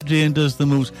play and does the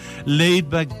most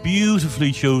laid-back,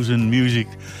 beautifully chosen music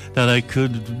that I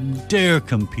could dare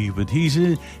compete with. He's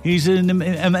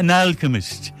an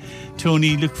alchemist.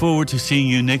 Tony, look forward to seeing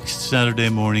you next Saturday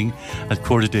morning at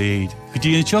 8:15.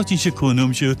 Could chatting se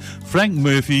Frank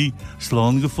Murphy,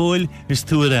 Slán go fóil is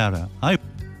tuadara. Hi.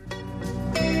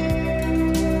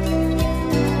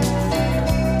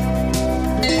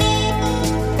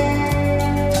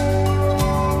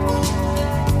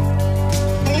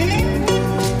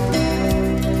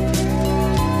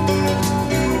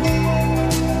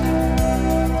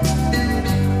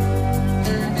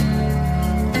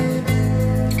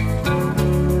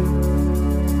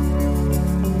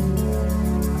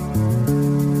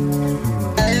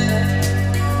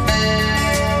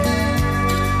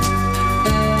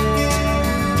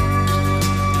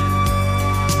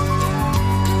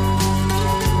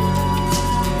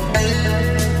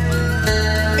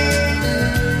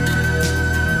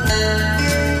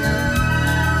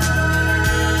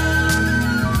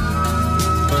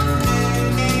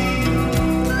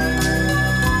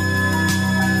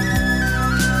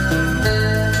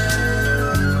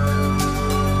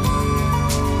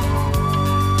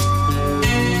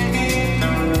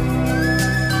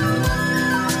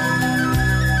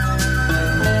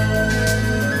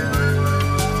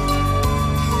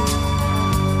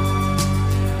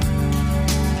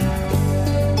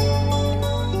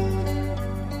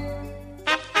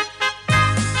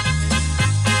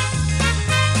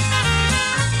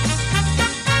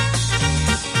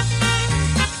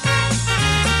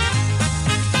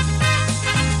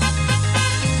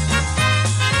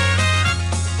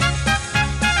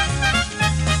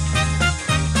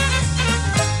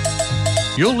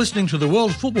 You're listening to the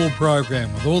World Football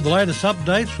Program with all the latest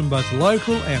updates from both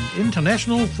local and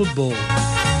international football.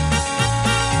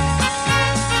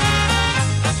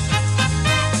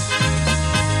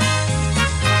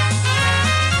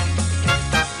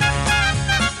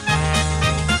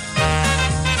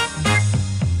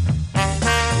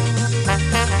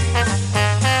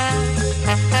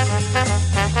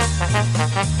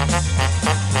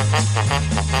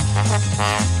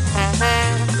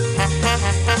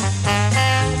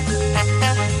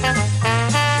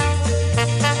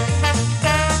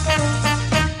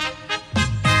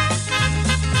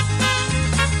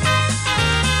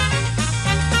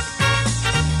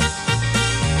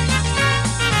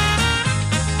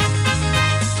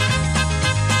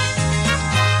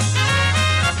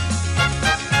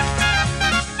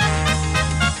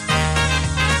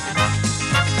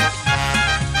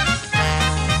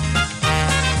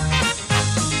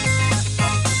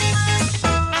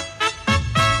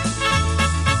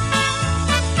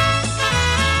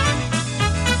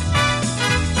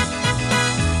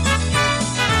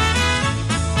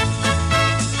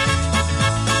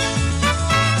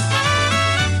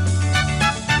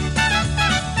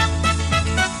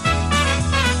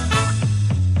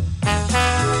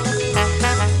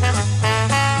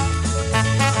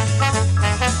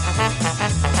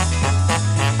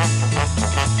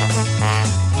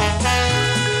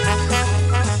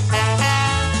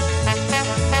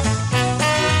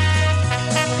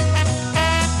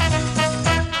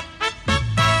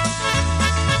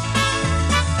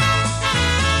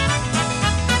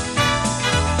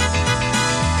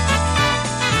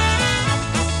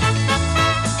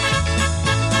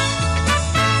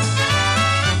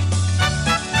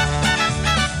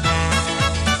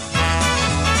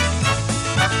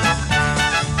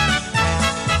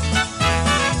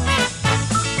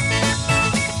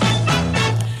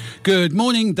 Good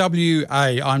morning,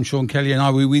 WA. I'm Sean Kelly and I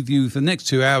will be with you for the next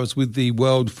 2 hours with the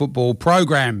World Football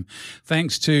Programme.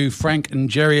 Thanks to Frank and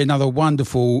Jerry, another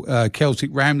wonderful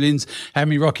Celtic Ramblings. Had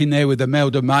me rocking there with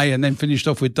Imelda May and then finished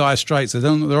off with Dire Straits. I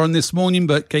don't know what they're on this morning,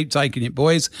 but keep taking it,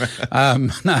 boys.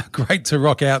 Great to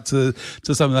rock out to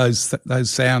some of those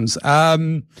sounds.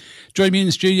 Joining me in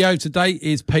the studio today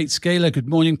is Pete Skeeler. Good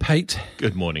morning, Pete.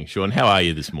 Good morning, Sean. How are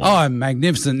you this morning? Oh, I'm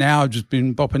magnificent now. I've just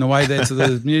been bopping away there to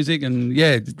the music and,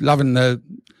 yeah, loving the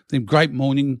great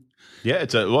morning. Yeah,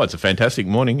 it's a fantastic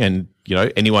morning, and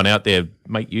anyone out there,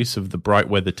 make use of the bright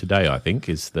weather today. I think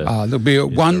is the.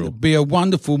 There'll be a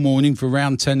wonderful morning for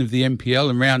round 10 of the NPL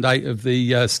and round 8 of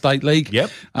the State League. Yep,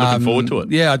 looking forward to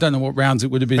it. Yeah, I don't know what rounds it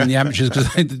would have been in the amateurs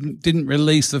because they didn't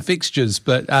release the fixtures,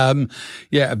 but a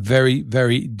very,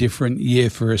 very different year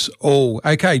for us all.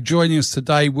 Okay, joining us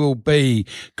today will be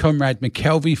Conrad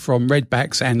McKelvey from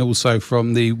Redbacks and also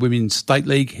from the Women's State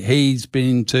League. He's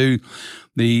been to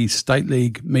the State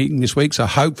League meeting this week, so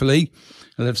hopefully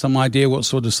they'll have some idea what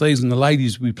sort of season the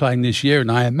ladies will be playing this year,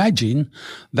 and I imagine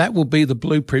that will be the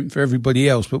blueprint for everybody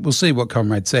else, but we'll see what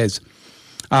Conrad says.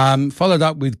 Followed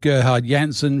up with Gerhard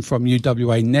Janssen from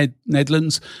UWA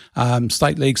Netherlands,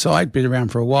 State League side, been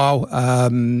around for a while.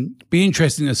 Be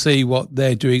interesting to see what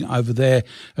they're doing over there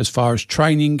as far as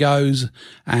training goes.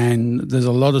 And there's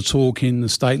a lot of talk in the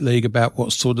State League about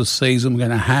what sort of season we're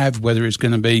going to have, whether it's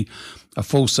going to be a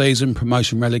full season,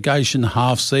 promotion, relegation,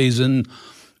 half season,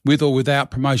 with or without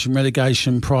promotion,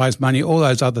 relegation, prize money, all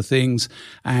those other things.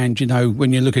 And, you know,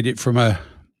 when you look at it from a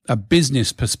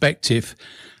business perspective,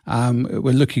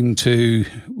 we're looking to,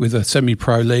 with a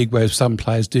semi-pro league where some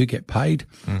players do get paid,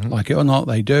 like it or not,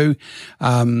 they do,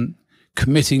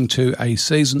 committing to a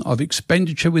season of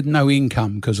expenditure with no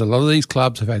income, because a lot of these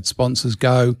clubs have had sponsors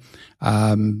go,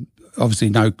 obviously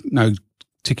no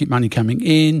ticket money coming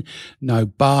in, no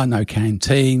bar, no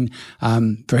canteen.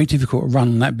 Very difficult to run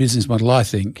on that business model, I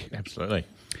think. Absolutely.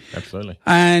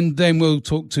 And then we'll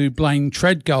talk to Blaine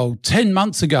Treadgold. 10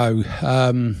 months ago,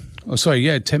 10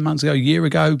 months ago, a year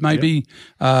ago maybe,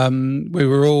 we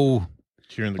were all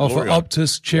cheering the off Glory at on.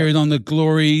 Optus, cheering on the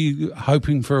Glory,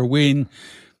 hoping for a win,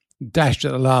 dashed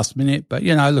at the last minute. But,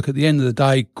 you know, look, at the end of the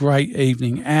day, great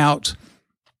evening out.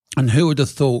 And who would have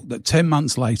thought that 10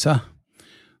 months later,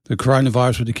 the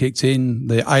coronavirus would have kicked in,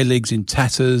 the A-League's in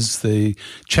tatters, the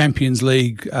Champions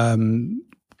League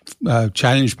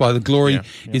challenged by the Glory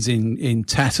is in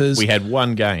tatters. We had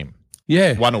one game.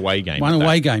 Yeah. One away game. One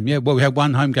away game, yeah. Well, we had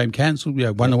one home game cancelled. We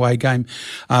had one away game.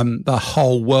 The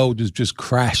whole world has just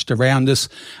crashed around us.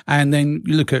 And then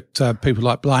you look at people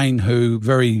like Blaine, who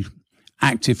very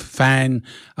active fan,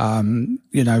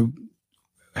 you know,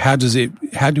 how does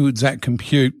that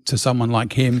compute to someone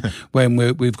like him when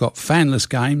we've got fanless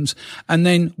games? And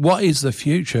then what is the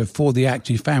future for the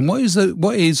active fan? What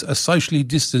is a socially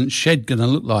distanced shed going to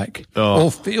look like or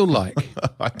feel like?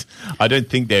 I don't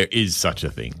think there is such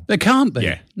a thing. There can't be.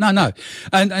 Yeah. No.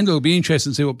 And it'll be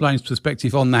interesting to see what Blaine's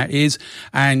perspective on that is.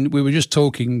 And we were just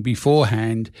talking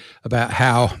beforehand about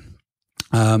how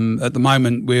at the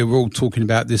moment, we're all talking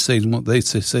about this season, what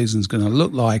this season's going to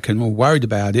look like, and we're worried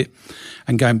about it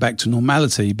and going back to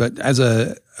normality. But as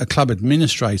a club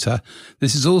administrator,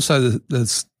 this is also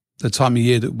the time of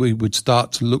year that we would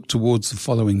start to look towards the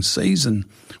following season.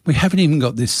 We haven't even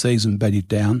got this season bedded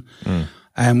down.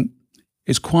 And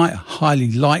it's quite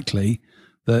highly likely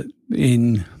that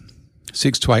in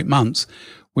 6 to 8 months,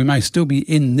 we may still be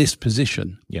in this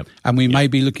position. Yep. And we may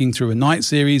be looking through a night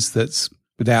series that's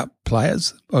without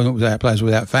players, or not without players,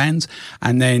 without fans,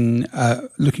 and then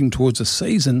looking towards a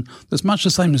season that's much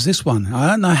the same as this one. I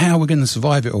don't know how we're going to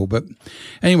survive it all, but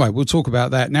anyway, we'll talk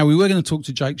about that. Now, we were going to talk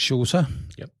to Jake Shorter.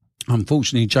 Yep.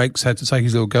 Unfortunately, Jake's had to take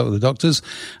his little girl to the doctors,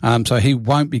 so he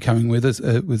won't be coming with us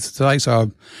today.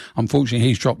 So, unfortunately,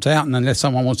 he's dropped out, and unless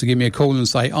someone wants to give me a call and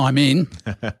say, I'm in,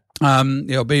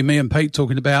 it'll be me and Pete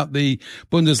talking about the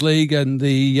Bundesliga and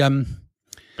the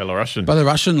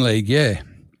Belarusian League, yeah.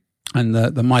 And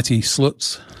the mighty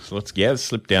Sluts.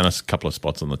 Slipped down a couple of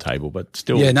spots on the table, but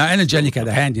still. Yeah, no, Energetic had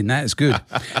a hand in that. It's good.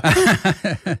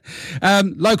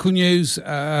 Local news.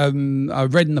 I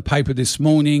read in the paper this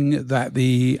morning that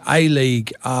the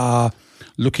A-League are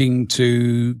looking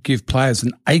to give players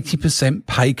an 80%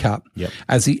 pay cut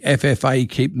as the FFA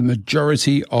keep the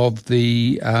majority of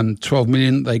the 12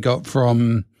 million they got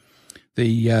from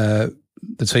the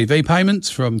TV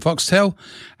payments from Foxtel,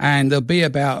 and there'll be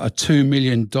about a $2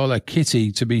 million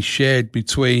kitty to be shared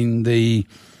between the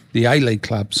A-League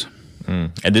clubs.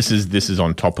 And this is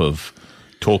on top of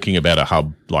talking about a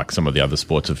hub like some of the other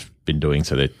sports have been doing.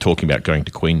 So they're talking about going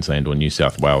to Queensland or New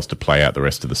South Wales to play out the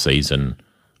rest of the season,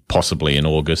 possibly in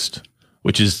August,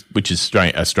 which is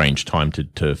a strange time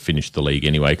to finish the league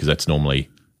anyway, because that's normally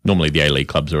the A-League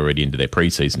clubs are already into their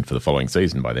pre-season for the following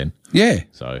season by then. Yeah.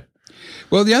 So.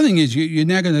 Well, the other thing is you're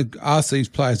now going to ask these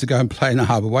players to go and play in a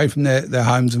hub away from their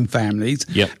homes and families.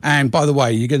 Yep. And by the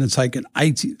way, you're going to take an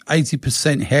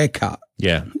 80% haircut.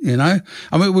 Yeah. You know?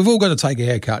 I mean, we've all got to take a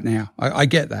haircut now. I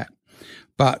get that.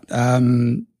 But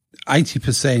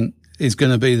 80% is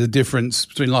going to be the difference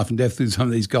between life and death with some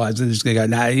of these guys. They're just going to go,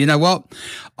 no, you know what?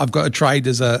 I've got a trade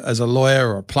as a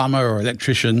lawyer or a plumber or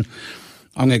electrician.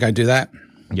 I'm going to go do that.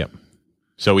 Yep.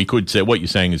 So we could say, what you're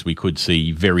saying is we could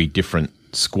see very different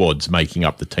squads making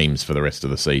up the teams for the rest of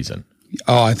the season.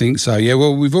 Oh, I think so. Yeah.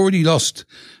 Well, we've already lost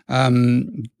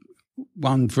one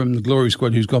from the Glory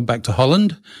squad who's gone back to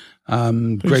Holland.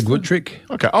 Greg Woodrick.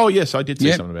 Okay. Oh, yes, I did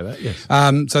see something about that. Yes.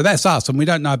 So that's us, and we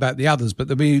don't know about the others, but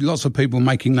there'll be lots of people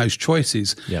making those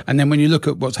choices. Yeah. And then when you look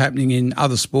at what's happening in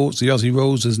other sports, the Aussie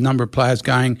rules, there's a number of players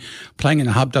going, playing in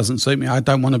a hub doesn't suit me. I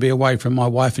don't want to be away from my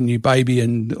wife and new baby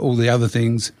and all the other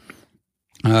things.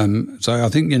 So I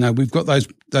think, we've got those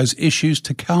issues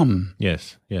to come.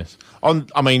 Yes.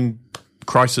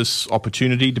 crisis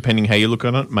opportunity, depending how you look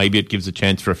on it. Maybe it gives a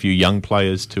chance for a few young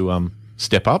players to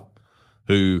step up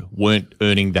who weren't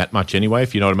earning that much anyway,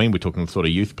 if you know what I mean. We're talking sort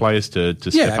of youth players to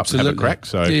step up and have a crack.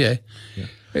 So yeah.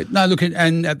 No, look,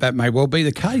 and that may well be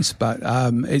the case, but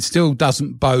it still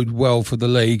doesn't bode well for the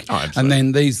league. Oh, and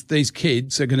then these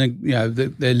kids are going to,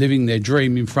 they're living their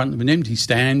dream in front of an empty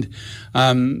stand,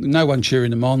 no one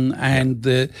cheering them on, and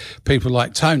the people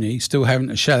like Tony still having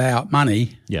to shell out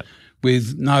money. Yeah.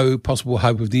 With no possible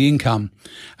hope of the income.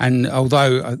 And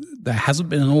although there hasn't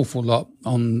been an awful lot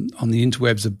on the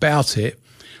interwebs about it,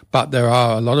 but there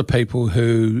are a lot of people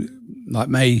who, like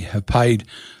me, have paid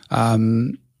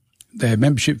their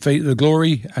membership fee to the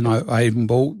Glory, and I even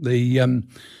bought the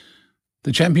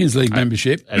Champions League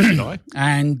membership. As did I.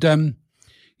 And,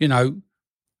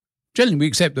 generally we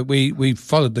accept that we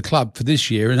followed the club for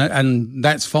this year, and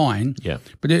that's fine. Yeah.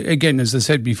 But again, as I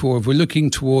said before, if we're looking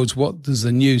towards what does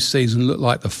the new season look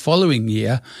like the following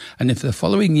year, and if the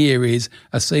following year is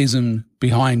a season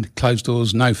behind closed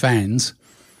doors, no fans.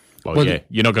 Well,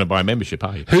 you're not going to buy a membership,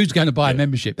 are you? Who's going to buy a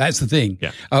membership? That's the thing.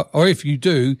 Yeah. Or if you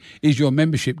do, is your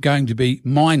membership going to be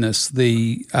minus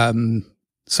the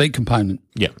seat component?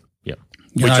 Yeah, yeah.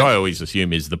 Which I always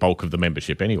assume is the bulk of the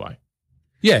membership anyway.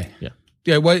 Yeah. Yeah.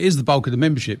 Yeah, well, it is the bulk of the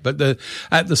membership, but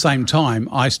at the same time,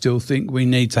 I still think we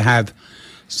need to have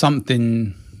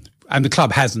something, and the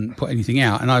club hasn't put anything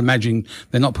out, and I imagine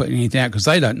they're not putting anything out because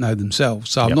they don't know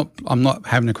themselves. So I'm not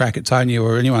having a crack at Tony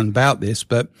or anyone about this,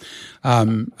 but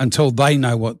until they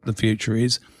know what the future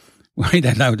is, we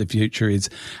don't know what the future is.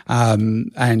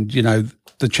 And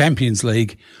the Champions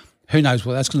League, who knows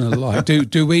what that's going to look like?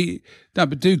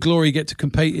 Do Glory get to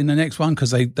compete in the next one?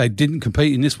 Because they didn't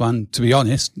compete in this one, to be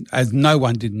honest, as no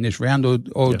one did in this round.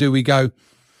 Or do we go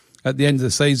at the end of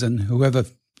the season, whoever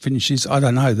finishes? I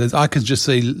don't know. I can just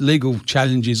see legal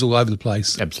challenges all over the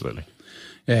place. Absolutely.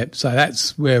 Yeah, so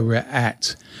that's where we're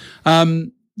at.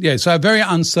 So a very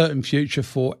uncertain future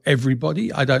for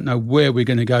everybody. I don't know where we're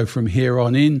going to go from here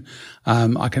on in.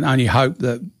 I can only hope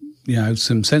that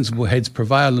some sensible heads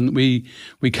prevail and we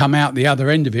come out the other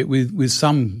end of it with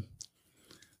some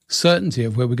certainty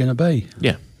of where we're going to be.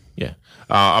 Yeah, yeah.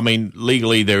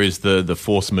 Legally there is the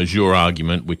force majeure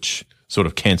argument, which sort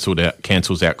of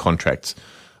cancels out contracts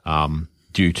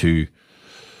due to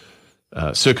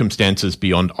circumstances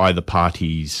beyond either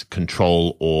party's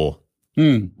control or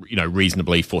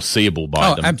reasonably foreseeable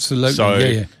by them. Absolutely. So,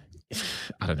 yeah.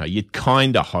 I don't know. You'd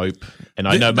kind of hope, and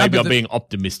I know maybe I'm being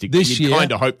optimistic, but you'd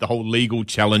kind of hope the whole legal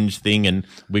challenge thing, and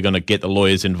we're going to get the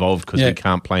lawyers involved because we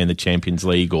can't play in the Champions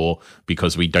League or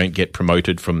because we don't get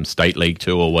promoted from State League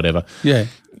 2 or whatever. Yeah.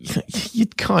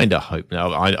 You'd kind of hope.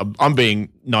 Now, I'm being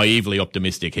naively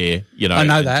optimistic here. I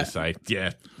know that. Just say,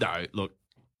 look.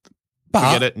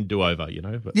 But, forget it and do over,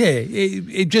 But. Yeah,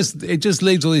 it just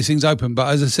leaves all these things open.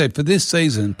 But as I said, for this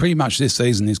season, pretty much this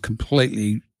season is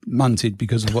completely munted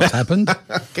because of what's happened.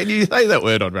 Can you say that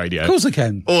word on radio? Of course I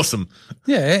can. Awesome.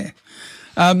 Yeah.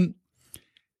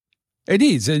 It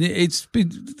is, and it's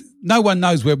been, no one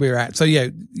knows where we're at. So,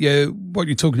 what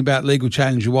you're talking about legal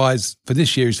challenge-wise for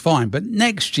this year is fine, but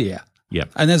next year,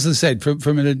 and as I said,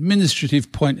 from an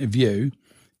administrative point of view,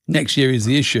 next year is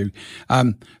the issue.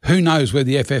 Who knows where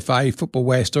the FFA, Football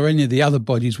West, or any of the other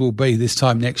bodies will be this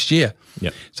time next year?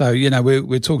 Yep. So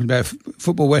we're talking about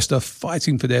Football West are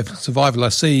fighting for their survival. I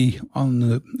see on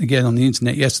the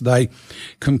internet yesterday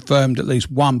confirmed at least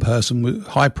one person with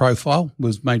high profile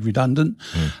was made redundant.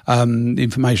 The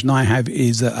information I have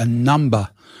is that a number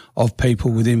of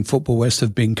people within Football West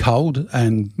have been culled,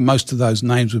 and most of those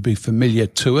names would be familiar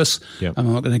to us. Yep. And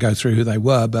I'm not going to go through who they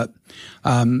were, but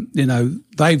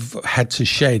they've had to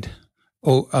shed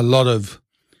a lot of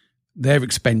their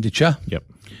expenditure. Yep.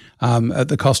 At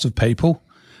the cost of people.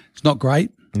 It's not great.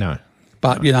 No.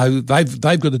 But, they've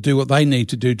got to do what they need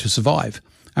to do to survive.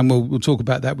 And we'll talk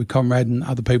about that with Conrad and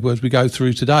other people as we go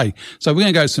through today. So we're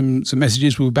going to go some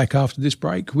messages. We'll be back after this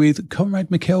break with Conrad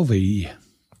McKelvey.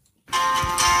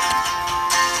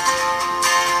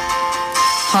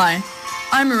 Hi,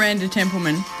 I'm Miranda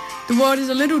Templeman. The world is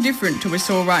a little different to us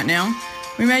all right now.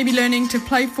 We may be learning to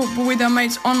play football with our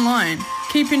mates online,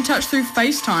 keep in touch through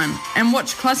FaceTime, and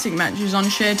watch classic matches on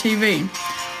Share TV.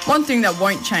 One thing that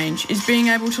won't change is being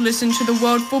able to listen to the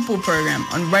World Football Program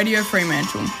on Radio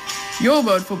Fremantle. Your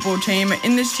World Football team are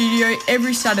in the studio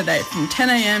every Saturday from 10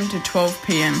 a.m. to 12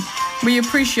 p.m. We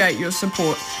appreciate your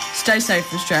support. Stay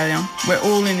safe, Australia. We're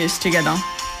all in this together.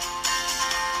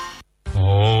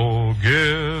 Oh,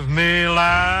 give me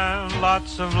land,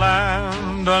 lots of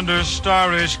land under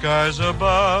starry skies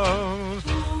above.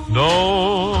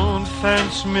 Don't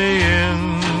fence me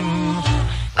in.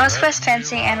 Oz West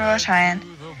Fencing and Wrought Iron.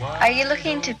 Are you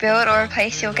looking to build or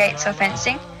replace your gates or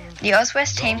fencing? The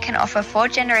Oswest team can offer 4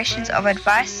 generations of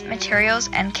advice,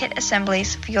 materials and kit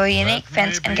assemblies for your unique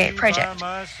fence and gate project.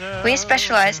 We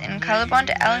specialise in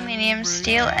colorbond, aluminium,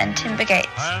 steel and timber gates.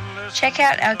 Check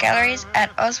out our galleries at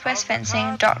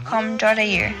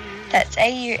oswestfencing.com.au. That's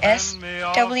AUSWEST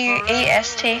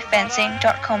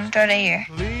fencing.com.au.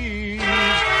 Please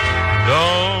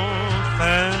don't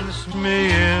fence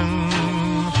me in.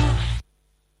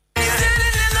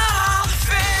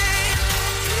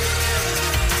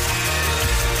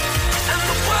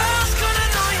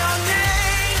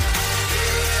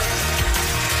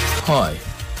 Hi,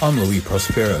 I'm Louis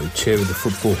Prospero, Chair of the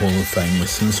Football Hall of Fame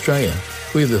Western Australia.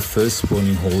 We're the first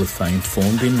sporting Hall of Fame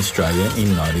formed in Australia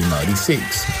in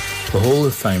 1996. The Hall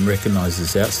of Fame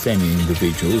recognises outstanding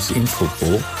individuals in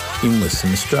football in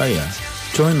Western Australia.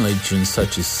 Join legends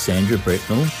such as Sandra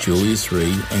Bretnell, Julius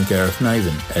Reed and Gareth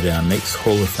Naven at our next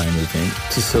Hall of Fame event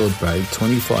to celebrate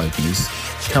 25 years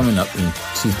coming up in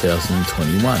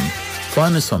 2021.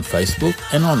 Find us on Facebook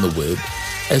and on the web.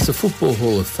 As the Football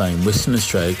Hall of Fame Western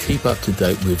Australia, keep up to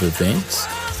date with events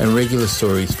and regular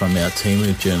stories from our team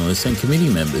of journalists and committee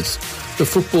members. The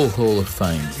Football Hall of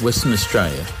Fame Western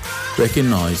Australia,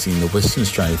 recognising the Western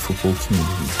Australia football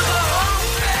community.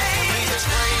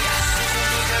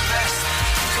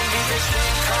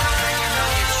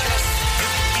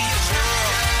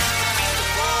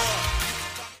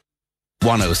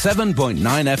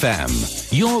 .107.9 FM,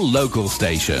 your local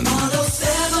station.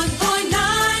 107.9 FM.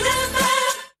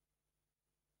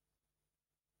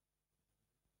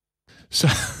 So,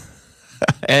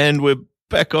 and we're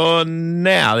back on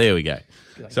now. There we go.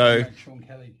 So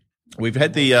we've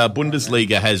had the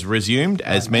Bundesliga has resumed,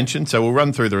 as mentioned. So we'll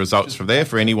run through the results from there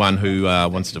for anyone who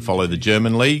wants to follow the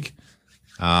German league.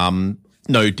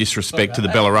 No disrespect to the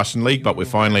Belarusian league, but we're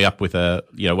finally up with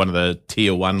one of the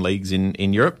tier 1 leagues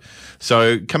in Europe.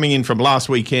 So coming in from last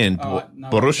weekend,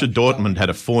 Borussia Dortmund had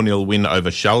a 4-0 win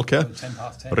over Schalke.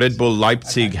 Red Bull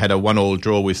Leipzig had a 1-1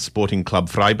 draw with Sporting Club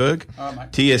Freiburg.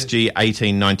 TSG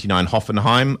 1899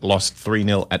 Hoffenheim lost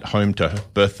 3-0 at home to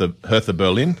Hertha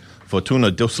Berlin.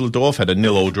 Fortuna Düsseldorf had a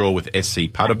 0-0 draw with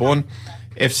SC Paderborn.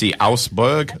 FC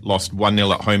Augsburg lost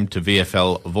 1-0 at home to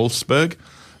VfL Wolfsburg.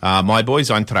 My boys,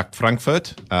 Eintracht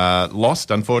Frankfurt, lost,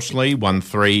 unfortunately,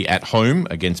 1-3 at home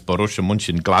against Borussia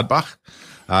Mönchengladbach.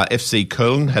 FC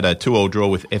Köln had a 2-2 draw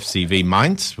with FCV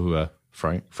Mainz, who are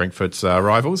Frankfurt's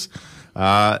rivals.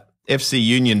 FC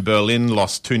Union Berlin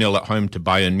lost 2-0 at home to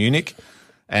Bayern Munich.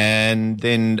 And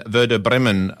then Werder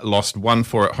Bremen lost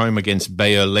 1-4 at home against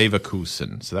Bayer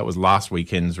Leverkusen. So that was last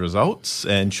weekend's results.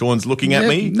 And Sean's looking at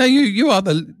me. No, you are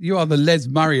the Les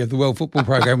Murray of the World Football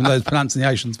Programme with those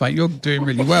pronunciations, mate. You're doing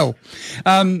really well.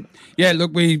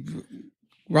 Look, we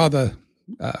rather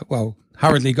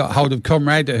hurriedly got hold of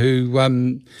Conrad, who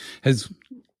has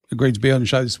agreed to be on the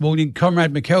show this morning.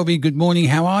 Conrad McKelvey, good morning.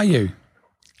 How are you?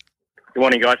 Good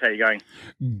morning, guys. How are you going?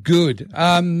 Good.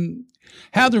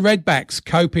 How are the Redbacks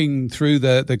coping through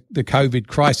the COVID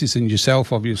crisis, and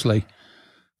yourself, obviously?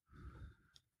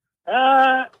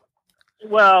 Well,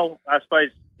 I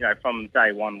suppose from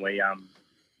day one we've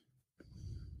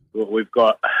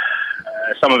got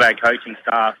some of our coaching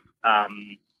staff.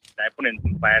 They put in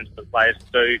some plans for the players to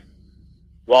do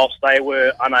whilst they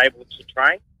were unable to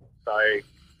train. So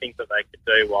things that they could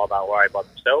do while they were away by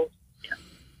themselves. Yeah.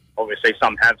 Obviously,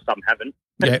 some have, some haven't.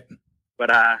 Yeah.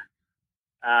 But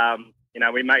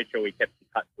we made sure we kept in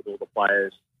touch with all the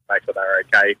players, make sure they were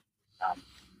okay. A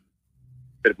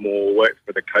bit more work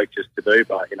for the coaches to do,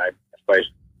 but I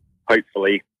suppose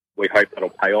hopefully we hope that'll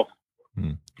pay off.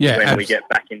 When we get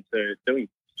back into doing.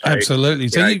 So, absolutely.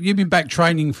 So you've been back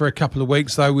training for a couple of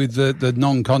weeks though, with the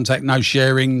non-contact, no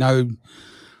sharing, no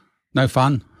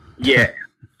fun. Yeah.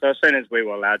 So as soon as we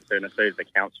were allowed to, and as soon as the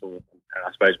council, and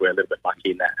I suppose we're a little bit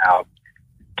lucky in that our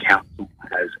council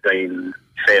has been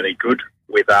fairly good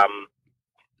with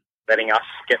letting us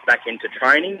get back into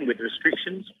training with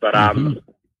restrictions, but I know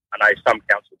some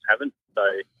councils haven't. So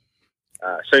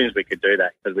as soon as we could do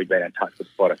that, because we'd been in touch with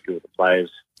quite a few of the players,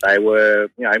 they were,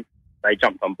 they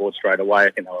jumped on board straight away.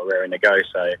 I think they were raring to go.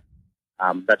 So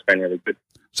that's been really good.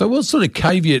 So what sort of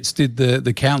caveats did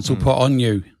the council put on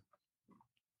you?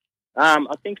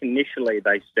 I think initially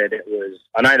they said it was,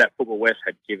 I know that Football West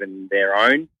had given their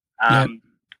own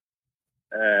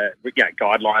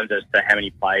guidelines as to how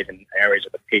many plays and areas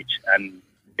of the pitch, and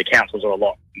the councils are a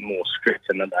lot more strict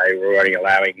in that they were only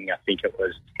allowing, I think it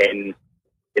was 10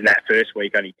 in that first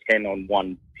week, only 10 on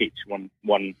one pitch, one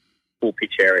full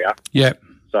pitch area. Yeah.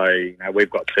 So we've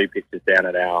got 2 pitches down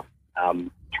at our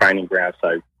training ground,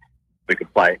 so we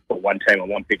could play for one team on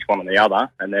one pitch, one on the other,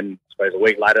 and then I suppose a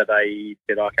week later they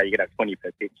said, okay, you can have 20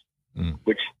 per pitch,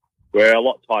 which were a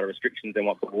lot tighter restrictions than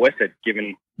what Football West had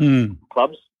given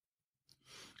clubs.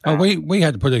 Oh, we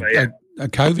had to put a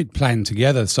COVID plan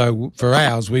together. So for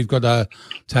ours, we've got to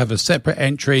have a separate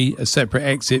entry, a separate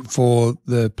exit for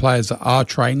the players that are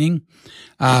training.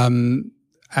 And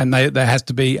there has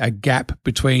to be a gap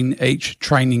between each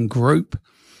training group.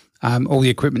 All the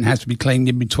equipment has to be cleaned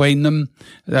in between them.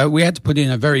 We had to put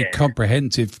in a very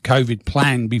comprehensive COVID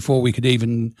plan before we could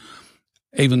even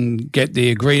get the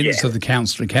agreements of the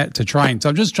council to train. So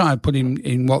I'm just trying to put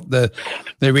in what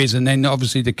there is, and then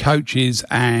obviously the coaches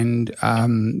and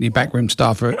the backroom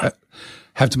staff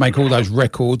have to make all those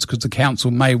records because the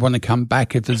council may want to come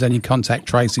back if there's any contact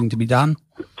tracing to be done.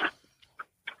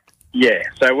 Yeah,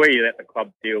 so we let the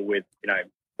club deal with,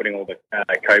 putting all the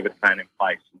COVID plan in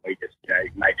place, and we just,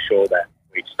 make sure that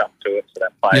we stuck to it so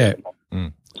that players are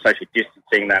not social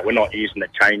distancing, that we're not using the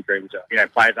change rooms.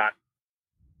 Players aren't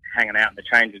hanging out in the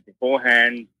changes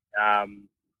beforehand.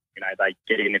 They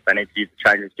get in if they need to use the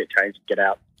change rooms, get changed, get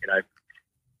out.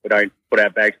 We don't put our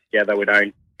bags together. We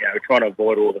don't, we're trying to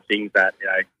avoid all the things that,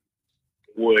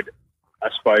 would, I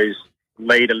suppose,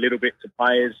 lead a little bit to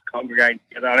players congregating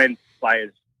together. I mean,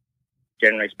 players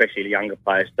generally, especially the younger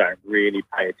players, don't really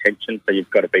pay attention, so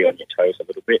you've got to be on your toes a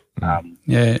little bit.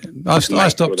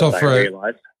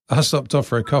 I stopped off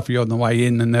for a coffee on the way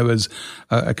in, and there was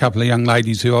a couple of young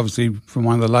ladies who obviously from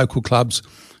one of the local clubs,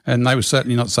 and they were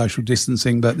certainly not social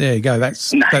distancing, but there you go.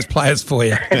 That's players for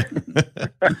you. They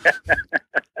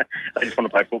just want to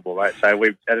play football, right? So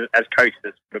we've, as coaches,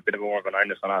 it's put a bit more of an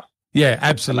onus on us. Yeah,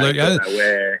 absolutely.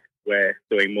 We're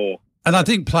doing more. And I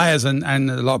think players and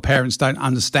a lot of parents don't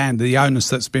understand the onus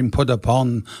that's been put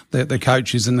upon the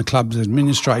coaches and the club's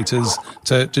administrators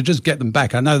to just get them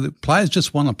back. I know that players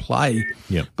just want to play,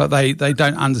 but they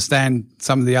don't understand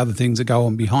some of the other things that go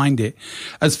on behind it.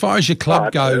 As far as your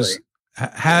club goes,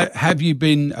 have you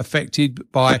been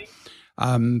affected by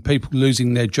people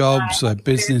losing their jobs,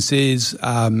 businesses,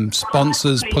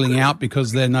 sponsors pulling out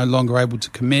because they're no longer able to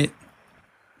commit?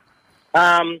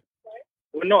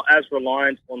 We're not as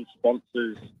reliant on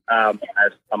sponsors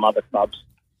as some other clubs.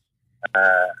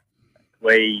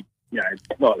 There's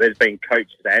been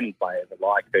coaches and players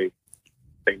alike who've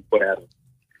been put out,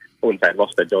 I wouldn't say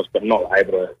lost their jobs, but not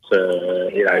able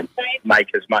to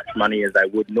make as much money as they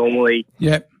would normally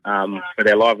for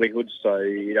their livelihoods. So,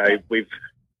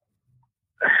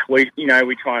 we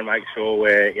try and make sure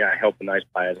we're, helping those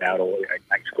players out, or,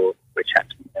 make sure we're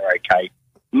chatting they're okay.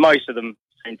 Most of them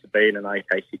seem to be in an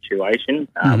okay situation.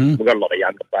 We've got a lot of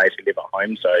younger players who live at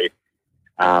home, so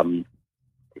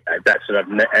that sort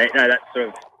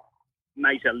of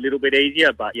makes it a little bit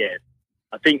easier. But yeah,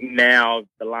 I think now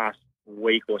the last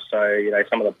week or so,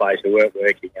 some of the players who weren't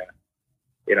working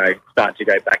are, start to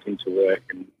go back into work,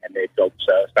 and their jobs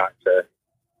start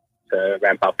to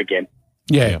ramp up again.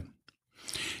 Yeah.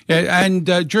 Yeah, and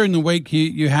during the week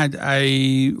you had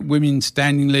a Women's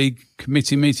Standing League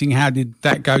committee meeting. How did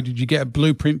that go? Did you get a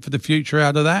blueprint for the future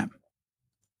out of that?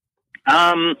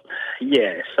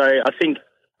 Yeah, so I think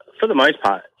for the most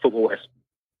part, Football West,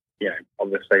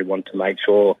 obviously want to make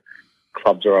sure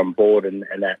clubs are on board and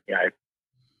that,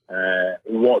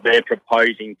 what they're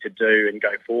proposing to do and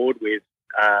go forward with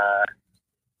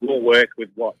will work with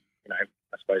what, I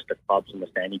suppose the clubs and the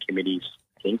standing committees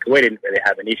think. We didn't really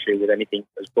have an issue with anything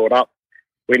that was brought up.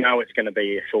 We know it's going to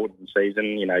be a shortened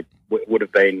season. It would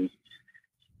have been,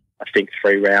 I think,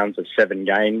 3 rounds of 7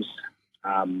 games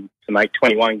to make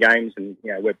 21 games, and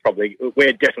we're definitely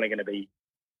going to be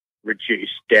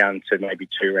reduced down to maybe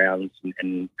 2 rounds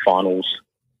and finals.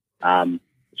 So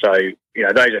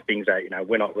those are things that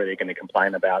we're not really going to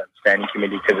complain about at the standing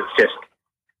committee, because it's just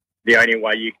the only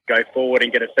way you can go forward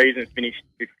and get a season finished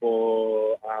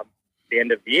before the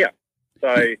end of the year.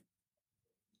 So,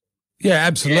 yeah,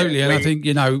 absolutely. And I think,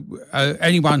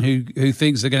 anyone who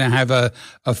thinks they're going to have a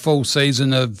full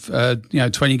season of,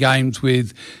 20 games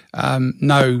with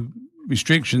no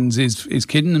restrictions is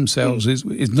kidding themselves.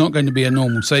 Is not going to be a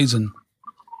normal season.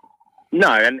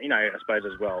 No, and, I suppose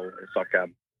as well, it's like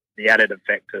the added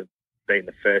effect of being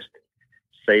the first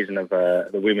season of the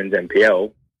women's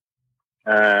NPL.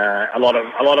 A lot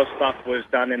of stuff was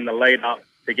done in the lead up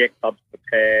to get clubs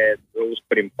prepared, rules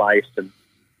put in place,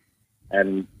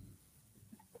 and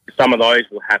some of those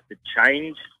will have to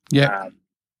change. Yeah,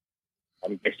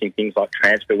 I'm guessing things like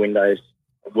transfer windows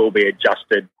will be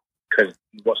adjusted, because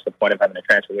what's the point of having a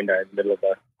transfer window in the middle of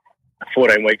a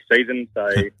 14-week season? So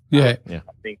yeah. I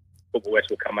think Football West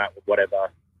will come out with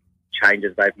whatever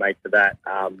changes they've made to that.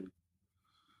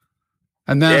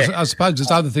 And then I suppose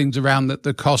there's other things around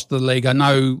the cost of the league. I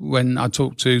know when I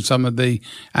talk to some of the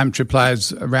amateur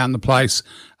players around the place,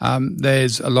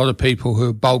 there's a lot of people who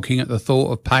are balking at the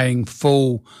thought of paying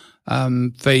full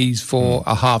fees for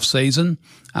a half season,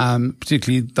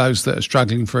 particularly those that are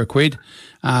struggling for a quid.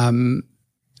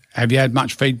 Have you had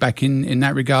much feedback in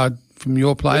that regard from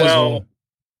your players? Well,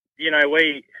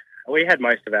 we had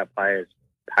most of our players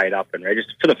paid up and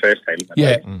registered for the first team.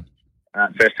 Yeah.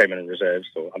 First team and reserves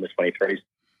or under 23s.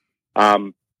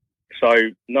 So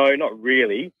no, not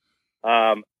really.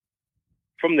 From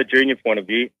the junior point of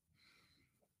view,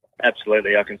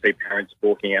 absolutely, I can see parents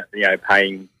balking at,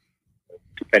 paying,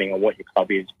 depending on what your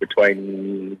club is,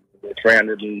 between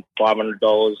 $300 and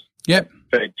 $500. Yep.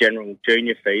 For general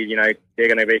junior fees. They're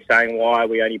going to be saying, why are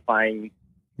we only paying,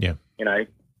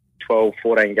 12,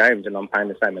 14 games and I'm paying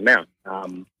the same amount?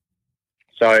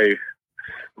 So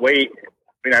we've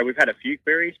had a few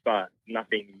queries, but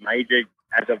nothing major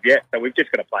as of yet. So we've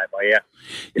just got to play it by ear.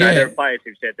 There are players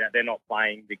who've said that they're not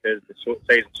playing because the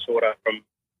season's shorter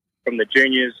from the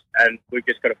juniors, and we've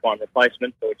just got to find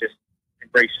replacements or just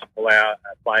reshuffle our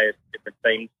players to different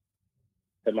teams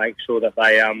to make sure that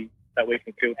they that we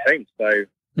can field teams. So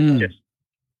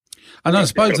and I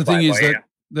suppose the thing is that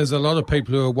there's a lot of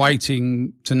people who are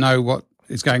waiting to know what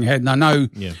is going ahead. And I know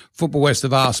Football West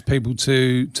have asked people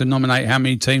to nominate how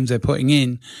many teams they're putting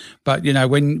in. But,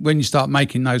 when you start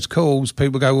making those calls,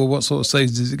 people go, well, what sort of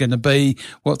season is it going to be?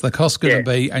 What's the cost going to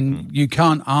be? And you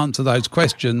can't answer those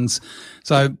questions.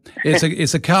 So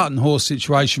it's a cart and horse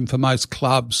situation for most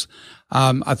clubs.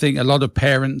 I think a lot of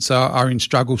parents are in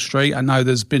struggle street. I know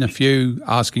there's been a few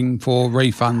asking for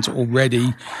refunds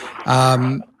already.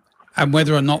 And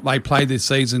whether or not they play this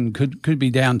season could be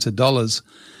down to dollars.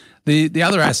 The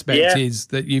other aspect is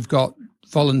that you've got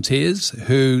volunteers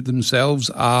who themselves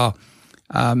are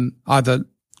either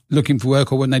looking for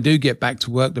work, or when they do get back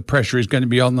to work, the pressure is going to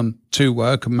be on them to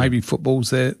work, and maybe football's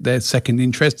their second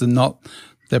interest and not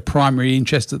their primary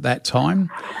interest at that time.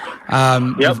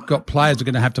 You've got players who are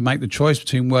going to have to make the choice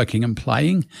between working and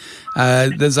playing.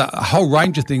 There's a whole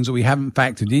range of things that we haven't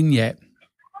factored in yet.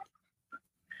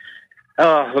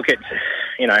 Oh, look,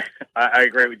 I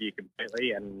agree with you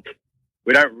completely, and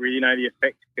we don't really know the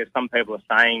effect because some people are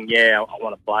saying, I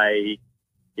want to play.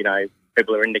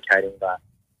 People are indicating that,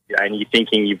 and you're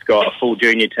thinking you've got a full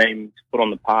junior team to put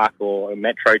on the park or a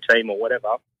metro team or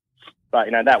whatever. But,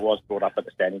 that was brought up at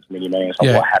the standing committee meetings on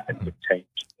what happens with teams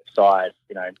size.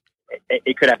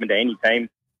 It could happen to any team.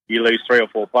 You lose 3 or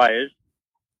 4 players,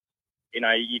 you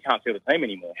can't field the team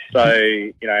anymore. So,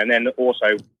 and then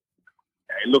also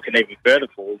looking even further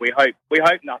forward, we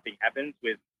hope nothing happens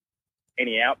with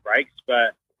any outbreaks,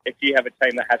 but if you have a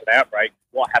team that has an outbreak,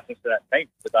 what happens to that team?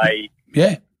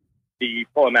 Do you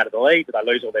pull them out of the league? Do they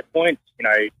lose all their points?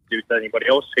 Does anybody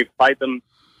else who played them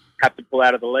have to pull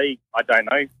out of the league? I don't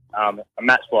know. And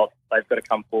that's what they've got to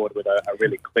come forward with a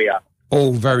really clear.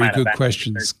 All very good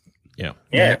questions. Yeah.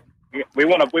 We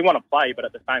want to play, but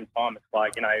at the same time, it's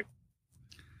like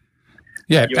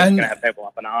you're going to have people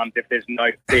up in arms if there's no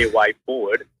clear way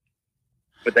forward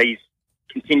for these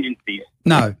contingencies.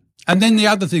 No. And then the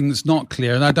other thing that's not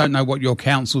clear, and I don't know what your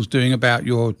council's doing about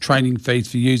your training fees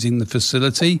for using the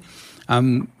facility,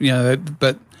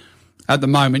 but at the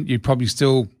moment you're probably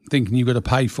still thinking you've got to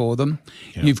pay for them.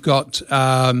 Yeah. You've got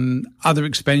other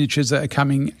expenditures that are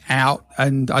coming out,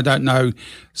 and I don't know,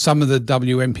 some of the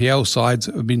WMPL sides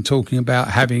have been talking about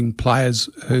having players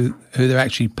who they're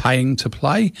actually paying to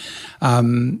play.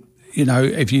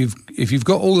 If you've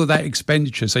got all of that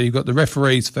expenditure, so you've got the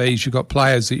referees' fees, you've got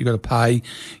players that you've got to pay,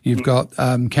 you've got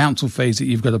council fees that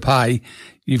you've got to pay,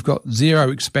 you've got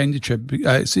zero expenditure,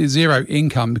 zero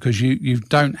income because you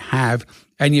don't have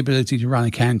any ability to run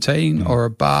a canteen or a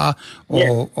bar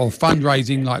or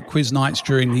fundraising like quiz nights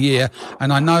during the year.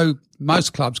 And I know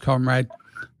most clubs, Comrade,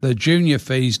 the junior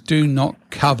fees do not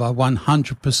cover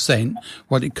 100%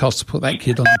 what it costs to put that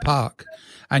kid on the park.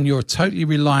 And you're totally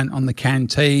reliant on the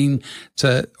canteen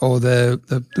or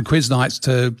the quiz nights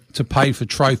to pay for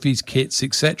trophies, kits,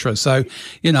 etc. So,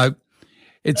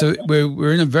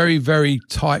 we're in a very, very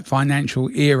tight financial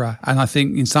era, and I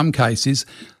think in some cases,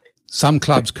 some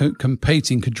clubs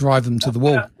competing could drive them to the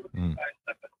wall. Mm.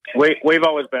 We've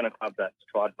always been a club that's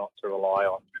tried not to rely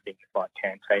on things like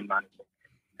canteen money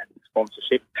and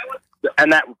sponsorship,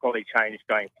 and that will probably change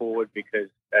going forward because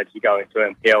as you go into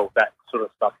MPL, that sort of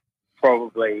stuff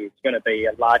probably is going to be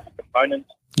a larger component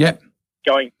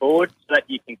going forward so that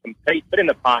you can compete. But in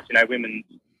the past, women's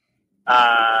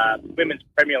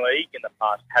Premier League in the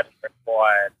past hasn't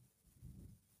required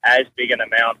as big an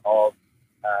amount of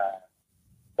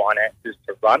finances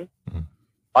to run. Mm.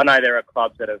 I know there are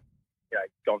clubs that have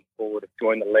gone forward, have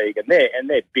joined the league, and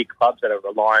they're big clubs that are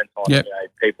reliant on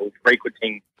people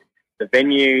frequenting the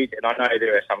venues. And I know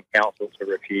there are some councils who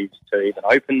refuse to even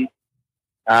open,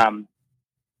 the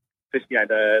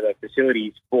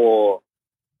facilities for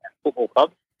football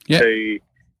clubs. Yep. To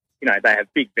they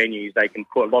have big venues. They can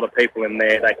put a lot of people in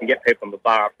there. They can get people in the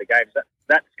bar after games.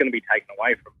 That's going to be taken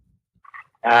away from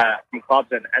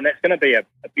clubs, and that's going to be a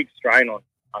big strain on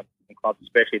clubs,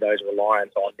 especially those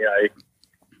reliant on,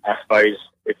 I suppose,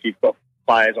 if you've got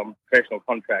players on professional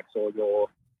contracts or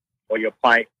you're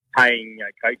paying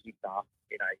coaching staff,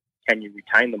 can you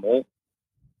retain them all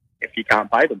if you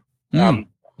can't pay them?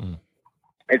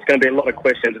 It's going to be a lot of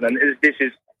questions, and this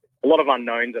is a lot of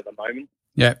unknowns at the moment.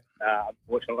 Yeah.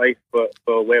 Unfortunately, for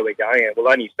where we're going, and we'll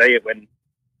only see it when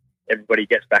everybody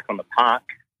gets back on the park.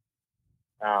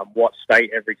 What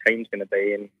state every team's going to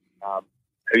be in,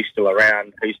 who's still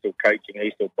around, who's still coaching,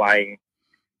 who's still playing.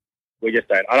 We just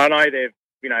don't. I don't know. They've,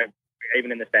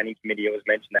 even in the standing committee, it was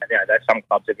mentioned that some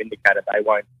clubs have indicated they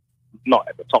won't, not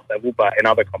at the top level, but in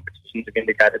other competitions have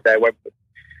indicated they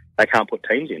can't put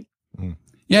teams in.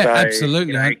 Yeah, so,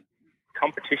 absolutely.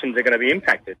 Competitions are going to be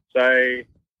impacted. So I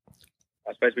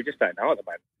suppose we just don't know at the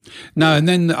moment. No, and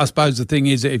then I suppose the thing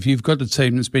is that if you've got a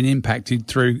team that's been impacted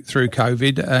through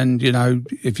COVID, and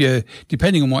if you're,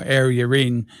 depending on what area you're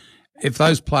in, if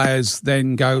those players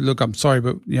then go, look, I'm sorry,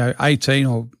 but 18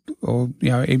 or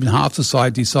even half the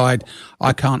side decide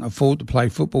I can't afford to play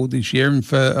football this year, and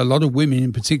for a lot of women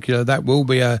in particular, that will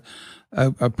be a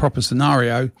proper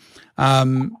scenario.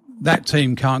 That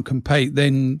team can't compete.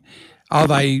 Then are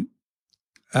they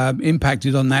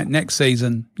impacted on that next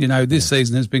season? This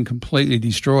season has been completely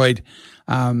destroyed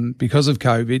because of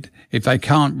COVID. If they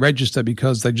can't register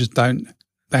because they just don't,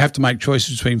 they have to make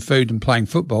choices between food and playing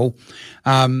football.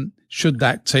 Should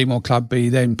that team or club be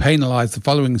then penalised the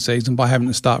following season by having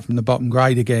to start from the bottom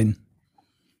grade again?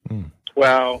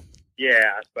 Well,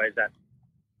 yeah, I suppose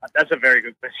that's a very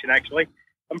good question, actually,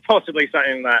 and possibly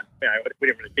something that we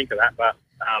didn't really think of that, but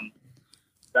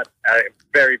that's a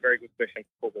very, very good question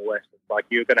for Football West. It's like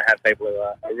you're going to have people who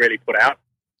are really put out.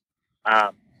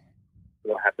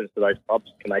 What happens to those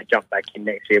clubs? Can they jump back in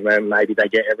next year when maybe they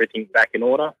get everything back in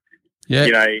order?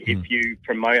 Yeah. If you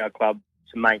promote a club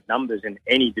to make numbers in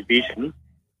any division,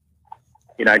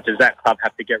 does that club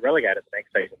have to get relegated the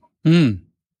next season?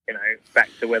 Back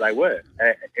to where they were.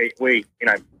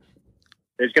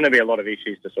 There's going to be a lot of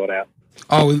issues to sort out.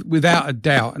 Oh, without a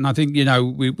doubt. And I think,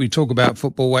 we talk about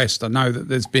Football West. I know that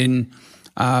there's been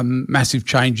massive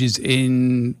changes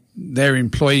in their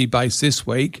employee base this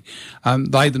week.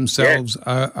 They themselves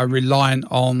are reliant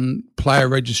on player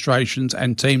registrations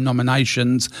and team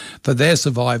nominations for their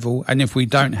survival. And if we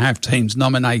don't have teams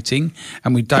nominating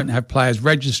and we don't have players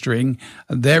registering,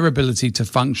 their ability to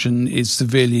function is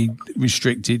severely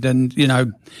restricted. And,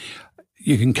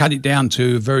 you can cut it down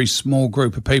to a very small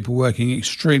group of people working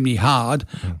extremely hard,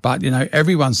 but,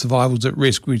 everyone's survival is at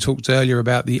risk. We talked earlier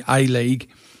about the A-League,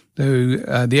 who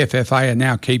the FFA are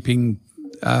now keeping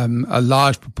a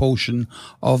large proportion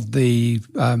of the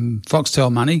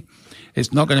Foxtel money.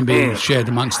 It's not going to be shared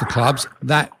amongst the clubs.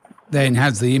 That then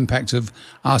has the impact of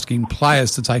asking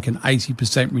players to take an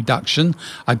 80% reduction.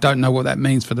 I don't know what that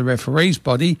means for the referees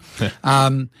body.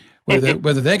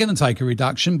 Whether they're going to take a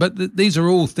reduction, but these are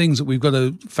all things that we've got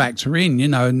to factor in,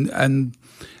 and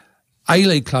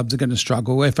A-League clubs are going to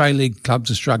struggle. If A-League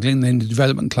clubs are struggling, then the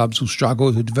development clubs will struggle.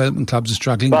 If the development clubs are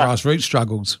struggling, grassroots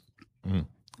struggles. A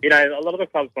lot of the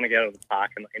clubs want to get out of the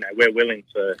park, and we're willing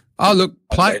to. Oh, look,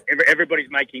 everybody's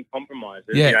making compromises.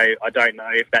 Yeah. I don't know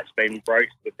if that's been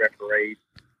broached with referees,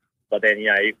 but then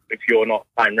if you're not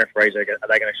paying referees, are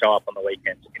they going to show up on the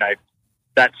weekends?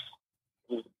 That's.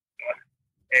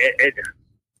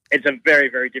 It's a very,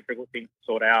 very difficult thing to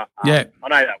sort out. I know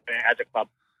that as a club,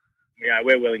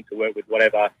 we're willing to work with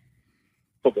whatever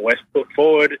Football West put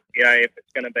forward. If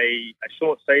it's going to be a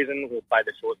short season, we'll play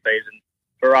the short season.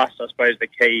 For us, I suppose the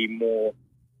key, more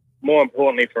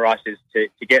importantly for us, is to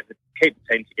keep the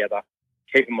team together,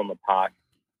 keep them on the park,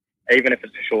 even if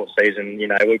it's a short season.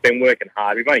 We've been working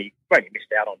hard. We've only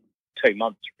missed out on 2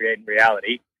 months in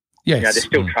reality. Yes. They're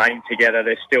still training together.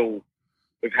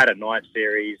 We've had a night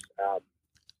series.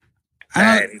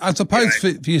 And I suppose for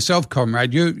yourself,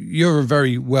 Comrade, you're a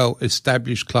very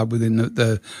well-established club within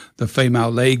the female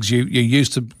leagues. You're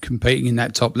used to competing in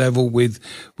that top level with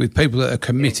people that are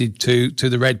committed to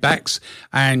the Redbacks,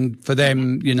 and for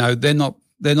them, they're not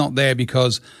there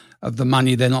because of the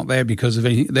money. They're not there because of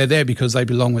anything. They're there because they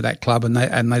belong with that club and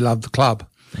they love the club.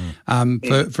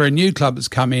 For a new club that's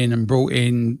come in and brought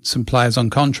in some players on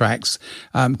contracts,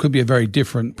 could be a very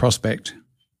different prospect.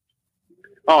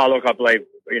 Oh, look, I believe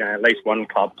at least one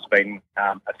club's been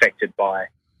affected by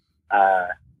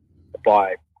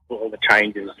all the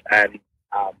changes and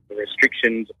the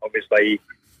restrictions. Obviously,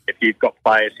 if you've got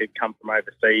players who've come from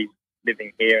overseas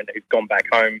living here and who've gone back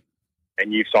home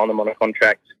and you've signed them on a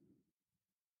contract,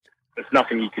 there's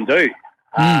nothing you can do.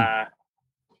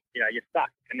 You're stuck.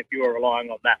 And if you were relying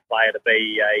on that player to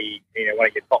be one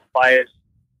of your top players,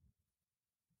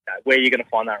 where are you going to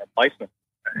find that replacement?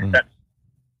 That's,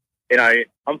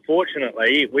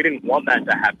 unfortunately, we didn't want that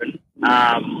to happen.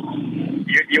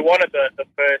 You wanted the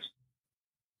first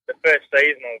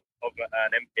season of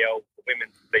an NPL for women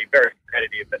to be very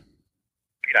competitive, but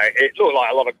it looked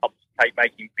like a lot of clubs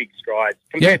making big strides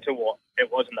compared to what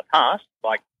it was in the past.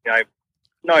 Like, no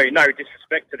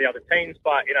disrespect to the other teams,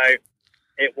 but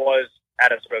it was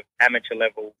at a sort of amateur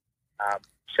level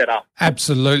set up.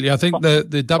 Absolutely. I think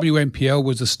the WNPL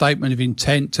was a statement of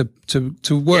intent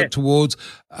to work towards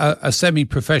a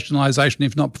semi-professionalisation,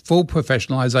 if not full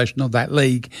professionalisation of that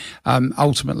league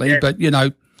ultimately. Yeah. But,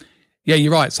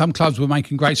 you're right. Some clubs were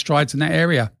making great strides in that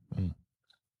area.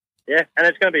 Yeah, and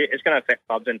it's going to affect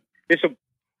clubs. And this will,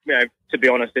 to be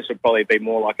honest, this will probably be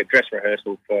more like a dress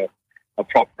rehearsal for a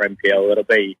proper NPL. It'll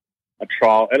be a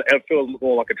trial. It'll feel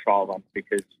more like a trial run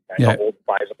because not all the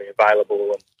players will be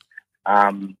available,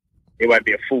 and it won't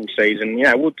be a full season.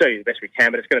 We'll do the best we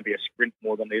can, but it's going to be a sprint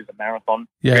more than it is a marathon.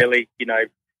 Yeah. Really,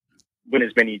 win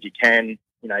as many as you can.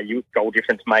 Your goal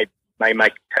difference may play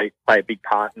a big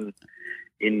part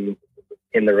in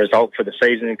the result for the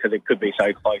season because it could be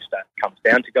so close that it comes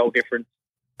down to goal difference.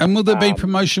 And will there be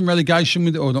promotion,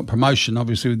 relegation or not promotion,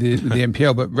 obviously with the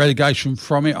NPL, but relegation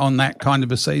from it on that kind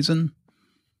of a season?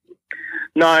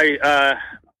 No, I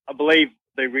believe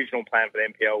the original plan for the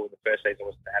NPL with the first season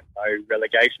was to have no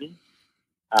relegation.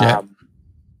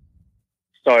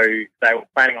 So they were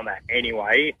planning on that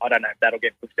anyway. I don't know if that'll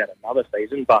get pushed out another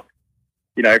season, but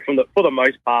for the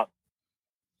most part,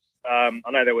 I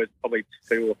know there was probably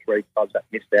 2 or 3 clubs that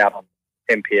missed out on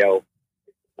NPL,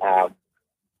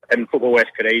 and Football West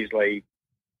could easily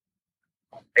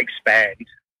expand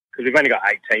because we've only got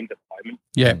 8 teams at the moment.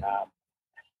 Yeah.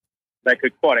 They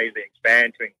could quite easily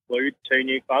expand to include 2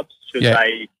 new clubs should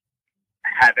they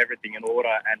have everything in order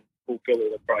and fulfill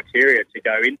all the criteria to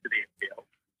go into the NPL.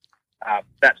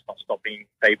 That's not stopping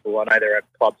people. I know there are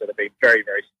clubs that have been very,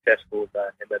 very successful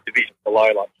in the division below,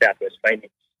 like South West Phoenix.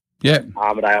 Yeah.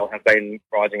 Armidale have been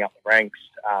rising up the ranks.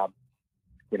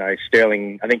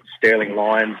 Sterling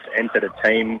Lions entered a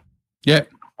team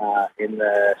in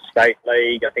the state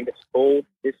league, I think it's called,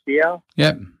 this year.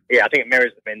 Yeah. Yeah, I think it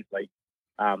mirrors the men's league.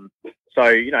 So,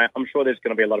 I'm sure there's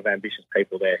going to be a lot of ambitious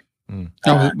people there.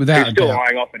 Without who's still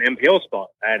eyeing off an NPL spot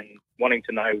and wanting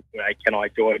to know, can I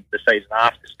join the season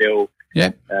after still?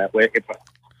 Yeah. We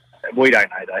don't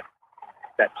know,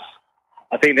 though.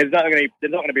 I think there's not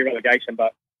going to be relegation,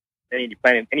 but any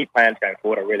plans going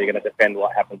forward are really going to depend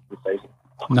what happens this season.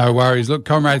 No worries. Look,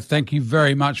 Conrad, thank you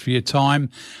very much for your time.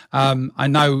 I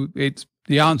know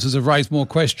the answers have raised more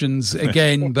questions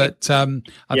again, but I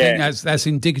think that's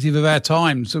indicative of our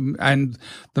times. And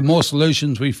the more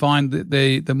solutions we find,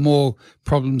 the more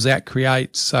problems that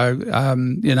creates. So,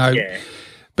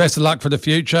 best of luck for the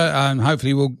future, and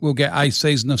hopefully we'll get a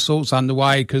season of sorts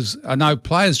underway because I know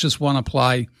players just want to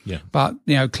play, but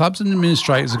clubs and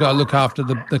administrators have got to look after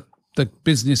the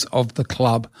business of the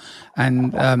club.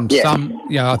 And I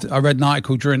read an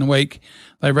article during the week.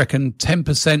 They reckon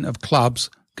 10% of clubs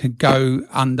could go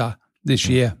under this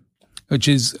year, which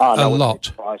is a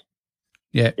lot.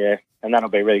 Yeah. Yeah, and that'll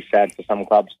be really sad for some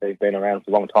clubs who've been around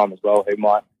for a long time as well, who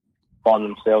might find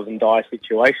themselves in dire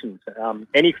situations.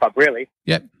 Any club, really.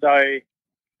 Yep. So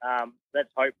let's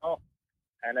hope not,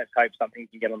 and let's hope something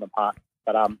can get on the park.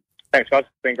 But thanks, guys. It's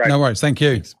been great. No worries. Thank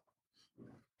you.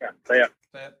 Yeah, see ya.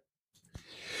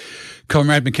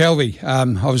 Conrad McKelvey,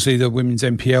 obviously the women's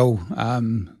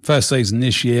NPL first season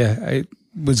this year, it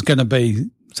was going to be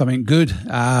something good,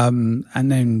 and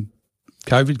then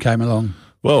COVID came along.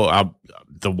 Well,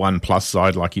 the one plus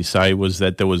side, like you say, was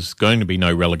that there was going to be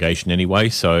no relegation anyway.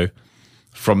 So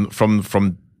from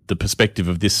the perspective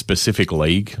of this specific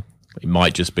league, it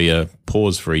might just be a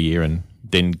pause for a year and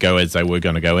then go as they were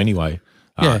going to go anyway,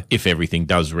 if everything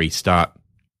does restart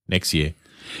next year.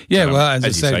 Yeah, well, as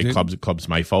you I say, clubs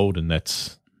may fold, and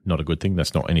that's not a good thing.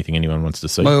 That's not anything anyone wants to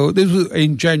see. Well, this was,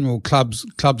 in general, clubs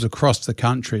across the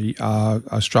country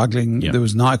are struggling. Yep. There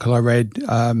was an article I read. It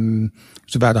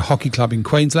was about a hockey club in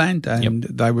Queensland, and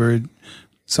they were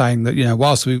saying that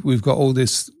whilst we've got all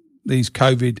these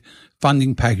COVID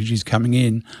funding packages coming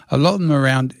in, a lot of them are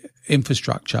around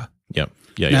infrastructure.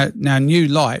 Now new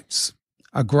lights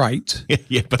are great,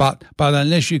 but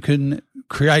unless you can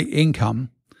create income.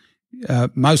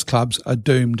 most clubs are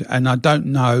doomed, and I don't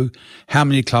know how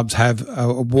many clubs have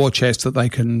a war chest that they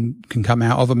can come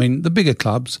out of. I mean, the bigger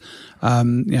clubs,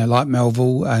 like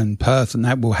Melville and Perth, and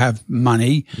that will have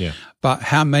money. Yeah. But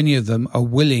how many of them are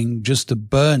willing just to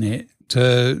burn it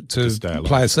to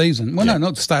play a season? Well, no,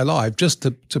 not to stay alive, just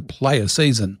to play a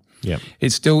season. Yeah.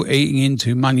 It's still eating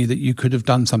into money that you could have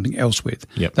done something else with.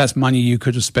 Yep. That's money you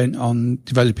could have spent on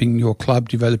developing your club,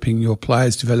 developing your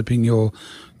players, developing your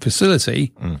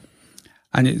facility.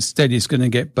 And instead it's going to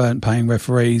get burnt paying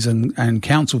referees and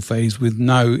council fees with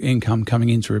no income coming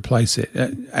in to replace it.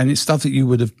 And it's stuff that you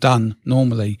would have done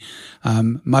normally.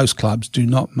 Most clubs do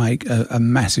not make a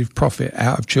massive profit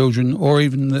out of children or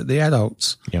even the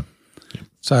adults. Yeah.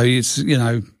 So it's,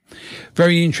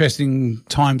 very interesting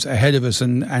times ahead of us,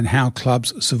 and how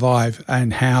clubs survive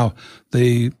and how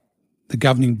the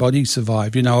governing bodies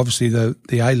survive. Obviously the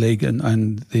A-League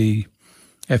and the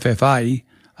FFA,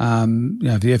 the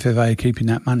FFA keeping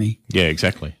that money. Yeah,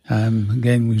 exactly.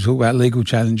 Again, we talk about legal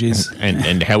challenges.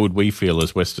 And how would we feel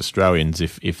as West Australians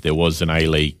if there was an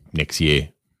A-League next year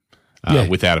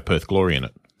without a Perth Glory in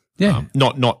it? Yeah.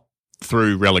 Not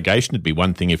through relegation. It'd be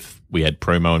one thing if we had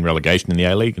promo and relegation in the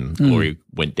A-League and Glory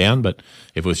went down, but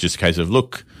if it was just a case of,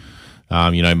 look,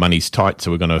 money's tight,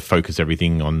 so we're going to focus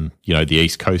everything on, the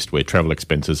East Coast where travel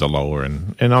expenses are lower,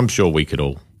 and I'm sure we could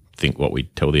all think what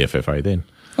we'd tell the FFA then.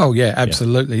 Oh, yeah,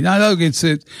 absolutely. Yeah. No, it's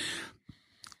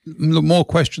more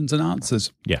questions than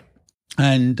answers. Yeah.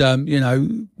 And,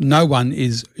 no one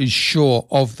is sure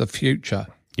of the future.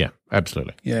 Yeah,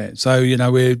 absolutely. Yeah. So,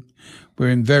 we're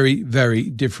in very, very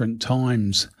different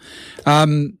times.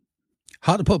 Hard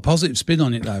to put a positive spin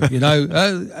on it, though.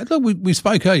 Look, we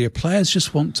spoke earlier. Players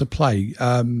just want to play,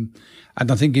 and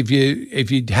I think if you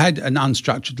had an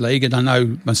unstructured league, and I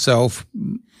know myself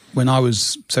when I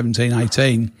was 17,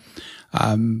 18,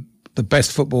 the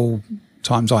best football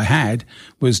times I had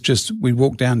was just we'd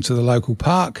walk down to the local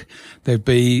park. There'd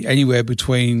be anywhere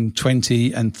between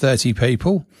 20 and 30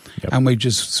 people, and we'd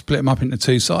just split them up into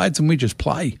two sides, and we'd just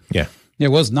play. Yeah. There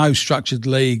was no structured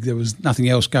league. There was nothing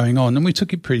else going on. And we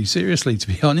took it pretty seriously, to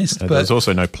be honest. There was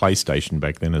also no PlayStation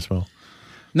back then as well.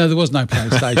 No, there was no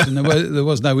PlayStation. there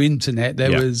was no internet.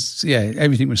 There was,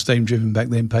 everything was steam driven back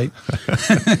then, Pete.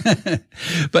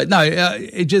 But no,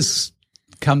 it just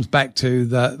comes back to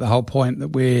the whole point that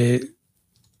we're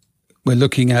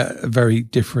looking at a very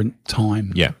different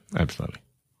time. Yeah, absolutely.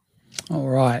 All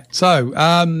right. So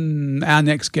our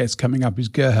next guest coming up is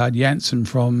Gerhard Janssen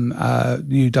from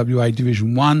UWA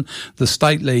Division 1. The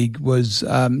State League was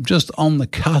just on the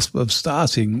cusp of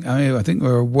starting. I think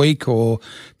we're a week or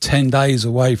 10 days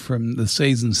away from the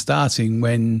season starting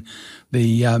when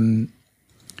the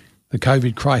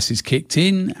COVID crisis kicked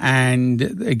in, and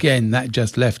again, that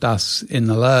just left us in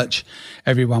the lurch.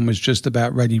 Everyone was just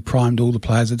about ready, primed, all the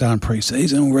players had done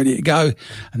pre-season, all ready to go,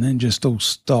 and then just all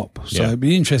stop. So it'd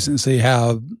be interesting to see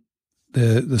how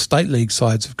the State League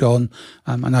sides have gone.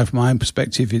 I know from my own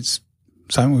perspective, it's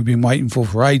something we've been waiting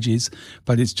for ages,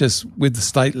 but it's just with the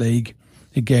State League,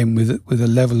 again, with a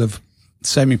level of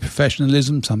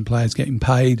semi-professionalism, some players getting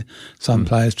paid, some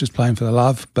players just playing for the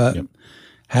love, but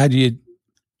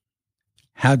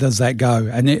how does that go?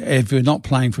 And if you're not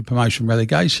playing for promotion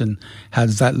relegation, how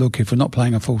does that look? If we're not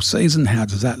playing a full season, how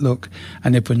does that look?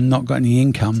 And if we're not got any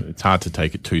income? It's hard to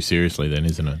take it too seriously then,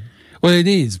 isn't it? Well, it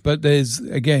is, but there's,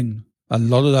 again, a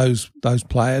lot of those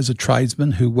players are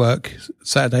tradesmen who work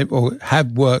Saturday or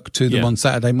have work to them on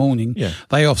Saturday morning. Yeah.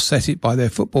 They offset it by their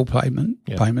football payment.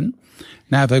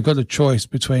 Now, they've got a choice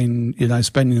between,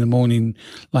 spending the morning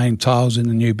laying tiles in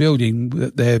the new building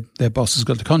that their boss has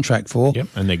got the contract for. Yep,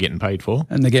 and they're getting paid for.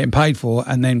 And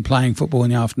then playing football in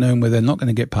the afternoon where they're not going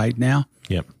to get paid now.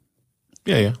 Yep.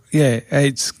 Yeah. Yeah,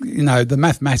 it's, the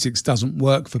mathematics doesn't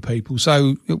work for people.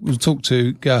 So we'll talk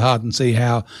to Gerhard and see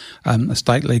how a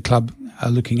State League club are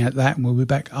looking at that, and we'll be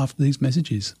back after these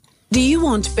messages. Do you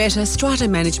want better strata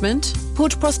management?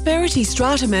 Put Prosperity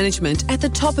Strata Management at the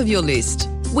top of your list.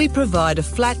 We provide a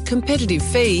flat, competitive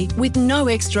fee with no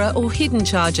extra or hidden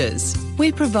charges.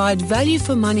 We provide value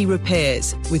for money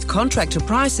repairs with contractor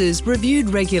prices reviewed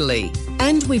regularly.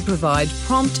 And we provide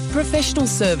prompt, professional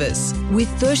service with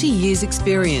 30 years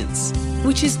experience,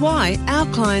 which is why our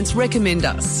clients recommend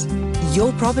us.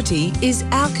 Your property is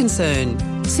our concern.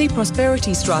 See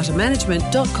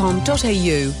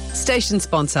prosperitystratamanagement.com.au. Station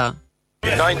sponsor.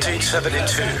 In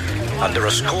 1972, under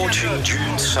a scorching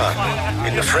June sun,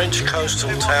 in the French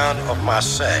coastal town of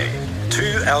Marseille,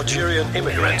 2 Algerian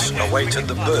immigrants awaited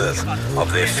the birth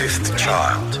of their 5th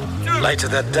child. Later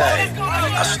that day,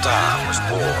 a star was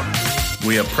born.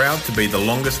 We are proud to be the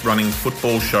longest running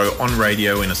football show on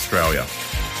radio in Australia.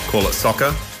 Call it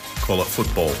soccer, call it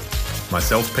football.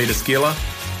 Myself, Peter Skeeler,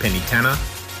 Penny Tanner,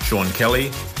 Sean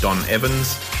Kelly, Don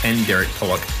Evans and Derek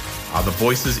Pollock are the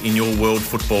voices in your world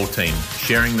football team,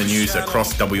 sharing the news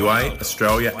across WA,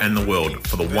 Australia and the world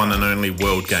for the one and only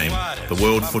World Game, the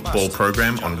World Football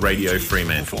Program on Radio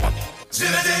Fremantle.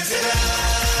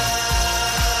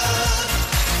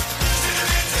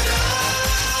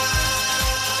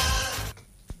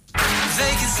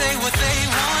 They can say what they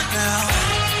want now,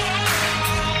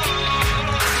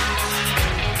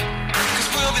 'cause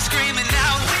we'll be screaming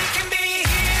out, we can be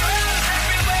heroes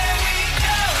everywhere we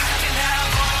go, we can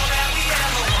have all that we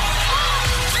ever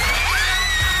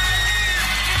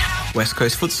want. West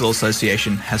Coast Futsal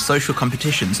Association has social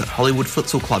competitions at Hollywood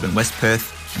Futsal Club in West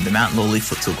Perth and the Mount Lawley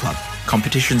Futsal Club.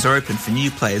 Competitions are open for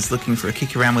new players looking for a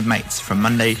kick around with mates from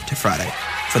Monday to Friday.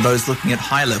 For those looking at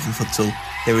higher level futsal,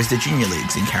 there is the Junior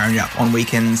Leagues in Karrinyup on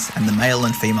weekends and the male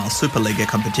and female Superliga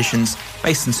competitions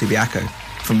based in Subiaco.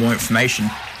 For more information,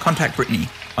 contact Brittany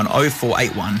on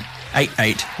 0481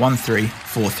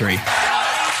 881343.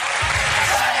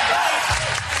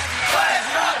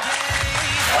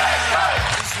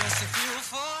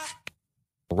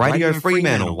 Radio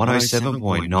Fremantle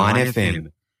 107.9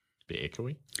 FM. Bit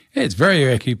echoey. Yeah, it's very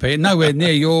echoey, Peter. Nowhere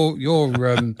near your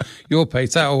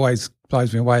piece. That always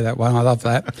blows me away, that one. I love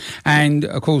that. And,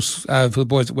 of course, for the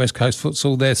boys at West Coast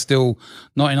Futsal, they're still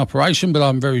not in operation, but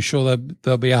I'm very sure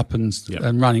they'll be up and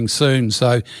running soon.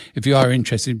 So if you are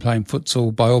interested in playing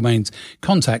futsal, by all means,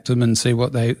 contact them and see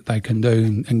what they can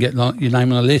do and get your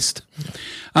name on a list.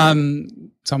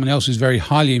 Someone else who's very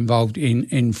highly involved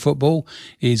in football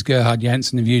is Gerhard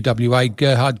Janssen of UWA.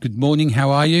 Gerhard, good morning. How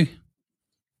are you?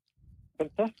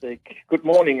 Fantastic. Good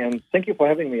morning, and thank you for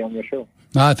having me on your show.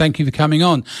 Thank you for coming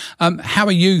on. How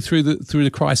are you through the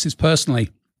crisis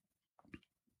personally?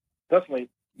 Personally,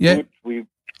 yeah. Good. We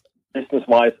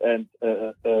business-wise and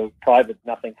private,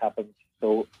 nothing happened.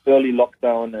 So early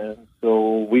lockdown,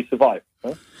 so we survived.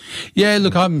 Huh? Yeah,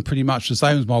 look, I'm pretty much the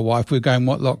same as my wife. We're going,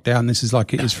 what lockdown? This is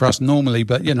like it is for us normally,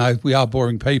 but you know, we are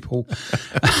boring people.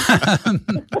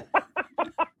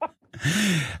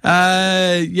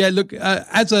 Look,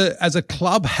 as a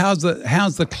club, how's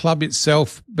the club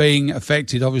itself being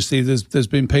affected? Obviously, there's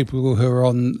been people who are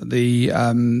on the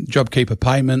JobKeeper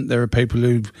payment. There are people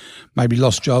who've maybe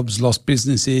lost jobs, lost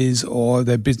businesses, or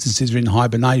their businesses are in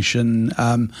hibernation.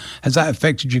 Has that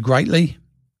affected you greatly?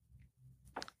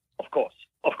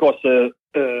 Of course,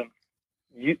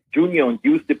 junior and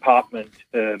youth department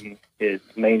is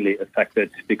mainly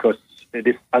affected because it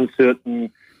is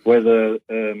uncertain whether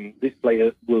this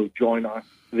player will join us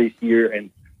this year.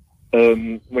 And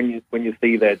when you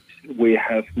see that we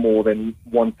have more than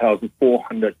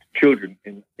 1,400 children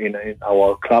in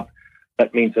our club,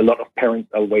 that means a lot of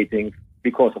parents are waiting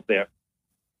because of their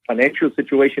financial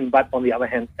situation, but on the other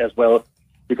hand as well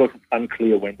because it's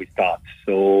unclear when we start.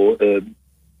 So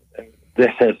this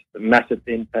has a massive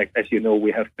impact. As you know,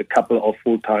 we have a couple of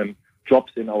full-time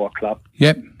jobs in our club,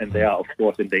 and they are, of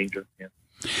course, in danger. Yeah.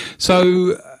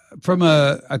 So, from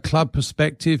a club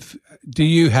perspective, do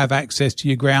you have access to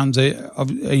your grounds? Are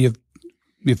your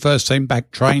first team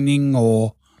back training,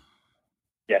 or?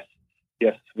 Yes,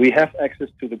 we have access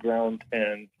to the ground,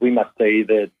 and we must say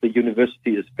that the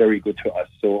university is very good to us.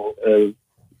 So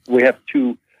we have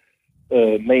two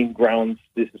main grounds.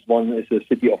 One is the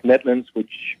City of Netlands,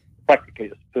 which practically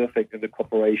is perfect in the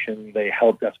cooperation. They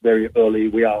helped us very early.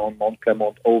 We are on Mount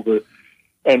Clermont Oval.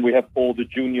 And we have all the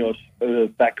juniors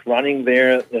back running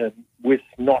there with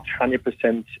not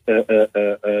 100%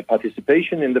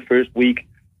 participation in the first week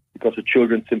because the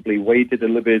children simply waited a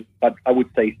little bit. But I would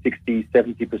say 60,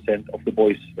 70% of the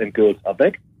boys and girls are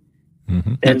back.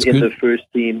 Mm-hmm. And in the first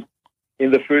team,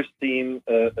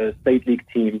 state league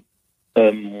team,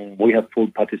 we have full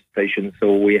participation.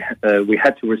 So we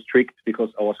had to restrict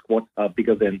because our squads are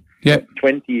bigger than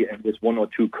 20, and with one or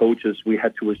two coaches, we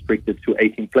had to restrict it to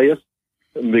 18 players.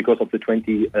 Because of the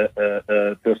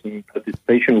 20-person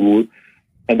participation rule,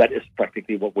 and that is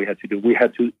practically what we had to do. We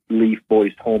had to leave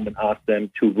boys home and ask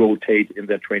them to rotate in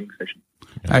their training session.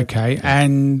 Okay,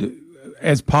 and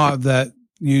as part of that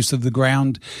use of the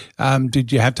ground,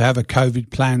 did you have to have a COVID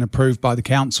plan approved by the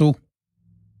council?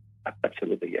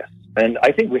 Absolutely, yes. And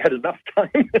I think we had enough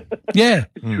time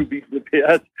to be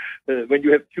prepared. When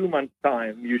you have 2 months'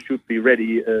 time, you should be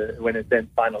ready when it then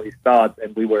finally starts.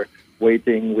 And we were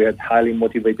waiting. We had highly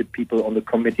motivated people on the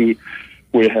committee.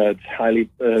 We had highly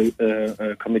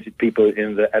committed people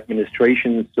in the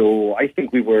administration. So I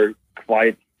think we were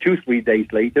quite 2-3 days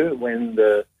later when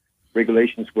the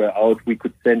regulations were out. We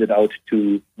could send it out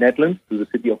to Netlands, to the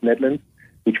City of Netlands,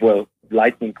 which were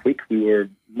lightning quick. We were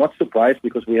not surprised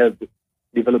because we have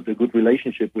developed a good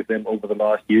relationship with them over the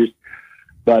last years.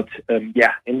 But in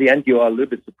the end, you are a little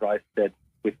bit surprised that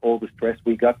with all the stress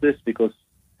we got this, because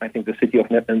I think the city of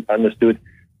Netherlands understood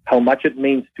how much it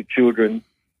means to children,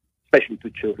 especially to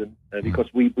children, because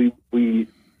we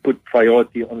put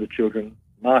priority on the children,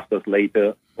 masters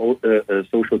later,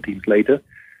 social teams later.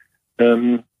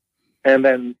 And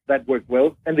then that worked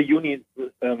well. And the uni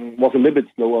was a little bit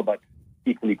slower, but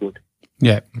equally good.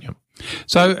 Yeah.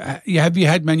 So have you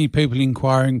had many people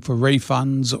inquiring for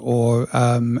refunds, or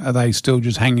are they still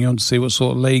just hanging on to see what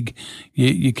sort of league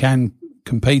you can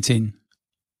compete in?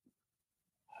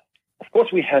 Of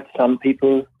course, we had some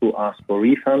people who asked for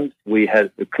refunds. We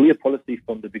had a clear policy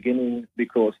from the beginning,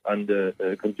 because under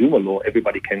consumer law,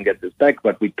 everybody can get this back.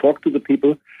 But we talked to the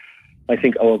people. I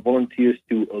think our volunteers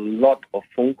do a lot of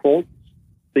phone calls,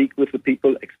 speak with the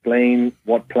people, explain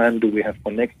what plan do we have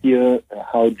for next year,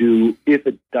 if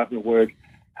it doesn't work,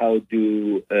 how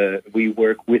do we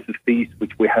work with the fees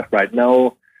which we have right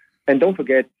now. And don't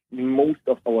forget, most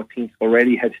of our teams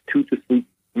already had 2 to 3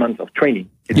 months of training.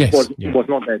 It was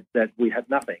not that we had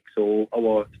nothing. So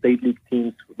our state league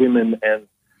teams, women and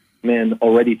men,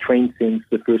 already trained since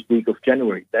the first week of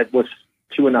January. That was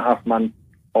 2.5 months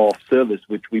of service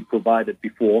which we provided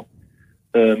before,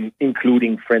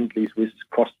 including friendlies with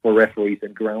cost for referees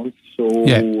and grounds. So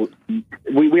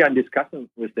we are in discussions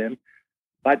with them,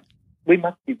 but we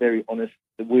must be very honest.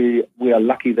 We are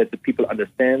lucky that the people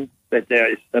understand that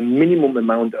there is a minimum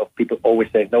amount of people always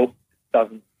say, no, it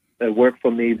doesn't work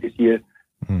for me this year.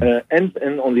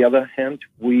 And on the other hand,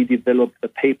 we developed a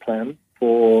pay plan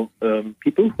for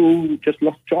people who just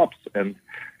lost jobs. And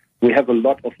we have a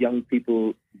lot of young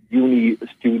people, uni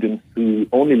students, who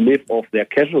only live off their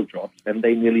casual jobs, and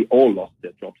they nearly all lost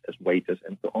their jobs as waiters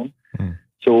and so on.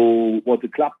 So what the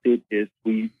club did is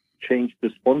we changed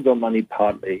the sponsor money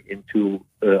partly into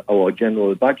our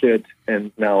general budget,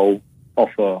 and now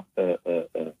offer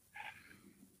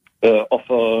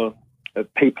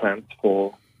pay plans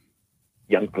for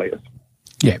young players.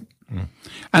 Yeah.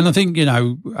 And I think,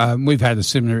 we've had a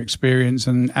similar experience,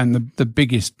 and the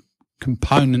biggest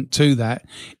component to that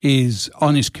is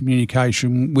honest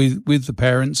communication with the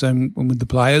parents and with the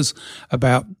players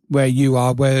about where you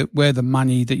are, where the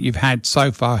money that you've had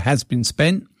so far has been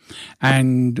spent,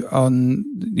 and on,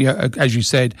 as you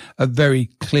said, a very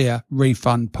clear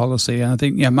refund policy. And I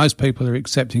think, most people are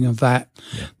accepting of that.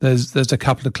 Yeah. There's a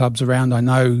couple of clubs around I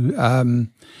know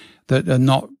that are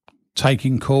not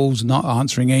taking calls, not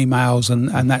answering emails,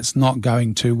 and that's not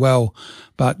going too well.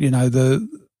 But,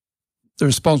 the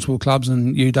responsible clubs,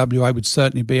 and UWA would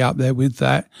certainly be up there with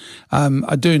that,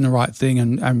 are doing the right thing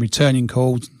and returning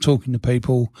calls, talking to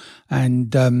people,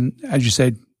 and as you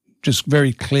said, just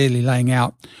very clearly laying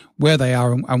out where they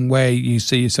are and where you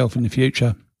see yourself in the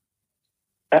future.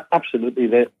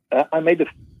 Absolutely. I made a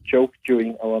joke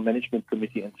during our management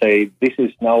committee and say, this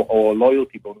is now our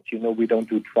loyalty bonus. We don't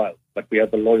do trials, but we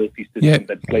have a loyalty system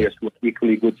that players who are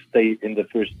equally good stay in the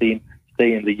first team,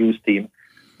 stay in the youth team.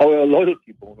 Our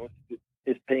loyalty bonus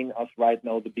is paying us right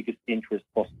now the biggest interest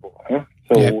possible.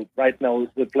 So right now,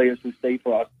 the players who stay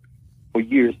for us for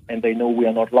years, and they know we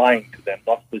are not lying to them,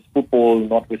 not with football,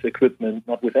 not with equipment,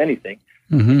 not with anything.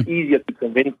 It's easier to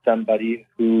convince somebody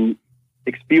who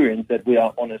experienced that we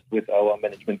are honest with our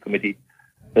management committee.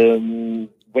 When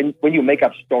you make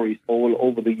up stories all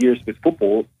over the years with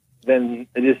football, then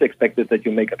it is expected that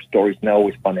you make up stories now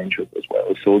with financials as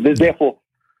well. So therefore,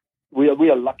 we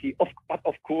are lucky. But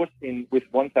of course, with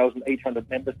 1,800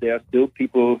 members, there are still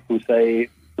people who say,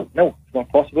 no, it's not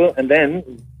possible. And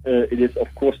then it is,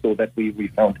 of course, so that we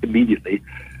found immediately,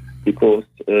 because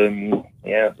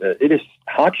it is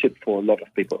hardship for a lot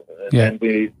of people. And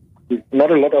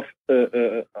not a lot of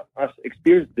us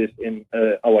experience this in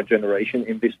our generation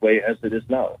in this way as it is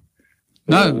now.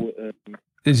 No,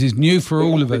 this is new for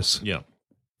all of us. Yeah.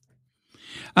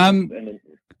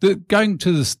 Going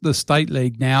to the state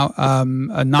league now,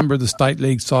 a number of the state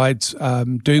league sides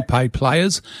do pay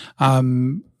players.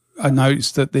 I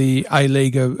noticed that the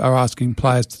A-League are asking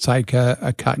players to take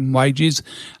a cut in wages.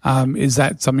 Is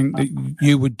that something that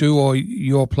you would do, or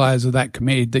your players are that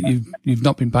committed that you've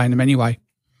not been paying them anyway?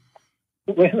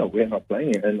 We're not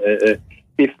playing it. And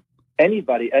if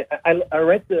anybody, I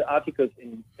read the articles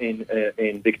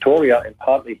in Victoria and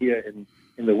partly here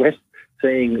in the West,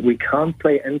 saying we can't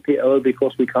play NPL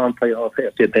because we can't play our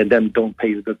players. They then don't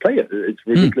pay the player. It's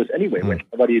ridiculous anyway. When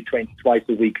somebody trains twice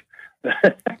a week,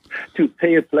 to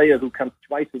pay a player who comes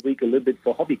twice a week a little bit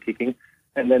for hobby kicking,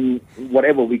 and then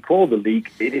whatever we call the league,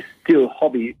 it is still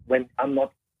hobby. When I'm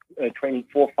not training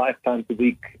 4 or 5 times a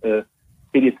week, it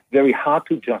is very hard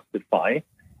to justify.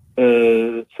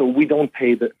 So we don't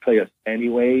pay the players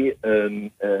anyway.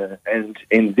 And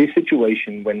in this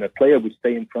situation, when a player would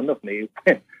stay in front of me,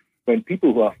 when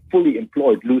people who are fully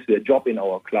employed lose their job in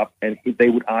our club and they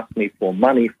would ask me for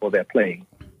money for their playing,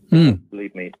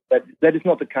 believe me, that is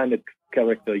not the kind of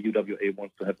character UWA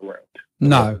wants to have around.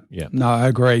 No, I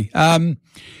agree.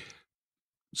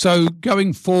 So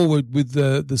going forward with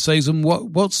the season,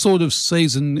 what sort of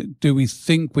season do we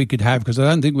think we could have? Because I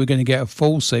don't think we're going to get a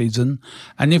full season.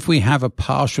 And if we have a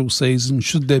partial season,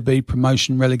 should there be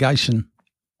promotion relegation?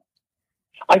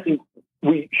 I think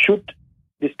we should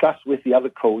discuss with the other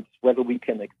codes whether we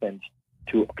can extend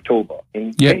to October.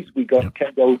 In case we can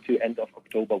go to end of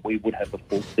October, we would have a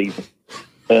full season.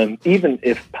 Even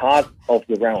if part of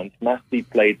the rounds must be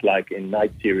played like in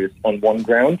night series on one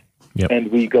ground,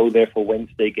 and we go there for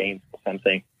Wednesday games or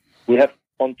something, we have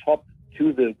on top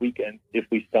to the weekend, if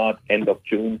we start end of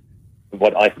June,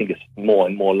 what I think is more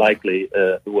and more likely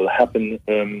will happen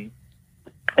end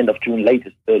of June,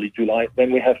 latest early July,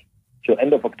 then we have till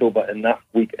end of October enough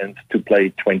weekends to play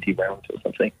 20 rounds or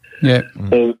something. Yeah.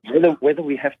 So whether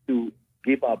we have to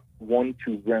give up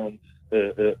 1-2 rounds,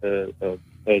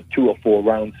 2 or 4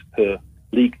 rounds per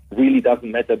league really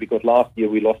doesn't matter, because last year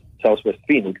we lost Southwest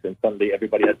Phoenix and suddenly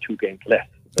everybody had 2 games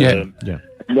left.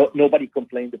 Nobody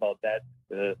complained about that.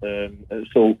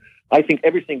 So I think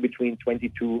everything between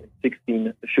 22 and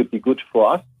 16 should be good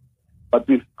for us. But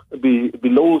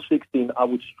below 16, I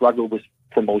would struggle with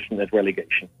promotion and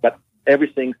relegation. But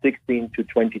everything 16 to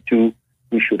 22,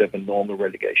 we should have a normal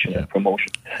relegation and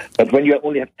promotion. But when you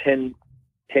only have 10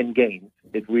 games,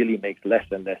 it really makes less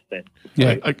and less sense.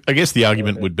 Yeah, I guess the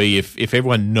argument would be if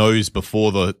everyone knows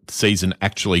before the season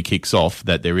actually kicks off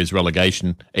that there is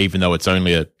relegation, even though it's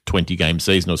only a 20-game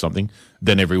season or something,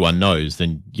 then everyone knows.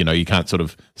 Then, you can't sort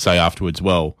of say afterwards,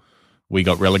 well, we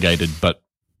got relegated, but,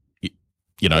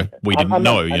 we didn't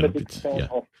know. I'm a big fan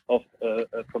of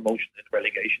promotion and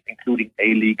relegation, including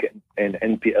A-League and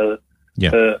NPL.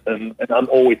 And I'm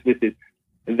always with it.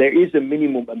 There is a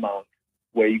minimum amount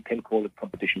where you can call it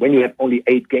competition. When you have only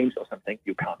 8 games or something,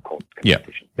 you can't call it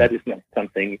competition. That is not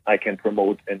something I can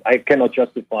promote, and I cannot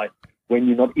justify when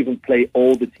you not even play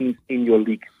all the teams in your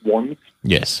league once.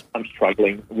 Yes. I'm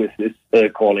struggling with this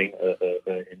calling.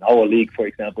 In our league, for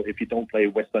example, if you don't play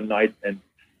Western Knights and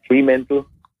Fremantle,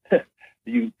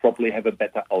 you probably have a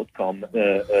better outcome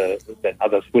than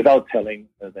others, without telling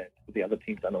that the other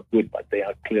teams are not good, but they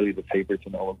are clearly the favorites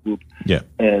in our group. Yeah.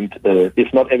 And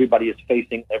if not everybody is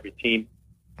facing every team,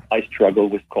 I struggle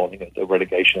with calling it a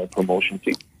relegation and promotion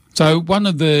team. So one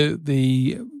of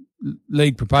the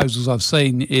league proposals I've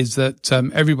seen is that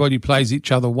everybody plays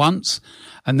each other once,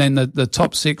 and then the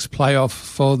top 6 play off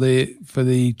for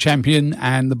the champion,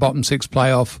 and the bottom 6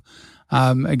 play off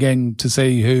again to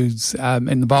see who's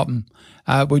in the bottom.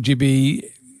 Would you be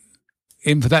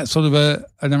in for that sort of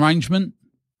an arrangement?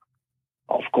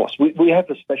 Of course. We have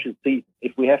a special season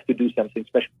if we have to do something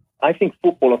special. I think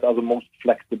footballers are the most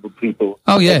flexible people.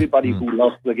 Oh, yeah. Everybody who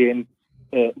loves the game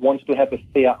wants to have a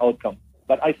fair outcome.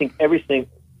 But I think everything,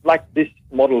 like this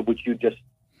model which you just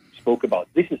spoke about,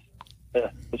 this is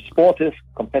a sportive,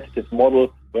 competitive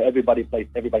model where everybody plays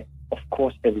everybody. Of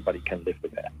course, everybody can live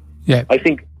with that. Yeah. I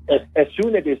think as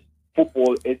soon as it is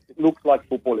football, it looks like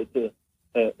football. It's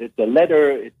a ladder.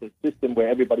 It's a system where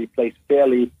everybody plays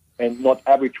fairly and not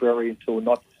arbitrary. So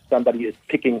not somebody is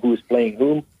picking who is playing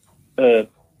whom.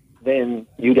 Then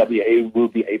UWA will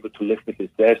be able to live with this.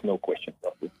 There's no question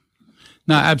about it.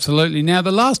 No, absolutely. Now,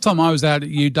 the last time I was out at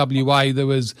UWA, there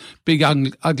was big,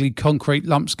 ugly concrete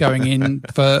lumps going in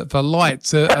for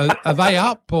lights. Are they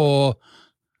up or?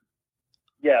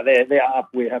 Yeah, they are up.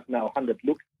 We have now 100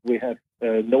 looks. We have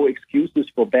no excuses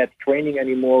for bad training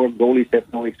anymore. Goalies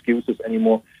have no excuses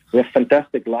anymore. We have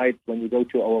fantastic lights. When you go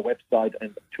to our website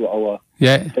and to our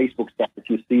Facebook stuff,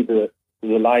 you see the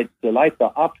lights. The lights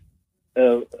are up,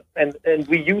 and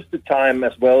we use the time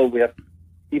as well. We have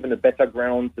even a better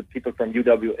ground. The people from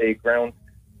UWA ground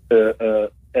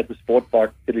at the sport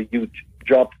park did a huge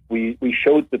job. We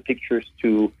showed the pictures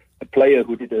to a player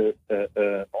who did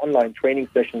a online training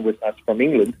session with us from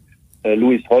England,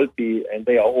 Louis Holtby, and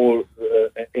they are all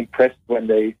impressed when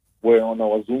they were on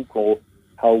our Zoom call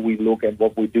how we look and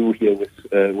what we do here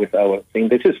with our thing.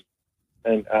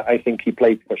 And I think he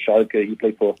played for Schalke, he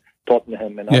played for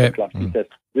Tottenham and other clubs. He said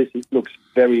this looks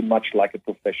very much like a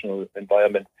professional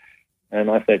environment. And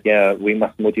I said, we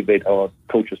must motivate our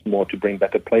coaches more to bring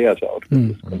better players out of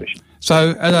this condition.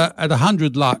 So at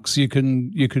 100 lux, you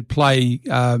could play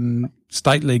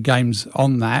state league games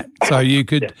on that. So you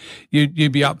could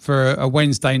you'd be up for a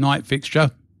Wednesday night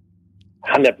fixture.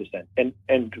 100%.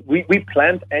 And we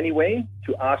planned anyway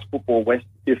to ask Football West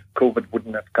if COVID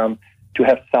wouldn't have come, to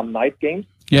have some night games.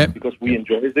 Yeah. Because we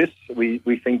enjoy this. We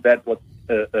think that what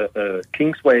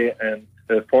Kingsway and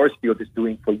Forestfield is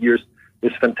doing for years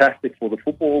is fantastic for the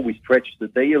football. We stretch the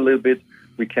day a little bit.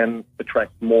 We can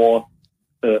attract more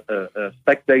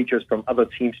spectators from other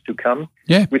teams to come.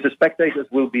 Yeah. With the spectators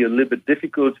will be a little bit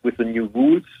difficult with the new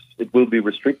rules. It will be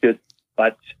restricted,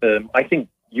 but I think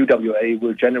UWA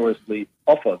will generously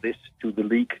offer this to the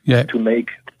league to make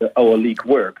our league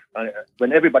work.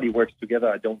 When everybody works together,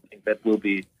 I don't think that will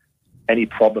be any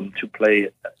problem to play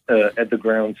at the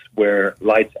grounds where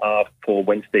lights are for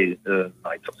Wednesday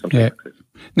nights or something like this.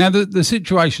 Now, the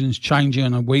situation is changing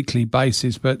on a weekly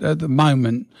basis, but at the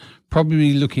moment,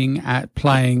 probably looking at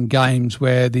playing games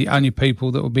where the only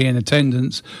people that will be in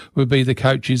attendance would be the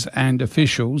coaches and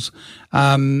officials.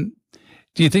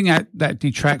 Do you think that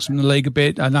detracts from the league a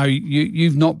bit? I know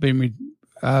you've not been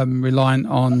reliant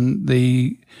on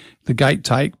the gate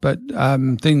take, but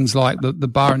things like the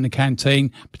bar and the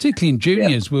canteen, particularly in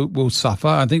juniors, will suffer.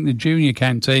 I think the junior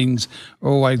canteens are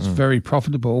always very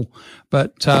profitable,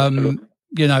 but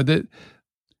that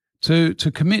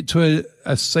to commit to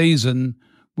a season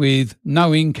with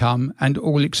no income and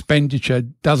all expenditure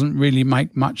doesn't really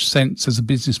make much sense as a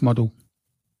business model.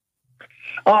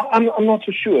 I'm not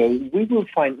so sure. We will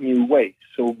find new ways.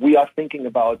 So we are thinking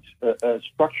about a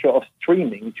structure of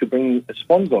streaming to bring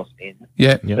sponsors in.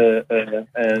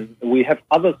 And we have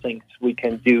other things we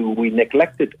can do. We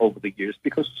neglected over the years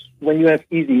because when you have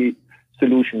easy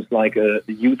solutions like a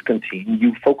youth canteen,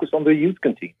 you focus on the youth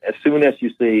canteen. As soon as you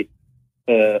say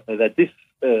that this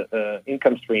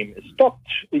income stream is stopped,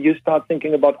 you start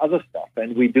thinking about other stuff.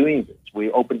 And we're doing this.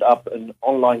 We opened up an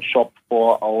online shop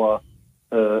for our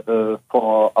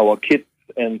kids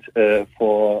and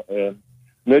for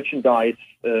merchandise,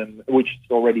 which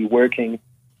is already working.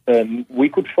 We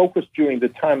could focus during the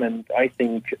time, and I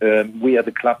think we at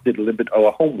the club did a little bit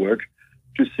our homework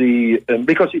to see,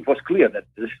 because it was clear that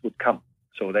this would come.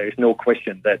 So there is no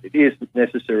question that it is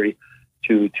necessary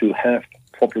to have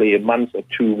probably a month or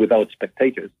two without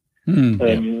spectators.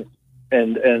 Then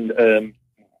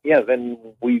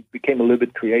we became a little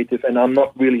bit creative, and I'm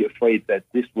not really afraid that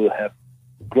this will have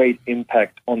great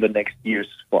impact on the next years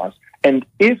for us. And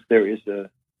if there is a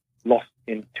loss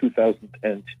in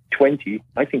 2020,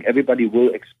 I think everybody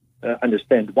will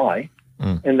understand why.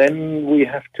 And then we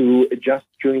have to adjust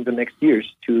during the next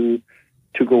years to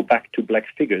go back to black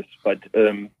figures. But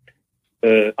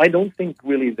I don't think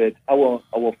really that our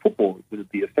football will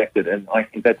be affected. And I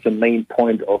think that's the main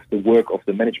point of the work of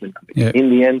the management committee. In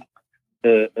the end,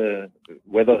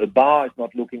 whether a bar is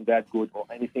not looking that good or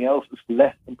anything else is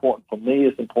less important. For me,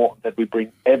 it's important that we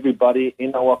bring everybody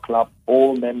in our club,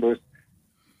 all members,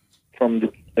 from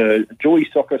the Joey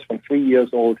Soccers from 3 years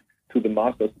old to the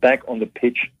masters, back on the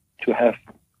pitch to have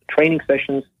training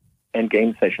sessions and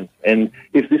game sessions. And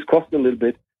if this costs a little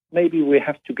bit, maybe we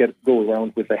have to go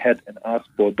around with a hat and ask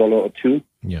for $1 or $2.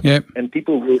 And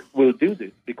people will do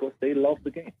this because they love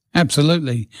the game.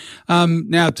 Absolutely.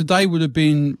 Now, today would have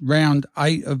been round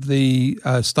 8 of the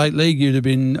State League. You'd have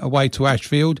been away to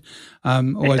Ashfield.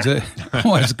 Always a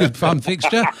good fun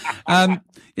fixture.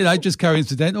 Just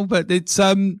coincidental, but it's,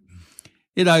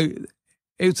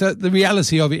 the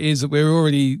reality of it is that we're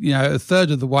already, a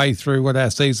third of the way through what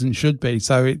our season should be.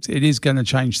 So it is going to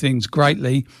change things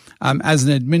greatly. As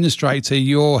an administrator,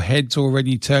 your head's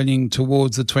already turning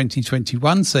towards the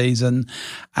 2021 season,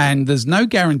 and there's no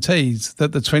guarantees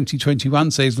that the 2021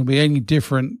 season will be any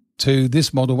different to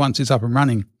this model once it's up and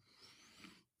running.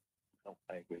 No,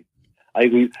 I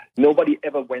agree. Nobody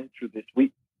ever went through this.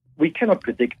 We cannot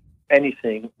predict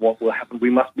anything, what will happen.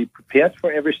 We must be prepared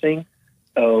for everything.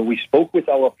 We spoke with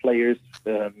our players.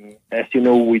 As you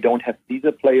know, we don't have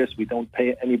visa players. We don't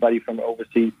pay anybody from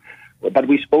overseas. But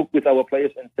we spoke with our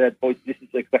players and said, boys, this is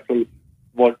exactly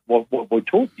what we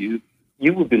told you.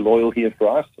 You will be loyal here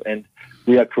for us. And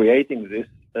we are creating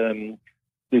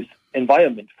this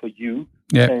environment for you.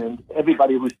 And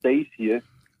everybody who stays here,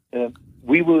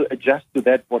 we will adjust to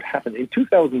that, what happened. In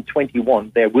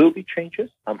 2021, there will be changes.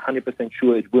 I'm 100%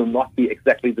 sure it will not be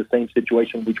exactly the same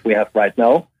situation which we have right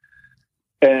now.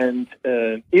 And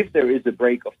if there is a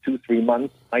break of 2-3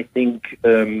 months, I think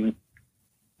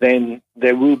then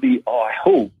there will be, I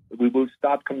hope, we will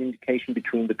start communication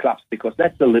between the clubs, because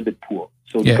that's a little bit poor.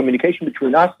 So the communication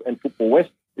between us and Football West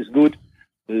is good.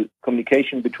 The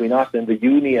communication between us and the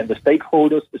uni and the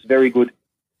stakeholders is very good.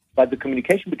 But the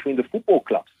communication between the football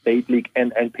clubs, State League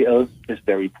and NPL, is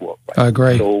very poor. Right? I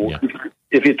agree. So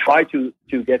if you try to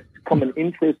get common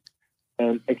interest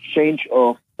and exchange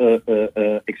of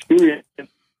experience,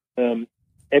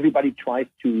 everybody tries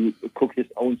to cook his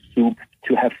own soup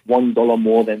to have $1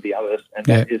 more than the others, and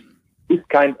that is this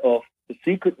kind of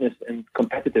secretness and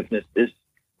competitiveness is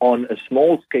on a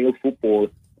small scale football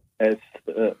as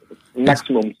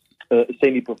maximum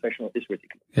semi-professional is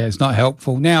ridiculous. Yeah, it's not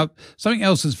helpful. Now, something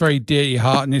else that's very dear to your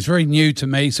heart, and it's very new to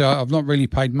me, so I've not really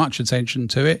paid much attention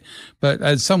to it. But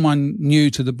as someone new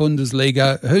to the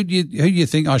Bundesliga, who do you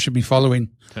think I should be following?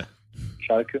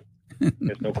 Schalke.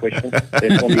 There's no question.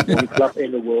 There's only one club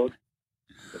in the world,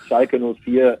 Schalke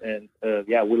 04, and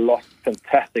we lost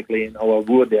fantastically in our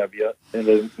Ruhr derby. In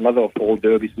the mother of all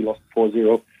derbies, we lost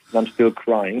 4-0, and I'm still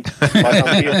crying.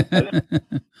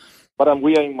 But I'm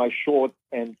wearing my shorts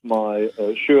and my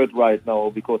shirt right now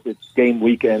because it's game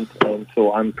weekend, and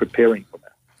so I'm preparing for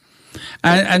that.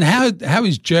 And how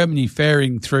is Germany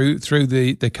faring through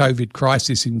the COVID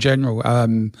crisis in general?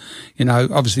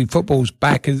 Obviously football's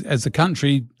back as the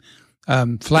country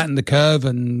flattened the curve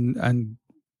and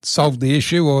solved the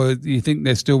issue, or do you think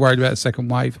they're still worried about a second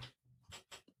wave?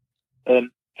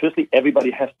 Firstly,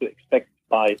 everybody has to expect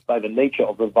by the nature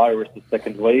of the virus the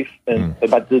second wave,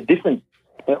 but the difference.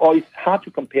 It's hard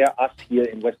to compare us here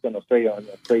in Western Australia and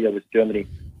Australia with Germany.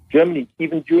 Germany,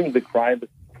 even during the crisis,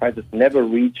 never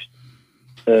reached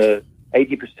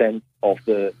 80% of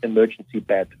the emergency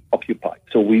bed occupied.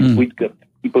 So we got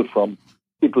people from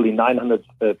Italy, 900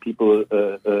 people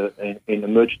in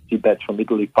emergency beds from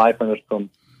Italy, 500 from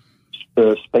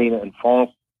Spain and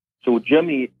France. So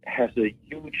Germany has a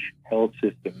huge health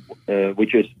system,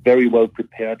 which is very well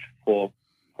prepared for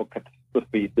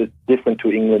catastrophe. It's different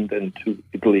to England and to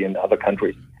Italy and other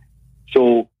countries.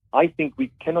 So I think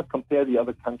we cannot compare the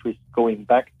other countries going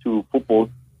back to football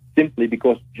simply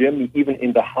because Germany, even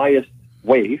in the highest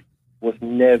wave, was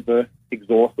never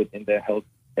exhausted in their health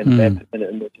and bed and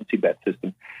emergency bed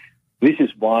system. This is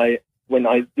why when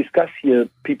I discuss here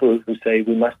people who say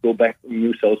we must go back to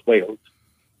New South Wales,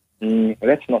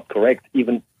 that's not correct.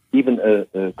 Even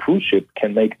a cruise ship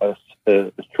can make us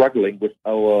struggling with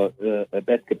our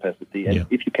bed capacity. And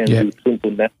if you can do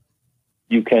simple math,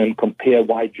 you can compare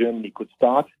why Germany could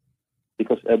start,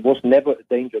 because there was never a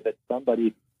danger that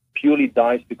somebody purely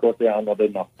dies because there are not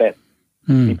enough beds.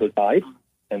 People died,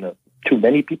 and too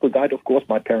many people died, of course.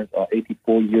 My parents are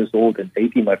 84 years old and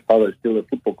 80. My father is still a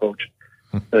football coach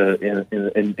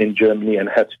in Germany and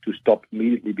had to stop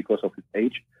immediately because of his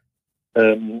age.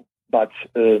 But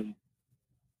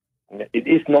it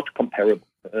is not comparable.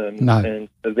 And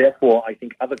therefore, I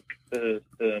think other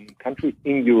countries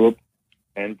in Europe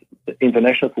and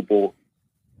international football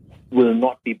will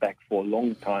not be back for a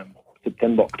long time,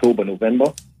 September, October,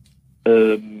 November.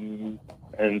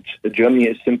 And Germany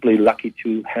is simply lucky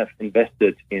to have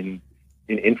invested in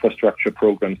infrastructure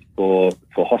programs for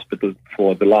hospitals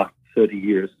for the last 30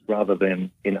 years rather than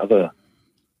in other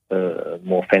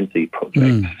more fancy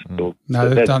projects. So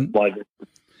they've that's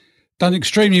done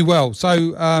extremely well.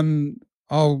 So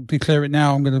I'll declare it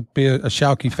now. I'm going to be a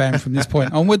Schalke fan from this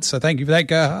point onwards. So thank you for that,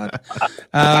 Gerhard.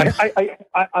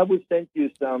 I will send you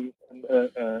some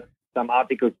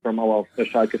articles from our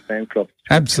Schalke fan club.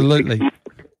 Absolutely.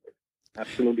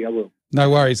 Absolutely, I will. No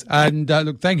worries. And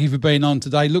look, thank you for being on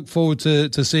today. Look forward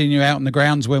to seeing you out in the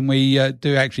grounds when we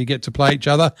do actually get to play each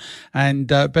other. And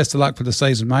best of luck for the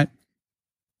season, mate.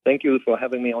 Thank you for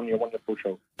having me on your wonderful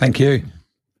show. Thank you.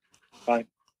 Bye.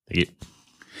 Thank you.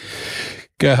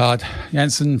 Gerhard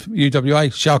Janssen, UWA,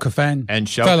 Schalke fan. And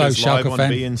fellow Schalke's live Schalke on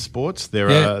fan. BN Sports.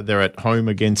 They're at home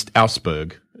against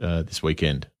Augsburg this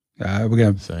weekend. We're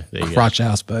going to crush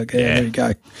Augsburg. Yeah, there you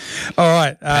go. All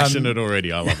right. Passionate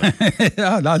already. I love it.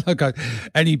 No,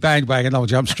 any bandwagon, I'll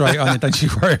jump straight on it. Don't you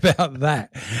worry about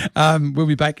that. We'll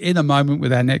be back in a moment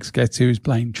with our next guest who is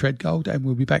playing Treadgold, and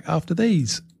we'll be back after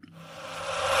these.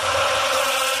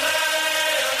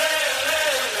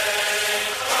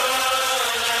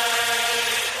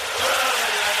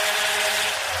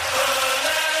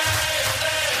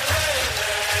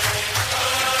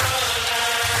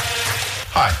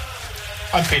 Hi,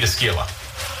 I'm Peter Skieler.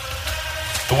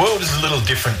 The world is a little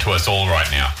different to us all right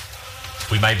now.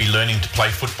 We may be learning to play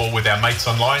football with our mates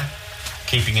online,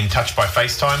 keeping in touch by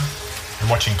FaceTime, and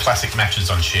watching classic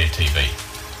matches on Share TV.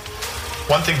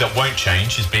 One thing that won't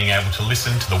change is being able to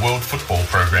listen to the World Football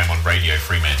program on Radio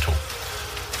Fremantle.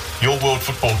 Your World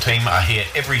Football team are here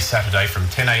every Saturday from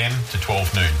 10 a.m. to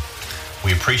 12 noon.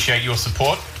 We appreciate your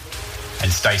support,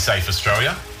 and stay safe,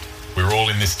 Australia. We're all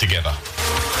in this together.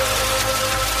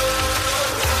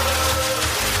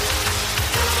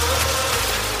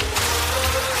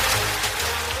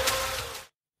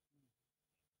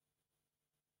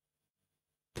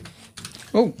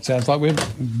 Oh, sounds like we're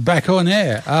back on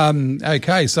air.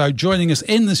 Okay, so joining us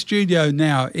in the studio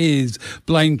now is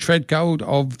Blaine Treadgold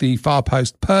of the Far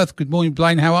Post Perth. Good morning,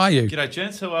 Blaine. How are you? G'day,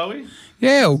 gents. How are we?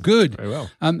 Yeah, all good. Very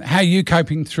well. How are you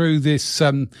coping through this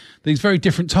these very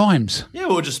different times? Yeah,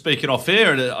 we were just speaking off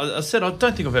air, and I said I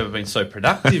don't think I've ever been so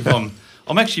productive.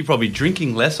 I'm actually probably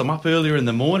drinking less. I'm up earlier in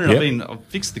the morning. Yep. I've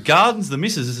fixed the gardens. The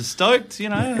missus is stoked. You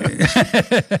know.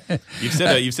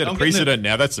 You've set a precedent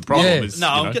now. That's the problem. Yeah.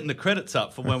 I'm getting the credits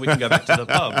up for when we can go back to the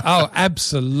pub. Oh,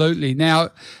 absolutely.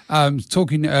 Now,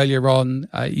 talking earlier on,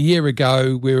 a year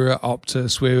ago, we were at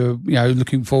Optus. We were,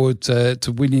 looking forward to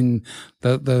winning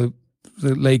the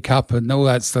League Cup and all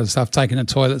that sort of stuff, taking a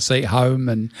toilet seat home,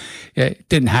 and it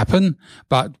didn't happen.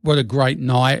 But what a great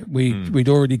night. We'd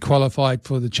already qualified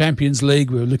for the Champions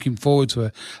League. We were looking forward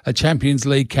to a Champions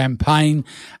League campaign.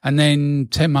 And then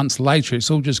 10 months later, it's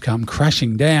all just come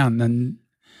crashing down, and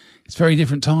it's very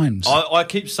different times. I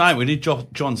keep saying we need John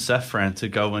Safran to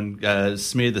go and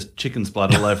smear the chicken's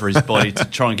blood all over his body to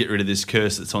try and get rid of this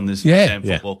curse that's on this damn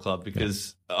football club,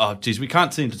 because we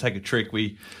can't seem to take a trick.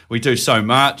 We do so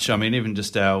much. I mean, even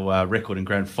just our record in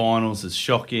grand finals is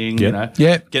shocking.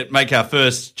 Make our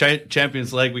first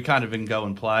Champions League, we can't even go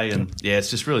and play, and it's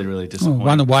just really, really disappointing.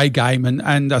 One away game,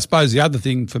 and I suppose the other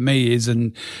thing for me is,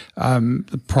 and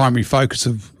the primary focus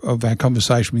of our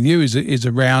conversation with you is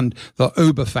around the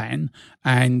Uber fan,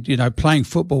 and playing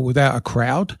football without a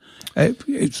crowd.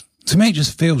 It's, to me, it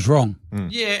just feels wrong.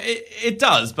 Yeah, it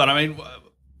does, but I mean,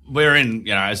 we're in,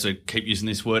 as I keep using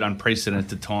this word,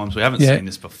 unprecedented times. We haven't seen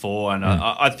this before, and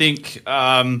I think,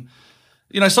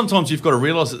 sometimes you've got to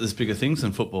realise that there's bigger things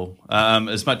than football.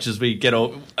 As much as we get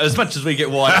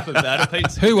wired up about it,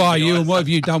 Pete. Who are you, and what have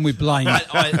you done with Blaine?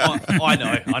 I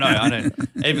know.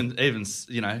 Even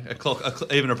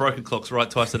even a broken clock's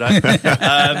right twice a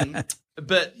day.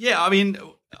 But yeah, I mean,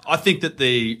 I think that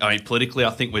politically,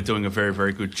 I think we're doing a very,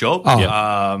 very good job.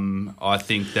 I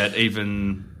think that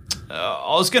even.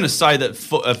 I was going to say that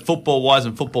football-wise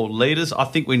and football leaders, I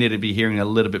think we need to be hearing a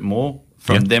little bit more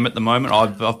from them at the moment.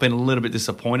 I've been a little bit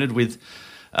disappointed with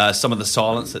some of the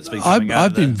silence that's been coming out.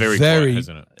 I've been very very, quiet,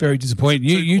 hasn't it? very disappointed.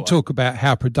 You talk about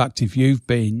how productive you've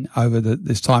been over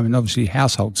this time, and obviously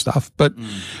household stuff. But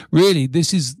really,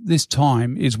 this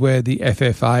time is where the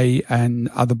FFA and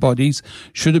other bodies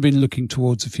should have been looking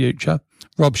towards the future.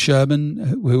 Rob Sherman,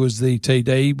 who was the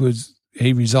TD,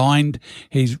 he resigned.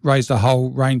 He's raised a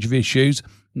whole range of issues.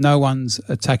 No one's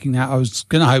attacking that. I was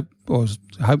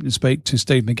hoping to speak to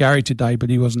Steve McGarry today, but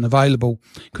he wasn't available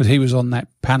because he was on that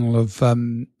panel of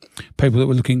people that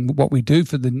were looking at what we do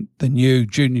for the new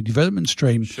junior development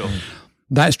stream. Sure.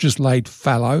 That's just laid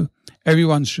fallow.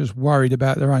 Everyone's just worried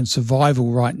about their own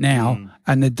survival right now,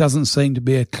 and there doesn't seem to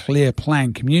be a clear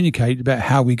plan communicated about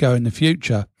how we go in the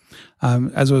future.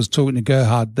 As I was talking to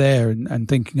Gerhard there and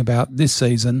thinking about this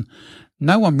season,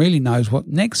 no one really knows what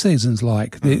next season's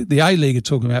like. The A-League are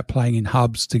talking about playing in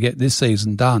hubs to get this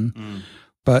season done,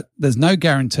 but there's no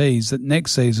guarantees that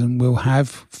next season we'll have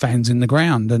fans in the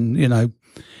ground. And,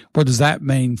 what does that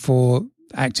mean for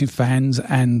active fans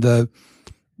and the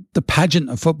pageant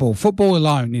of football? Football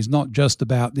alone is not just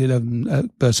about the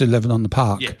 11 versus 11 on the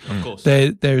park. Yeah, of course.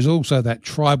 There is also that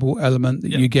tribal element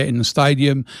that you get in the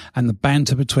stadium, and the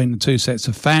banter between the two sets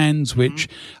of fans, which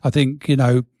I think,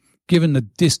 given the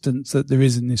distance that there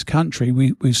is in this country,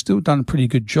 we've still done a pretty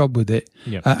good job with it,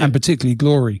 and particularly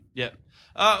Glory. Yeah.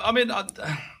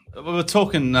 We were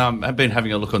talking, I've been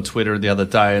having a look on Twitter the other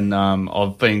day, and I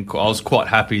was quite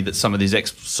happy that some of these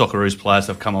ex-Socceroos players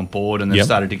have come on board and they've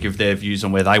started to give their views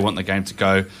on where they want the game to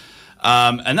go.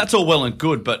 And that's all well and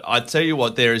good, but I tell you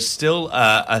what, there is still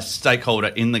a stakeholder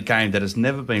in the game that has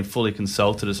never been fully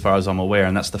consulted as far as I'm aware,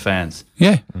 and that's the fans.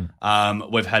 Yeah.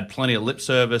 We've had plenty of lip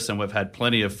service and we've had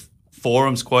plenty of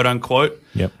forums, quote unquote.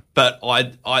 Yep. But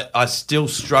I still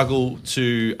struggle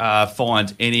to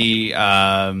find any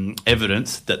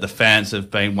evidence that the fans have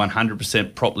been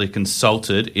 100% properly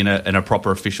consulted in a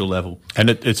proper official level. And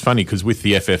it's funny because with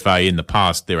the FFA in the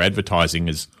past, their advertising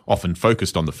is often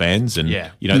focused on the fans, and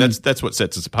that's what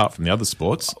sets us apart from the other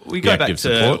sports. We go back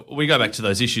to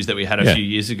those issues that we had a few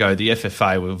years ago. The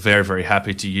FFA were very, very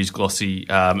happy to use glossy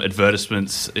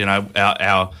advertisements.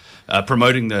 Our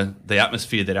promoting the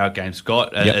atmosphere that our game's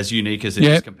got, as unique as it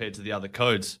is compared to the other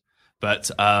codes. But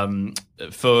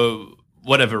for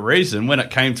whatever reason, when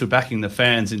it came to backing the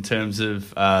fans in terms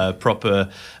of proper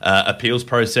appeals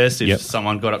process, if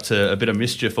someone got up to a bit of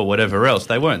mischief or whatever else,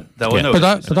 they weren't. They were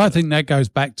But I think that goes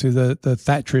back to the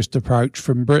Thatcherist approach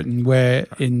from Britain, where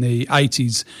in the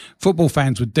 80s, football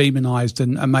fans were demonised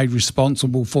and made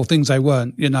responsible for things they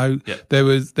weren't.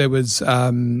 There was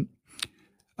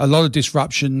a lot of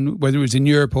disruption, whether it was in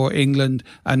Europe or England,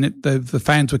 and the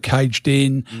fans were caged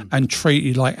in and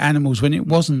treated like animals when it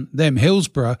wasn't them.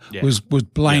 Hillsborough was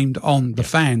blamed on the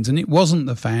fans, and it wasn't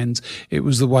the fans. It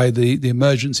was the way the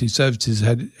emergency services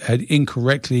had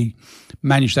incorrectly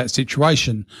managed that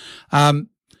situation.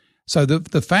 So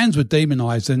the fans were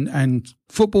demonised, and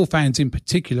football fans in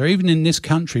particular, even in this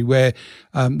country where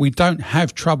we don't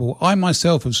have trouble. I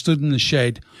myself have stood in the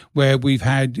shed where we've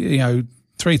had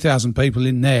 3,000 people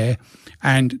in there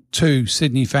and 2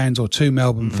 Sydney fans or 2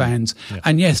 Melbourne fans. Yeah.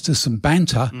 And yes, there's some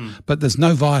banter, but there's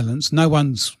no violence. No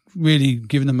one's really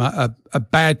given them a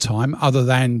bad time other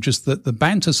than just the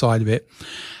banter side of it.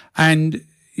 And,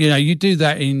 you do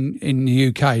that in the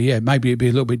UK, maybe it'd be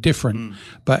a little bit different.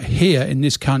 But here in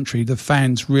this country, the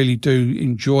fans really do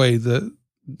enjoy the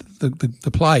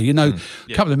play. A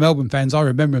couple of Melbourne fans, I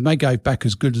remember, and they gave back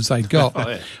as good as they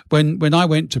got. When I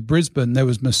went to Brisbane, there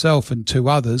was myself and 2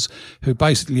 others who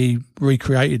basically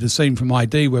recreated a scene from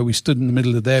ID where we stood in the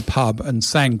middle of their pub and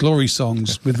sang glory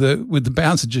songs with the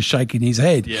bouncer just shaking his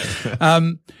head.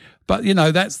 But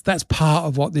that's part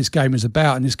of what this game is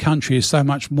about, and this country is so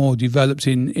much more developed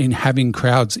in having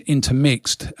crowds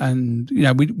intermixed. And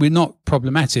we're not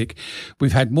problematic.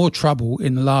 We've had more trouble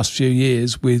in the last few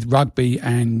years with rugby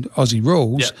and Aussie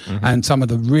rules, and some of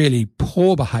the really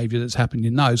poor behaviour that's happened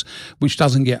in those, which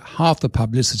doesn't get half the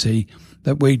publicity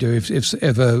that we do. If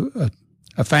ever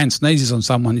a fan sneezes on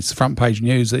someone, it's the front page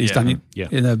news that he's done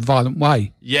it in a violent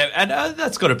way. Yeah, and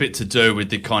that's got a bit to do with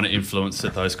the kind of influence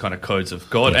that those kind of codes have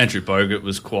got. Andrew Bogut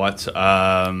was quite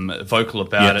vocal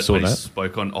about it when he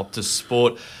spoke on Optus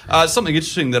Sport. Something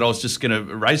interesting that I was just going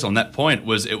to raise on that point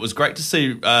was it was great to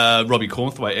see Robbie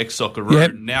Cornthwaite,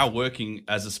 ex-Socceroo, now working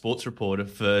as a sports reporter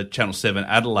for Channel 7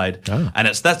 Adelaide. And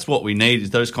that's what we need, is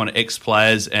those kind of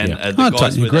ex-players and the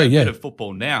guys with a bit of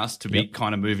football nous to be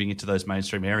kind of moving into those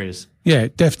mainstream areas. Yeah,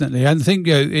 definitely. And I think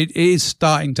it is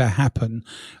starting to happen.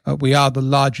 We are the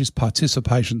largest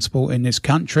participation sport in this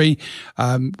country.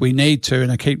 We need to,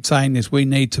 and I keep saying this, we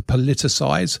need to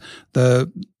politicise. The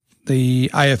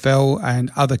AFL and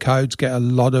other codes get a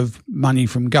lot of money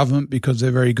from government because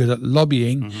they're very good at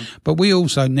lobbying, but we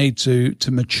also need to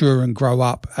mature and grow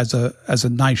up as a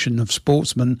nation of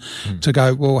sportsmen to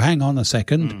go, well, hang on a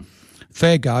second.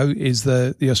 Fair go is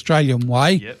the Australian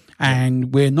way.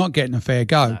 And we're not getting a fair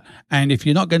go. And if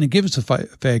you're not going to give us a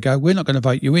fair go, we're not going to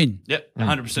vote you in.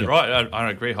 100% right. I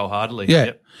agree wholeheartedly.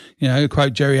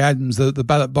 Quote Jerry Adams, the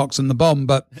ballot box and the bomb.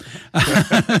 But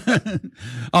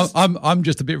I'm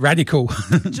just a bit radical.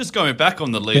 Just going back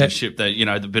on the leadership, that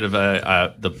the bit of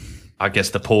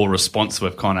the poor response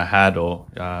we've kind of had, or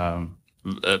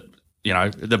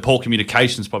the poor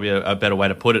communication is probably a better way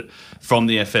to put it from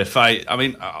the FFA. I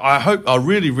mean, I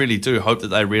really, really do hope that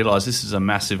they realise this is a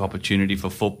massive opportunity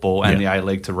for football and the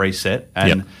A-League to reset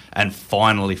and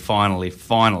finally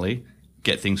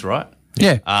get things right.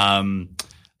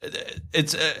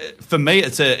 It's for me,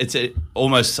 it's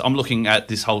almost, I'm looking at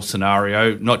this whole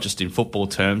scenario not just in football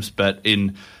terms, but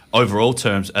in overall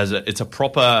terms as it's a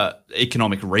proper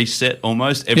economic reset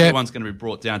almost. Everyone's going to be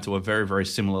brought down to a very, very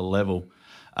similar level.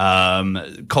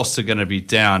 Costs are going to be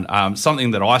down.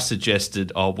 Something that I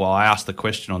suggested, I asked the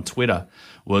question on Twitter,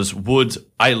 was would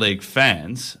A-League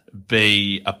fans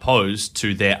be opposed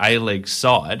to their A-League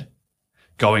side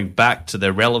going back to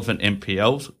their relevant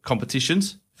NPL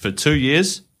competitions for 2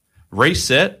 years,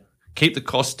 reset, keep the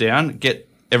costs down, get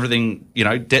everything,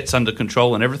 debts under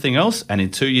control and everything else, and in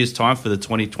 2 years' time for the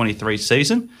 2023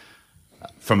 season,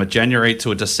 from a January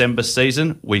to a December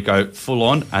season, we go full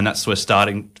on, and that's where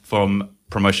starting from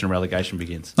promotion and relegation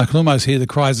begins. I can almost hear the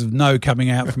cries of no coming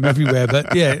out from everywhere.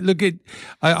 But look,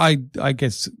 I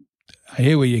guess I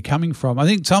hear where you're coming from. I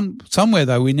think somewhere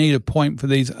though we need a point for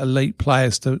these elite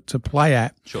players to play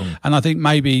at. Sure. And I think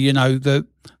maybe the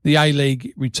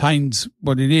A-League retains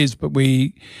what it is, but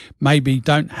we maybe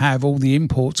don't have all the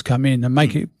imports come in and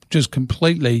make it just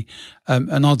completely an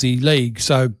Aussie league.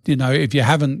 So if you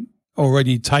haven't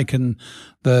already taken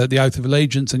the oath of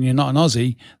allegiance and you're not an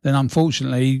Aussie, then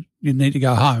unfortunately you need to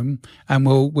go home, and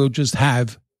we'll just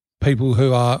have people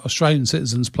who are Australian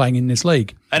citizens playing in this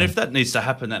league. And if that needs to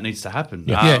happen, that needs to happen.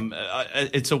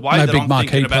 It's a way no that big I'm marquee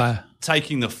thinking about player.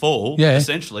 Taking the fall,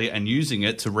 essentially, and using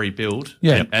it to rebuild.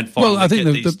 Yeah. And finally I think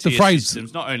get the these phrase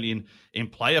systems, not only in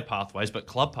player pathways, but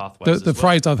club pathways. The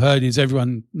phrase I've heard is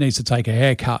everyone needs to take a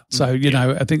haircut. So,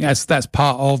 I think that's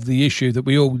part of the issue, that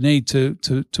we all need to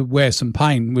wear some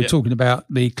pain. We're talking about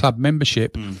the club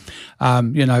membership.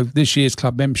 This year's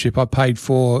club membership, I paid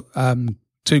for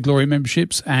 2 Glory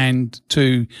memberships and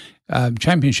 2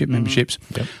 Championship memberships.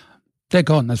 They're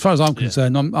gone. As far as I'm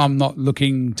concerned, I'm not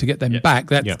looking to get them back.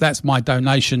 That's my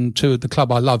donation to the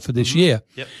club I love for this year.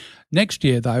 Yep. Next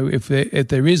year, though, if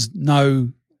there is no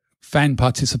fan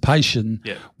participation,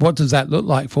 what does that look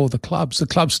like for the clubs? The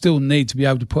clubs still need to be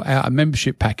able to put out a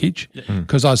membership package,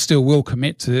 because I still will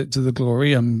commit to the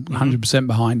Glory. I'm 100%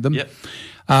 behind them.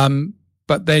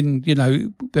 But then, you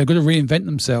know, they're going to reinvent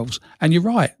themselves. And you're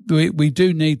right. We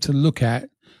do need to look at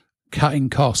cutting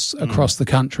costs across the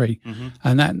country.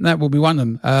 And that will be one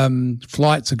of them.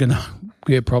 Flights are going to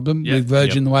be a problem with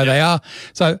Virgin the way they are.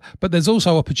 So, but there's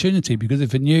also opportunity, because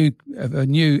if a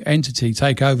new entity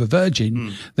take over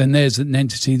Virgin, then there's an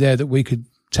entity there that we could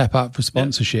tap up for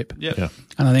sponsorship. And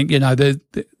I think, you know,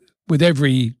 with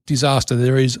every disaster,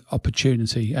 there is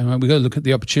opportunity. And we've got to look at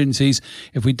the opportunities.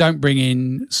 If we don't bring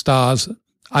in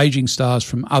aging stars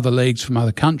from other leagues, from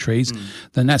other countries,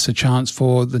 then that's a chance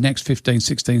for the next 15,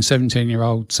 16,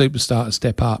 17-year-old superstar to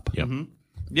step up.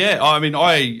 Yeah, I mean,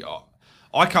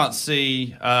 I can't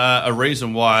see a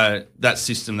reason why that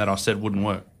system that I said wouldn't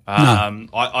work.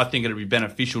 I think it'll be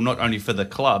beneficial not only for the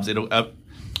clubs.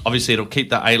 Obviously it'll keep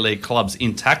the A-League clubs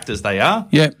intact as they are.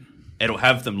 It'll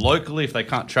have them locally. If they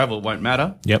can't travel, it won't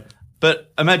matter.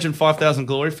 But imagine 5,000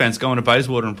 Glory fans going to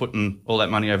Bayswater and putting all that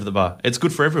money over the bar. It's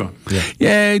good for everyone.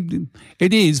 Yeah,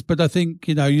 it is. But I think,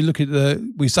 you know, you look at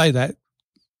we say that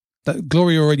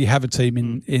Glory already have a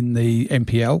team in the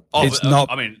NPL. It's not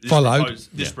followed.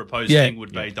 This proposed thing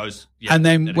would be those. And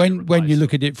then when you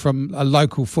look at it from a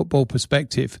local football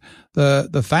perspective,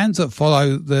 the fans that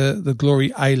follow the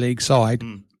Glory A-League side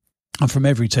are from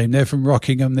every team. They're from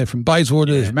Rockingham, they're from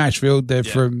Bayswater, they're from Ashfield, they're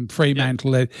from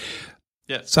Fremantle.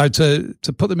 So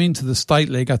to put them into the State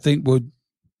League, I think would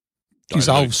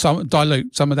dilute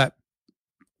some of that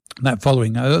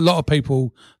following. A lot of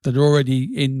people that are already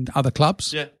in other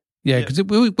clubs. Because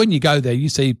when you go there, you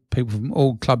see people from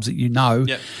all clubs that you know.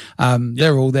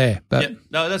 They're all there. But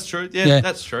no, that's true.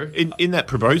 That's true. In that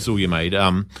proposal you made,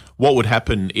 what would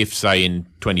happen if, say, in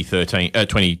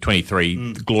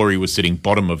 2023, Glory was sitting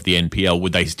bottom of the NPL?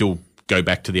 Would they still go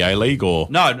back to the A-League, or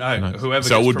no? Whoever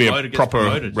so gets it would promoted be a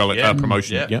proper gets promoted.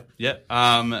 promotion.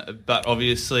 But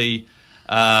obviously,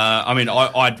 I mean,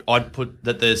 I'd put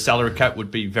that the salary cap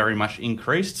would be very much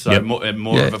increased, so more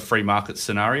of a free market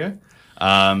scenario.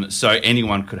 So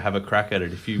anyone could have a crack at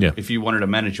it if you wanted to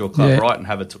manage your club right and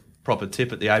have a proper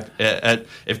tip at the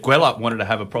if Gwelup wanted to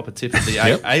have a proper tip at the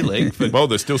A League. Well,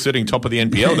 they're still sitting top of the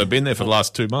NPL. They've been there for the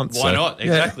last 2 months. Why not?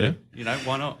 Exactly. You know,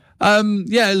 why not?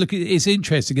 Look, it's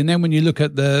interesting. And then when you look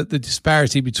at the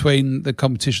disparity between the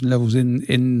competition levels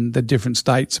in the different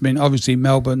states, I mean, obviously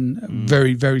Melbourne,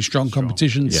 very, very strong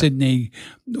competition. Sydney,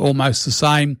 almost the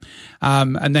same.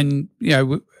 And then, you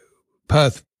know,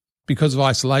 Perth, because of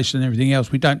isolation and everything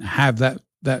else, we don't have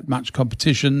that much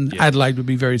competition. Adelaide would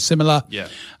be very similar.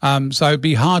 So it'd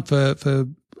be hard for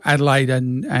Adelaide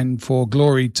and for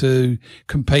Glory to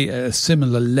compete at a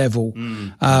similar level.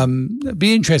 It'd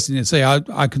be interesting to see.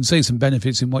 I can see some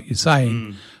benefits in what you're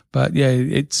saying, but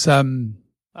it's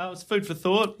it's food for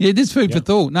thought. Yeah, it is food for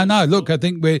thought. No, look, I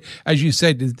think as you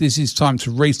said, this is time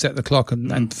to reset the clock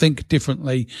and think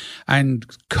differently. And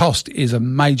cost is a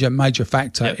major, major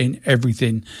factor in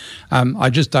everything. I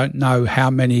just don't know how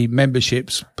many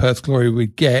memberships Perth Glory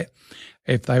would get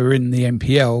if they were in the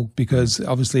NPL, because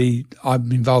obviously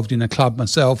I'm involved in a club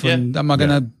myself, and am I going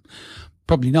to?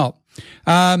 Probably not.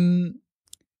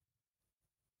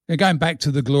 Going back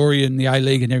to the Glory and the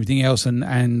A-League and everything else,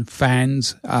 and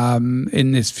fans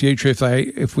in this future,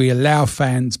 if we allow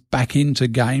fans back into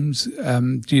games,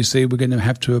 do you see we're going to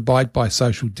have to abide by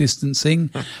social distancing?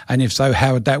 And if so,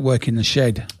 how would that work in the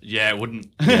shed? Yeah, it wouldn't.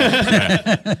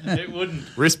 It wouldn't.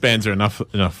 Wristbands are enough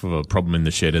of a problem in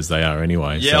the shed as they are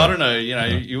anyway. Yeah, so. I don't know. You know,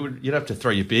 you'd have to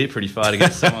throw your beer pretty far to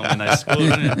get someone when they score,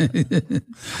 wouldn't you?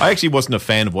 I actually wasn't a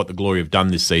fan of what the Glory have done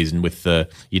this season with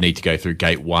you need to go through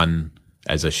gate 1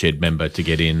 as a shed member to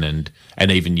get in, and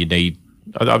even you need.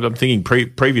 I'm thinking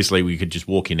previously we could just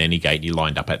walk in any gate. You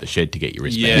lined up at the shed to get your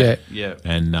wristband. Yeah.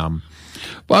 And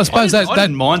well, I suppose I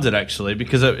didn't mind it actually,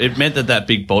 because it meant that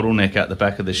big bottleneck out the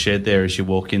back of the shed there as you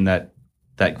walk in that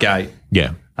gate.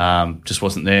 Just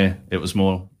wasn't there. It was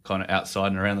more kind of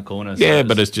outside and around the corner. Yeah,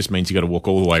 but it just means you got to walk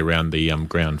all the way around the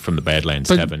ground from the Badlands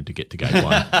Tavern to get to gate 1.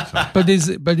 So. But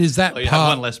is that you part? Have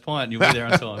one less pint and you'll be there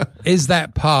on time. Is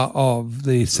that part of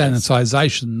the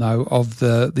sanitisation though of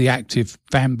the active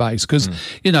fan base? Because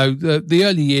you know the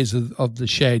early years of the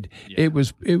shed, it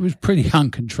was pretty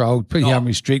uncontrolled, pretty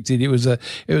unrestricted. It was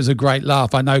a great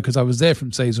laugh. I know because I was there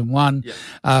from season 1,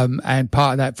 and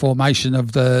part of that formation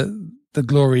of the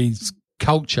Glory's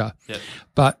culture. Yep.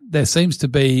 But there seems to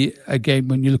be, again,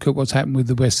 when you look at what's happened with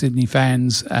the West Sydney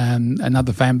fans and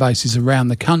other fan bases around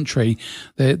the country,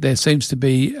 there seems to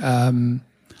be an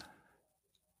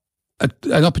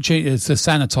opportunity to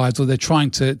sanitise, or they're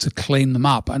trying to clean them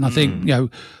up. And I think,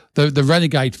 the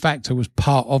renegade factor was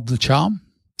part of the charm.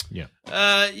 Yeah.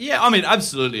 I mean,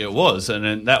 absolutely it was.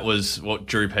 And that was what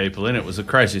drew people in. It was the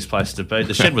craziest place to be.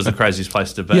 The Shed was the craziest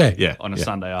place to be on a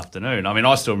Sunday afternoon. I mean,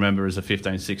 I still remember as a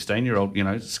 15,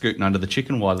 16-year-old, scooting under the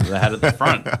chicken wire that they had at the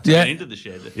front to get into the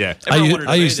Shed. Yeah.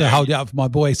 I used to hold it up for my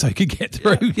boy so he could get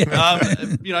through. Yeah.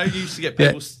 You used to get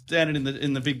people standing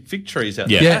in the big fig trees out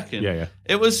the back. And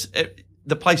it was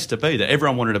the place to be there.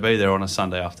 Everyone wanted to be there on a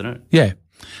Sunday afternoon. Yeah.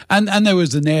 And there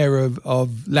was an air of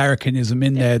larrikinism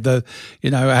in there.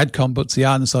 I had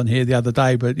Kombutsianis on here the other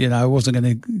day, but, I wasn't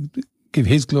going to give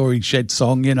his Glory Shed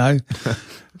song,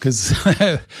 because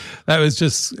that was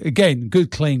just, again, good,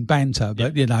 clean banter.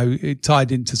 But, it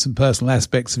tied into some personal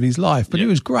aspects of his life. But it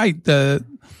was great.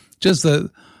 Just the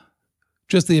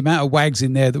amount of wags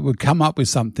in there that would come up with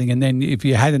something. And then if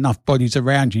you had enough bodies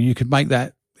around you, you could make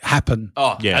that happen.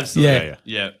 Oh, yeah. Absolutely.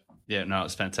 Yeah. No,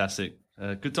 it's fantastic.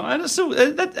 Good time, and it's still,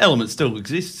 that element still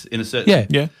exists in a certain.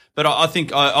 Yeah. But I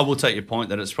think I will take your point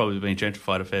that it's probably been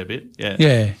gentrified a fair bit.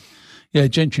 Yeah.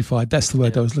 Gentrified. That's the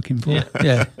word I was looking for.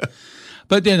 Yeah.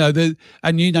 But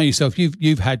and yourself,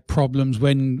 you've had problems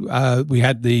when we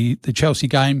had the Chelsea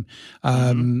game.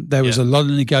 There was a lot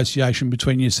of negotiation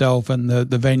between yourself and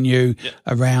the venue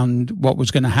around what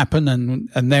was going to happen,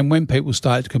 and then when people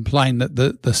started to complain that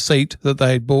the seat that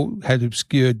they had bought had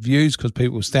obscured views because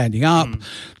people were standing up,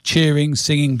 cheering,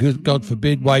 singing, God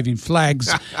forbid, waving flags,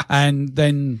 and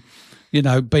then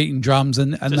beating drums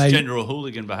and just general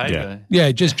hooligan behaviour.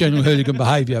 Yeah, just general hooligan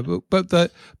behaviour,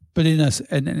 but in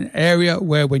an area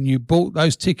where when you bought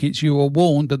those tickets, you were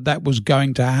warned that was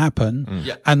going to happen,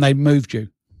 and they moved you.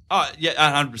 Oh, yeah,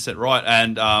 100% right.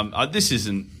 And this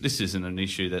isn't an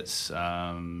issue that's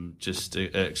just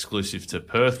exclusive to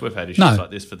Perth. We've had issues like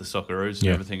this for the Socceroos and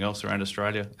everything else around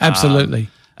Australia. Absolutely.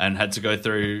 And had to go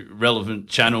through relevant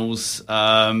channels.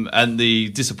 And the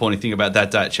disappointing thing about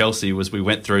that day at Chelsea was we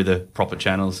went through the proper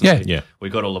channels. We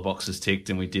got all the boxes ticked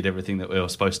and we did everything that we were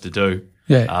supposed to do.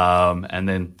 And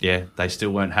then, they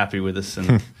still weren't happy with us.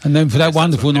 And then for that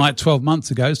wonderful night 12 months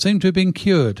ago, it seemed to have been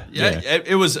cured.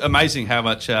 It was amazing how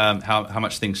much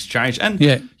things changed. And,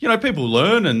 people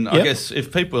learn. And I guess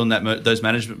if people in those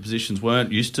management positions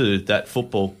weren't used to that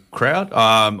football crowd,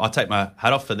 I take my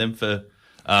hat off for them for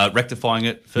rectifying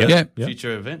it for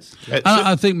future events.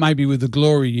 I think maybe with the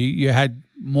Glory, you had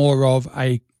more of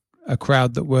a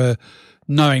crowd that were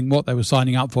knowing what they were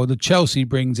signing up for. The Chelsea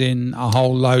brings in a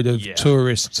whole load of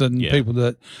tourists and people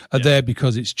that are there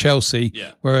because it's Chelsea,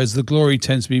 whereas the Glory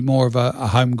tends to be more of a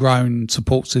homegrown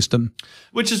support system.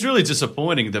 Which is really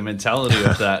disappointing, the mentality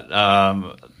of that.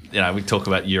 We talk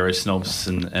about Euro snobs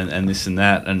and this and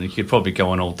that, and you could probably go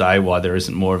on all day why there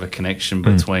isn't more of a connection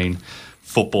between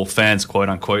football fans, quote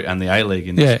unquote, and the A-League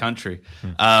in this country.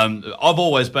 I've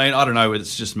always been, I don't know whether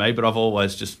it's just me, but I've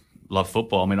always just loved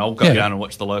football. I mean, I'll go down and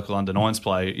watch the local under-9s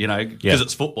play, because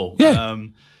it's football. I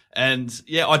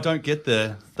don't get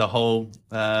the whole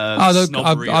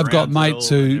snobbery I've got mates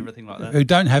who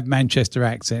don't have Manchester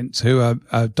accents, who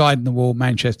are dyed-in-the-wool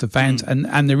Manchester fans,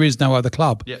 and there is no other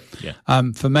club.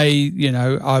 For me,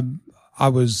 I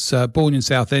was born in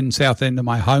Southend are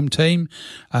my home team.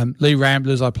 Lee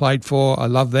Ramblers I played for, I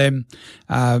love them.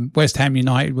 West Ham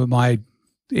United were my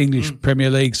English Premier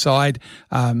League side.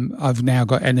 I've now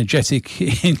got Energetic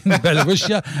in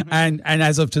Belarusia, and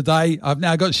as of today, I've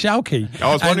now got Schalke.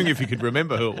 I was wondering if you could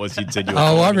remember who it was you'd said you were.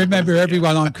 I remember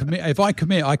everyone. If I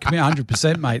commit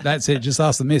 100%, mate. That's it. Just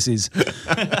ask the missus.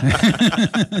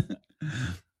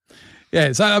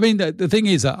 So I mean, the thing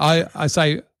is, I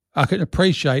say I can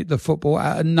appreciate the football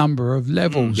at a number of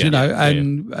levels,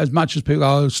 and as much as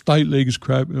people, State League is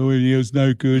crap, it's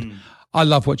no good. I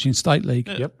love watching State League.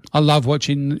 I love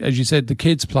watching, as you said, the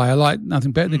kids play. I like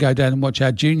nothing better to go down and watch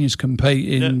our juniors compete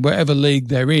in whatever league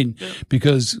they're in,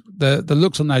 because the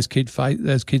looks on those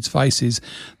kids' faces,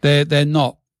 they're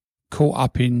not caught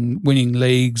up in winning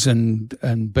leagues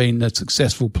and being a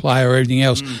successful player or anything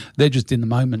else. They're just in the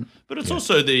moment. But it's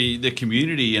also the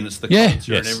community, and it's the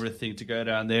culture and everything, to go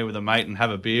down there with a mate and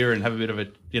have a beer and have a bit of a,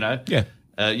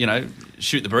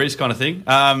 shoot the breeze kind of thing.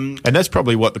 And that's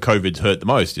probably what the COVID's hurt the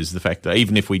most, is the fact that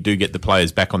even if we do get the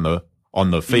players back on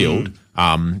the field,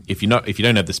 if you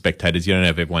don't have the spectators, you don't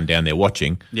have everyone down there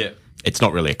watching. It's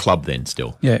not really a club then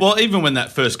still. Well, even when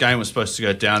that first game was supposed to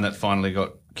go down, that finally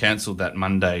got cancelled that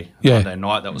Monday Yeah.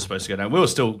 night that was supposed to go down. We were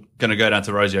still going to go down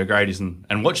to Rosie O'Grady's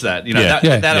and watch that. You know,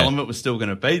 Yeah. that element was still going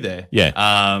to be there.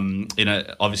 Yeah. You know,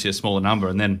 obviously a smaller number,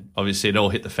 and then obviously it all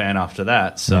hit the fan after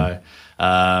that. So,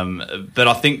 but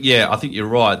I think you're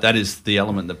right. That is the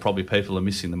element that probably people are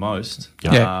missing the most.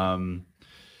 Yeah.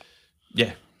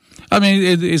 Yeah. I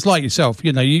mean, it's like yourself.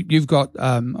 You know, you've got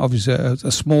obviously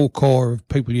a small core of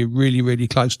people you're really, really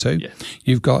close to. Yeah.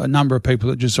 You've got a number of people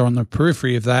that just are on the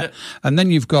periphery of that, and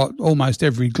then you've got almost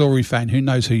every Glory fan who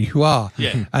knows who you are.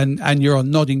 Yeah. And you're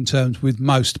on nodding terms with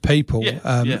most people.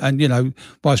 And you know,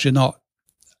 whilst you're not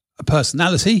a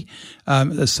personality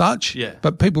as such,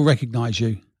 but people recognise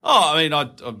you. Oh, I mean,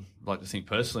 I'd like to think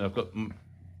personally, I've got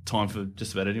time for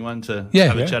just about anyone to Yeah.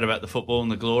 have a Yeah. chat about the football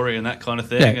and the glory and that kind of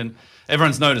thing. Yeah. And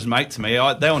everyone's known as mate to me.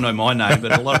 They all know my name,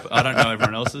 but I don't know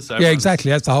everyone else's. So Yeah, everyone's,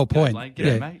 exactly. That's the whole point. Like,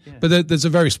 "G'day, mate." Yeah. But there's a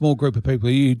very small group of people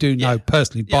you do know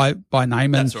personally by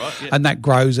name, and That's right, yeah. and that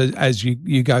grows as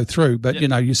you go through. But you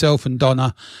know, yourself and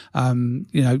Donna,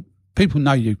 you know, people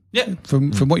know you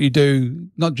from what you do,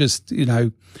 not just you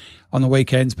know on the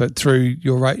weekends, but through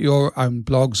your own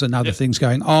blogs and other things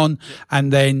going on,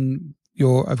 and then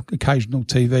your occasional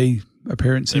TV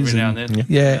appearances. Every now and then.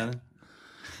 Yeah.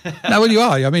 No, well, you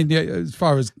are. I mean, as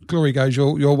far as glory goes,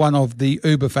 you're one of the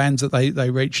Uber fans that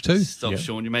they reach to. Stop,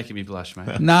 Sean. You're making me blush,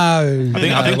 mate. No, I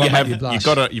think it won't make you you've blush.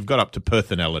 got up to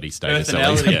personality status.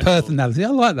 Personality. Yeah. Personality. I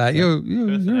like that.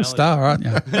 You're a star, aren't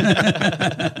you?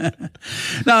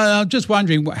 No, I'm just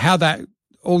wondering how that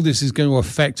all this is going to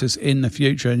affect us in the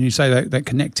future. And you say that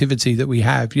connectivity that we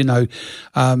have, you know,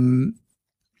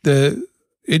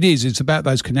 it's about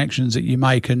those connections that you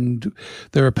make. And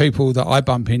there are people that I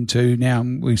bump into now.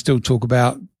 We still talk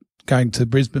about going to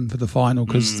Brisbane for the final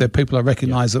because there are people I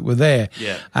recognise that were there.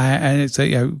 Yeah. And it's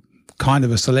a, kind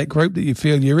of a select group that you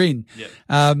feel you're in.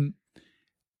 Yeah.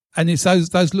 And it's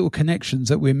those little connections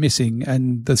that we're missing,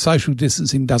 and the social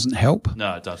distancing doesn't help.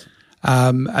 No, it doesn't.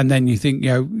 And then you think,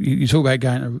 you talk about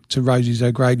going to Rosie's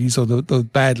O'Grady's or the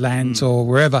Badlands or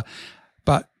wherever,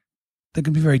 but they're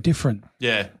going to be very different.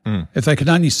 Yeah. If they can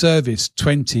only service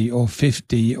 20 or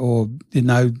 50 or,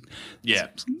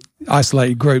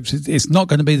 isolated groups, it's not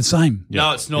going to be the same.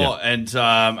 No, it's not. Yeah. And,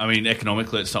 I mean,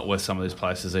 economically, it's not worth some of these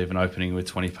places even opening with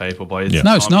 20 people.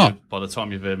 No, it's not. By the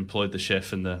time you've employed the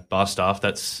chef and the bar staff,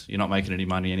 you're not making any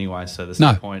money anyway, so there's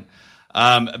no point.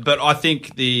 But I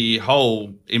think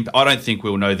I don't think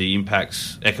we'll know the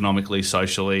impacts economically,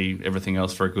 socially, everything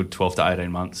else for a good 12 to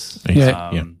 18 months.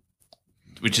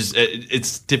 Which is,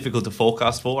 it's difficult to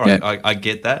forecast for. Yeah. I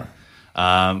get that.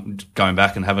 Going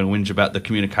back and having a whinge about the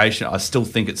communication, I still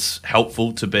think it's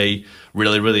helpful to be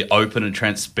really, really open and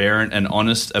transparent and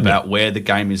honest about where the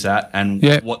game is at and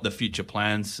what the future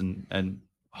plans and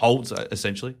holds,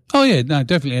 essentially. Oh, yeah, no,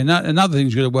 definitely. And another thing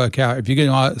you've got to work out, if you're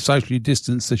going to socially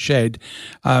distance the shed,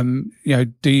 do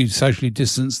you socially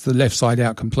distance the left side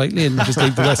out completely and just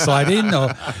leave the left side in?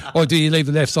 Or do you leave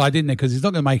the left side in there? Because it's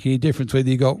not going to make any difference whether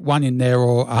you got one in there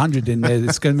or 100 in there.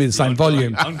 It's going to be the same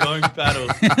volume. Ongoing battle.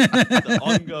 The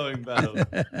ongoing battle.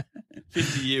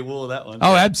 50-year war, that one.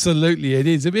 Oh, absolutely it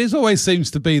is. It always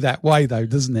seems to be that way, though,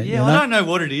 doesn't it? Yeah, I don't know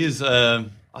what it is.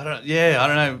 I don't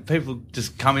know. People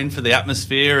just come in for the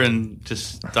atmosphere and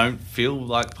just don't feel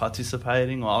like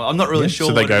participating. I'm not really sure.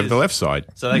 So they what go it to is. the left side.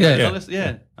 So they go to the left.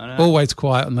 Yeah, I know. Always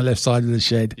quiet on the left side of the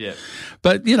shed. Yeah,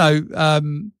 but it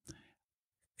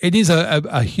is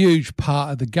a huge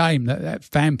part of the game, that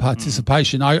fan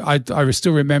participation. I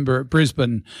still remember at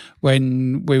Brisbane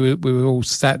when we were all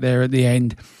sat there at the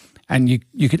end. And you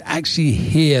could actually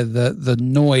hear the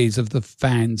noise of the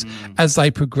fans as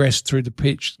they progressed through the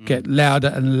pitch get louder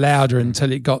and louder until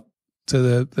it got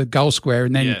to the goal square.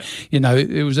 And then,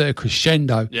 it was a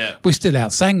crescendo. Yeah. We still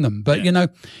outsang them. But, you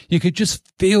could just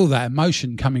feel that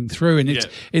emotion coming through. And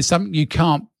it's something you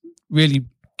can't really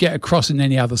get across in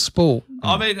any other sport.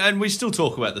 I mean, and we still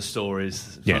talk about the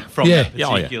stories from that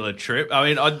particular trip.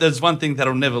 I mean, there's one thing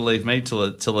that'll never leave me till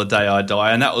the day I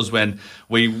die, and that was when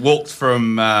we walked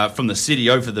from the city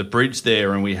over the bridge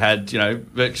there, and we had,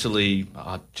 virtually,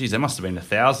 there must have been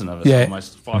 1,000 of us,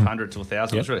 almost 500 to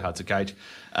 1,000. It was really hard to gauge.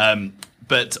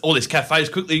 But all these cafes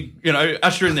quickly,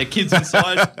 ushering their kids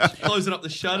inside, closing up the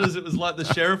shutters. It was like the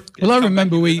sheriff. Well, I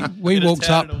remember we walked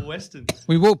up.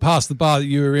 We walked past the bar that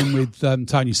you were in with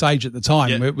Tony Sage at the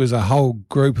time. Yeah. It was a whole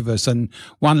group of us, and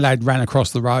one lad ran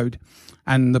across the road,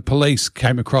 and the police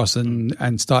came across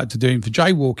and started to do him for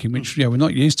jaywalking, which we're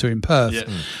not used to in Perth. Yeah.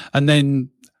 And then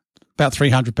about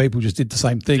 300 people just did the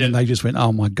same thing, and they just went,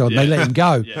 "Oh my God!" They let him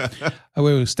go. And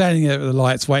we were standing there at the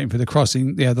lights, waiting for the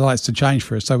crossing. The lights to change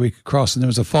for us so we could cross. And there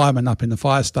was a fireman up in the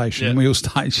fire station, and we all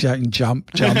started shouting,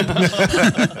 "Jump, jump!"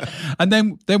 And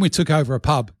then we took over a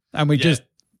pub, and we just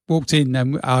walked in,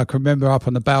 and I can remember up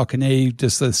on the balcony,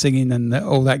 just the singing and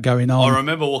all that going on. I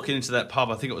remember walking into that pub.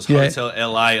 I think it was Hotel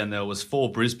LA, and there was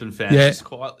 4 Brisbane fans just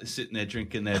quietly sitting there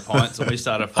drinking their pints, and we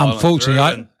started filing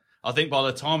Unfortunately, I think by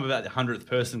the time about the 100th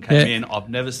person came in, I've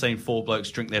never seen 4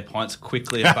 blokes drink their pints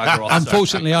quickly and bugger off.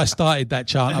 Unfortunately, I started that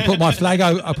chant. I put my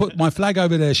flag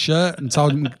over their shirt and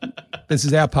told them, "This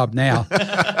is our pub now."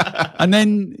 And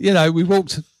then we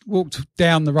walked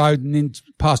down the road and in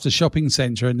past a shopping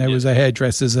centre, and there was a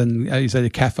hairdresser's and a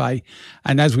cafe.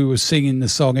 And as we were singing the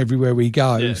song "Everywhere We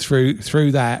Go"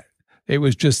 through that, it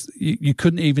was just you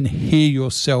couldn't even hear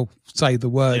yourself say the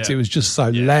words. It was just so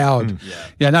loud.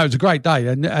 It was a great day,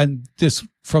 and just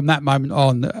from that moment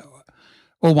on,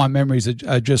 all my memories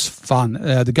are just fun.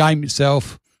 The game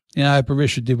itself,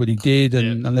 Berisha did what he did,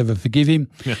 and I'll never forgive him.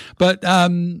 But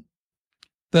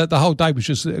the whole day was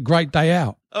just a great day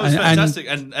out. Oh, it was fantastic.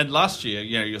 And last year,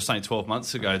 you're saying 12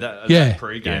 months ago, that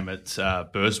pre-game at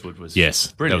Burswood was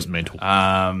brilliant. That was mental.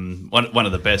 One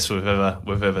of the best we've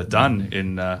ever done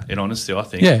in honesty, I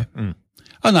think. Yeah.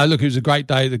 Oh no! Look, it was a great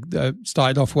day.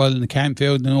 Started off well in the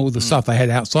campfield and all the stuff they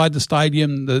had outside the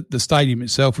stadium. The stadium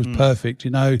itself was perfect.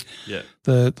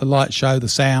 The light show, the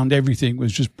sound, everything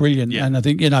was just brilliant. And I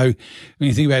think when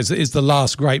you think about it's the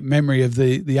last great memory of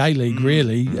the A-League,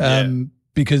 really.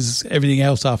 Because everything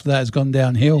else after that has gone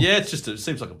downhill. Yeah, it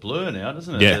seems like a blur now,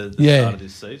 doesn't it? Yeah. The start of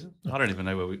this season. I don't even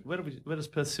know where does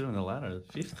Perth sit on the ladder?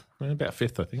 5th? About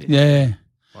 5th, I think. Yeah.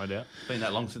 Find out. It's been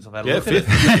that long since I've had a look at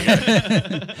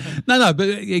it. No, but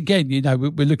again,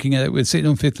 we're looking at it. We're sitting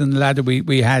on 5th on the ladder.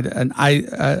 We had an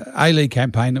A-League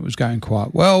campaign that was going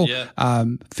quite well.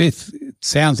 5th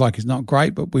sounds like it's not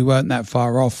great, but we weren't that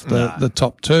far off the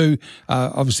top 2.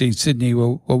 Obviously, Sydney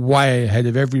were way ahead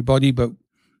of everybody, but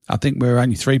I think we were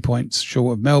only 3 points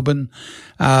short of Melbourne,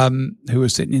 who were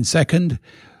sitting in second.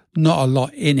 Not a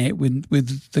lot in it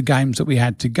with the games that we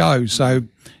had to go. So,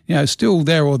 still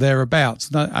there or thereabouts.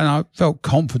 And I felt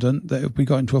confident that if we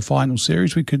got into a final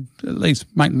series, we could at least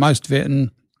make the most of it.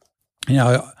 And,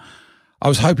 I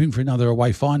was hoping for another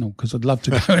away final because I'd love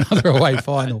to go another away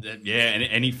final. And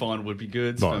any final would be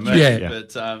good for me. But,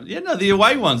 the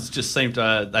away ones just seem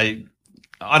to,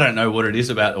 I don't know what it is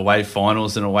about away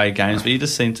finals and away games, but you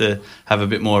just seem to have a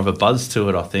bit more of a buzz to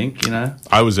it, I think,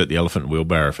 I was at the Elephant and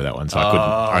Wheelbarrow for that one, so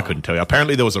I couldn't tell you.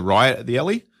 Apparently there was a riot at the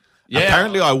Ellie. Yeah.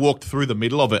 Apparently I walked through the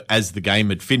middle of it as the game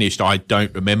had finished. I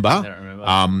don't remember.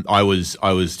 I was,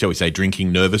 shall we say,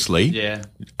 drinking nervously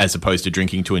as opposed to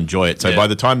drinking to enjoy it. So by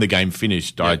the time the game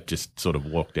finished, I just sort of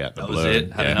walked out the blur. Was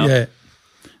it. Had enough. Yeah.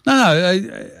 No,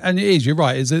 and it is. You're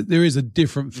right. There is a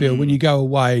different feel when you go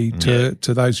away to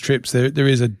those trips. There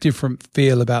is a different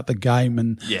feel about the game,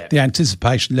 and the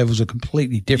anticipation levels are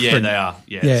completely different. Yeah, they are.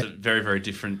 Yeah, it's a very, very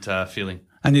different feeling.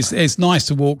 And it's nice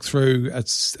to walk through a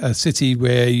city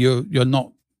where you're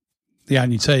not the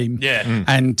only team,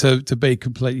 and to be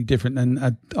completely different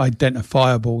and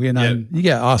identifiable. You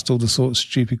get asked all the sorts of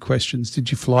stupid questions.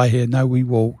 Did you fly here? No, we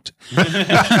walked.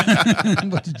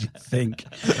 What did you think?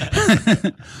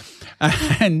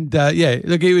 And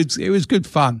look, it was good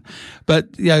fun, but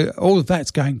all of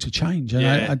that's going to change, and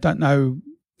I don't know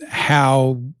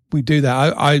how we do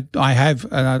that. I have,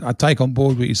 and I take on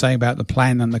board what you're saying about the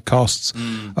plan and the costs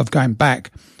of going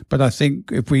back. But I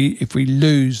think if we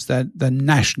lose the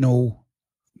national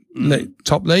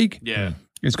top league,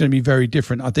 it's going to be very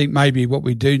different. I think maybe what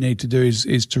we do need to do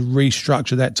is to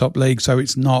restructure that top league so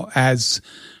it's not as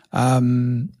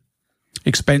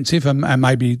expensive, and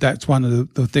maybe that's one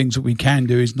of the things that we can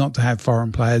do is not to have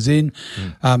foreign players in.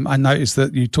 I noticed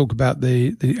that you talk about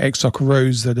the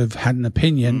ex-Socceroos that have had an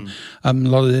opinion. A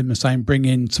lot of them are saying bring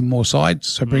in some more sides,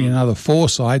 so bring in another 4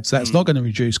 sides. That's not going to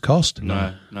reduce cost.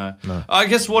 No. I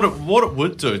guess what it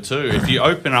would do too, if you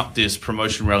open up this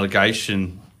promotion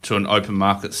relegation to an open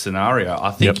market scenario, I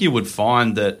think you would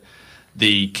find that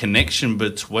the connection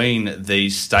between the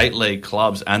state league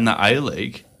clubs and the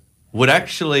A-League would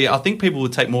actually, I think people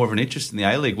would take more of an interest in the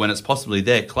A-League when it's possibly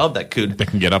their club that can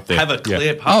get up there, have a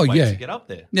clear pathway to get up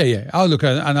there. Yeah. Oh, look,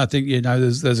 and I think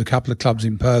there's a couple of clubs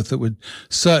in Perth that would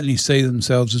certainly see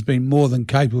themselves as being more than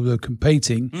capable of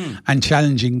competing and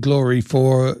challenging Glory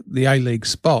for the A-League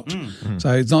spot.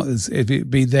 So it's not as if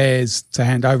it'd be theirs to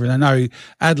hand over. And I know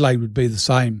Adelaide would be the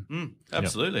same.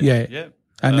 Absolutely. Yeah.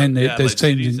 And then there's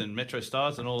teams and Metro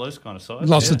Stars and all those kind of sides.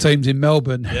 Lots of teams in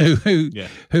Melbourne who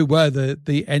were the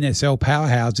NSL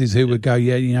powerhouses who would go,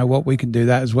 you know what, we can do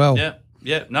that as well. Yeah.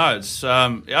 Yeah, no, it's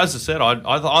as I said,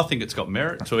 I think it's got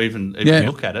merit to even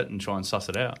look at it and try and suss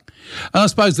it out. And I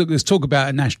suppose that let's talk about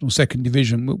a national second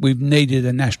division. We've needed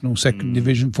a national second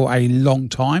division for a long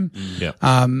time. Yeah.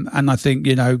 And I think,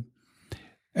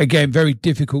 again, very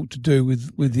difficult to do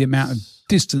with the amount of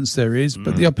distance there is,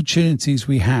 but the opportunities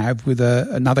we have with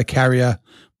another carrier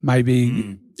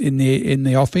maybe in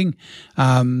the offing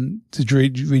to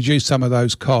reduce some of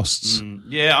those costs.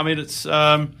 Yeah, I mean, it's.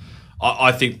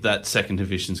 I think that second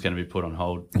division is going to be put on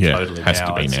hold. Yeah, totally has now.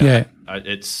 to be It's, now.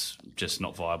 It's just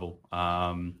not viable.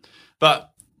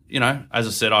 But as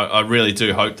I said, I really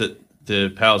do hope that the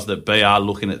powers that be are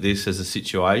looking at this as a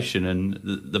situation, and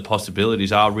the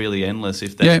possibilities are really endless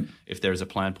if there is a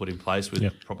plan put in place with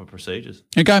proper procedures.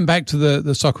 And going back to the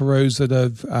Socceroos that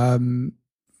have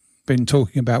been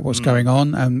talking about what's going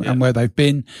on and where they've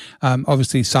been,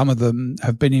 obviously some of them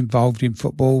have been involved in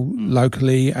football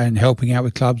locally and helping out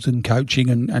with clubs and coaching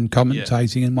and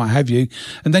commentating and what have you.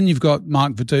 And then you've got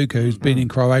Mark Viduka, who's been in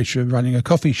Croatia running a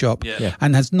coffee shop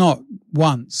and has not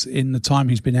once in the time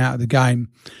he's been out of the game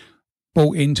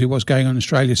bought into what's going on in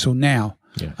Australia till now.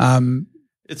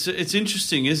 It's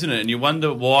interesting, isn't it? And you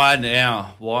wonder why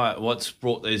now? What's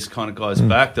brought these kind of guys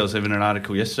back? There was even an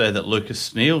article yesterday that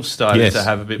Lucas Neal started to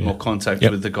have a bit more contact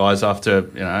with the guys after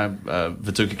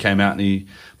Viduka came out and he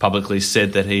publicly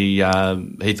said that he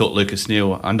thought Lucas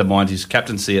Neal undermined his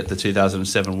captaincy at the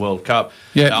 2007 World Cup.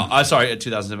 At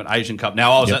 2007 Asian Cup.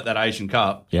 Now I was at that Asian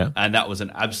Cup, and that was an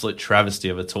absolute travesty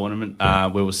of a tournament.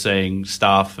 We were seeing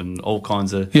staff and all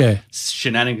kinds of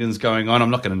shenanigans going on.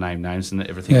 I'm not going to name names and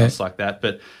everything else like that,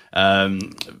 but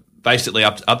basically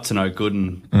up to no good,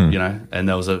 and and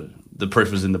there was the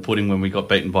proof was in the pudding when we got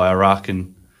beaten by Iraq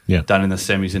and done in the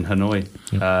semis in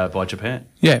Hanoi by Japan.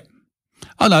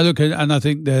 Oh no, look, and I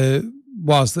think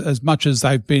whilst as much as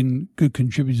they've been good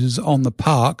contributors on the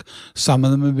park, some of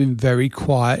them have been very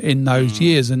quiet in those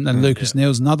years. And Lucas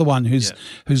Neal's another one who's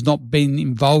not been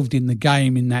involved in the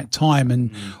game in that time,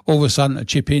 and all of a sudden to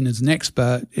chip in as an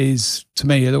expert is, to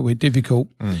me, a little bit difficult.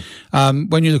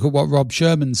 When you look at what Rob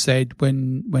Sherman said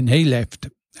when he left,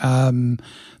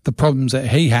 the problems that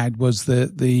he had was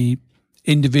the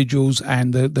individuals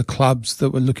and the clubs that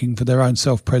were looking for their own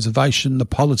self-preservation, the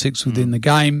politics within the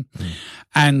game,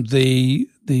 and the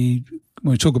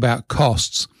when we talk about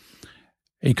costs,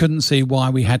 he couldn't see why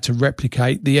we had to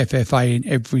replicate the FFA in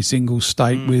every single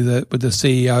state with the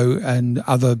CEO and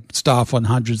other staff on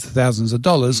hundreds of thousands of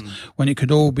dollars when it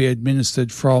could all be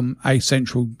administered from a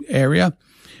central area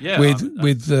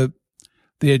with the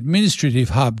administrative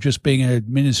hub just being an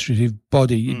administrative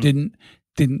body. It didn't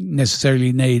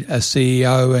necessarily need a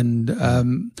CEO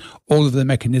and all of the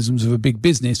mechanisms of a big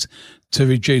business to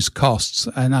reduce costs.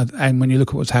 And when you look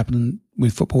at what's happened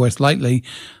with Football West lately,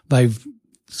 they've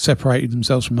separated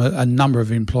themselves from a number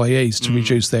of employees to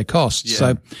reduce their costs.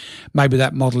 So maybe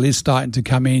that model is starting to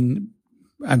come in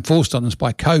and forced on us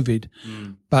by COVID.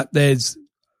 But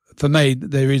for me,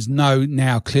 there is no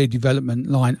now clear development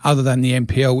line other than the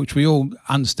NPL, which we all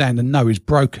understand and know is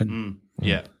broken.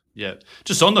 Yeah.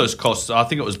 Just on those costs, I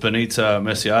think it was Benita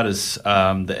Merciades,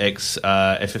 the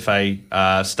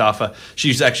ex-FFA staffer.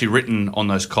 She's actually written on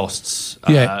those costs.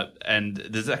 And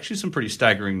there's actually some pretty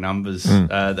staggering numbers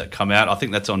that come out. I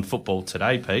think that's on Football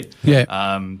Today, Pete.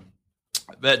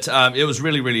 But it was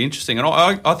really, really interesting. And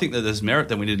I think that there's merit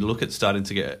that we need to look at starting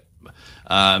to get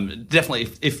definitely,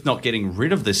 if not getting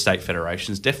rid of the state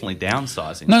federations, definitely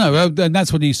downsizing. No, and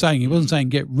that's what he's saying. He wasn't saying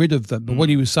get rid of them, but what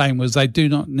he was saying was they do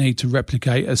not need to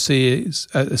replicate a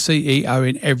CEO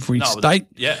in every state.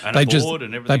 And a board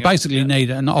and everything. They basically need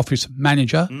an office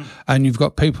manager, and you've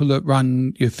got people that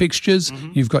run your fixtures.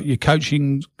 You've got your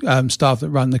coaching staff that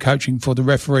run the coaching for the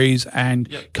referees and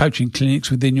coaching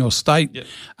clinics within your state.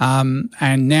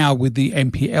 And now with the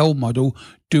NPL model,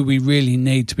 do we really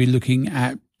need to be looking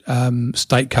at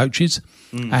state coaches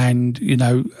and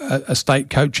a state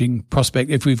coaching prospect?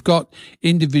 If we've got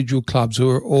individual clubs who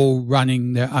are all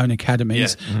running their own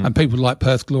academies and people like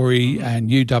Perth Glory and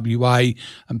UWA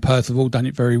and Perth have all done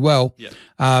it very well,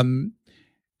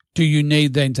 do you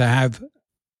need then to have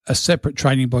a separate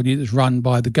training body that's run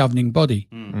by the governing body?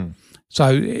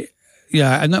 So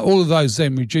and all of those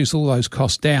then reduce all those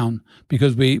costs down,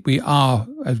 because we are,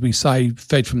 as we say,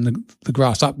 fed from the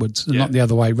grass upwards and not the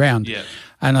other way round.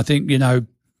 And I think,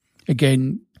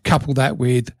 again, couple that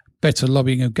with better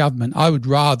lobbying of government. I would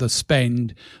rather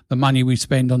spend the money we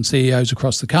spend on CEOs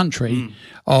across the country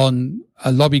on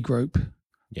a lobby group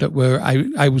that were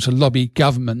able to lobby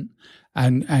government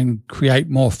and create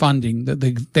more funding that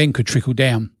they then could trickle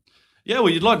down. Yeah, well,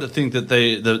 you'd like to think that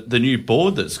the new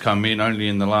board that's come in only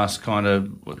in the last kind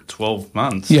of 12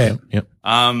 months,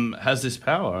 has this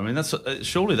power. I mean,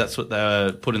 surely that's what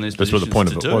they're put in these positions. That's what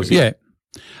the point of it was. Yeah.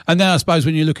 And then I suppose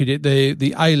when you look at it,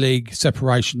 the A-League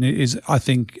separation is, I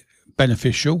think,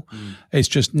 beneficial. It's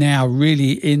just now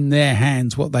really in their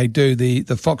hands what they do. The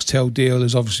Foxtel deal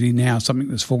is obviously now something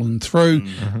that's fallen through,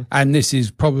 and this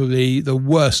is probably the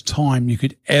worst time you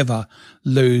could ever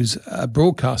lose a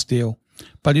broadcast deal.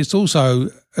 But it's also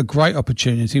a great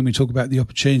opportunity, and we talk about the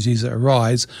opportunities that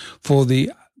arise for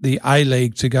the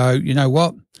A-League to go, you know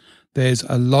what, there's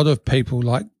a lot of people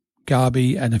like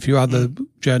Garby and a few other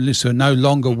journalists who are no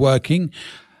longer working.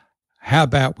 How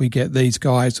about we get these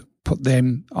guys, put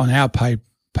them on our pay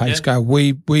scale?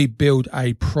 We build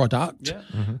a product,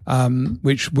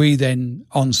 which we then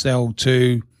on-sell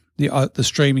to the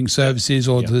streaming services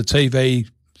or to the TV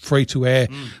free to air,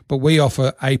 but we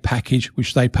offer a package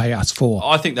which they pay us for.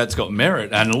 I think that's got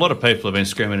merit, and a lot of people have been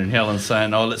screaming in hell and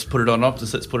saying, "Oh, let's put it on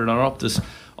Optus. Let's put it on Optus."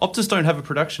 Optus don't have a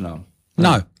production arm.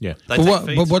 No, They but take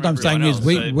feeds what from I'm saying everyone is else,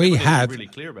 we so people have are really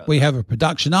clear about we that. have a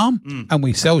production arm and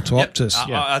we sell to Optus.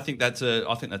 I think that's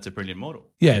a brilliant model.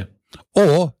 Yeah.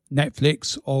 Or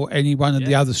Netflix or any one of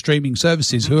the other streaming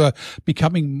services who are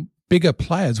becoming bigger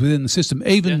players within the system.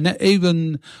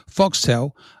 Even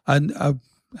Foxtel and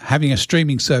having a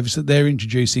streaming service that they're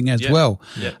introducing as well.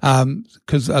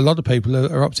 Because a lot of people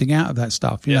are opting out of that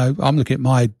stuff. You know, I'm looking at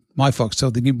my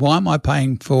Foxtel thinking, why am I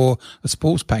paying for a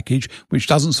sports package which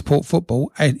doesn't support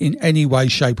football in any way,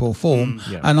 shape or form?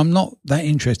 And I'm not that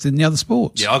interested in the other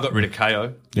sports. Yeah, I got rid of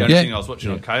KO. The only thing I was watching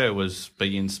on KO was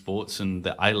beIN Sports and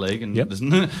the A-League, and there was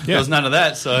none of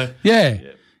that. So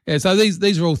Yeah, so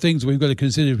these are all things we've got to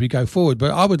consider as we go forward.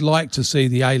 But I would like to see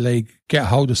the A-League get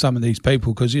hold of some of these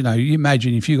people because, you know, you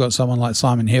imagine if you got someone like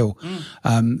Simon Hill,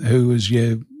 who was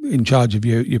in charge of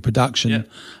your production,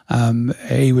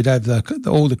 he would have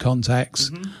all the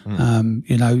contacts.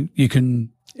 You know, you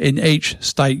can, in each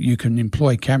state, you can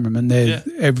employ cameramen.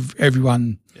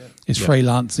 Everyone is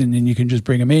freelancing and you can just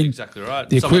bring them in. Exactly right.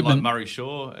 The Someone equipment. like Murray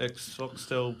Shaw,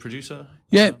 ex-Foxtel producer.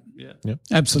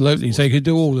 Absolutely. So you could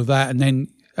do all of that, and then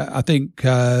I think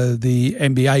the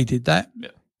NBA did that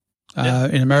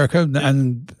in America,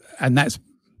 and that's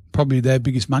probably their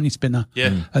biggest money spinner.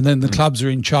 And then the clubs are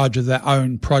in charge of their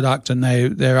own product and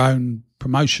their own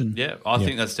promotion. I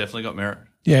think that's definitely got merit.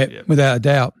 Without a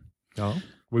doubt. Oh,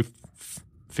 we've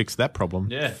fixed that problem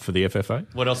for the FFA.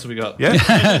 What else have we got?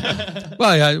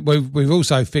 Well, we've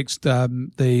also fixed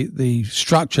the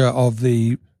structure of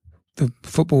the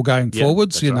football going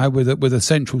forwards. You know, with a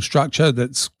central structure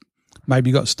that's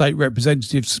maybe got state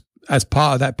representatives as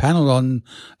part of that panel on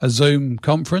a Zoom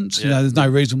conference. You know, there's no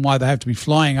reason why they have to be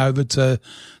flying over to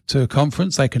a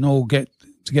conference. They can all get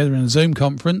together in a Zoom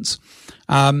conference,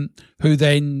 who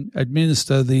then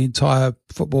administer the entire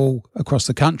football across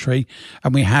the country.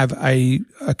 And we have a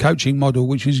coaching model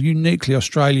which is uniquely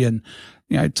Australian.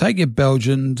 You know, take your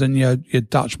Belgians and your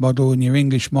Dutch model and your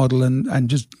English model and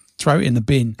just throw it in the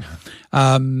bin.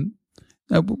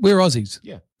 We're Aussies.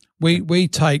 We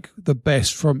take the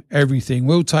best from everything.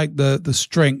 We'll take the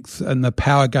strength and the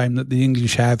power game that the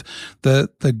English have,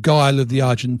 the guile of the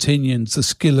Argentinians, the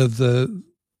skill of the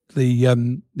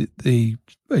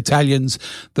Italians,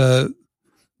 the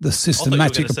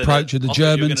systematic approach of the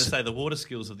Germans. You were going to say the water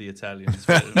skills of the Italians.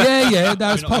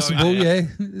 That's possible.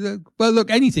 Well, look,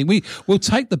 anything we'll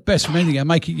take the best from anything and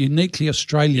make it uniquely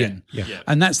Australian.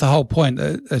 And that's the whole point.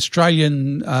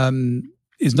 Australian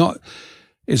is not.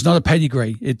 It's not a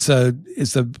pedigree. It's a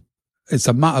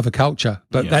mutt of a culture,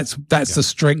 but that's the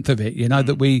strength of it. You know,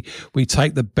 that we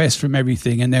take the best from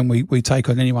everything, and then we take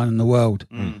on anyone in the world,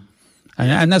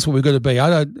 and that's what we've got to be.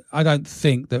 I don't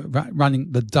think that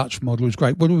running the Dutch model is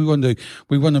great. What do we want to do?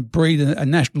 We want to breed a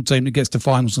national team that gets to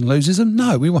finals and loses them.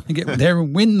 No, we want to get there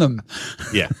and win them.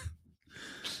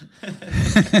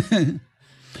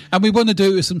 And we want to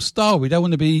do it with some style. We don't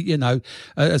want to be, you know,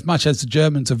 as much as the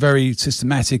Germans are very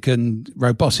systematic and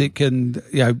robotic and,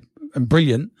 you know, and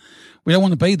brilliant. We don't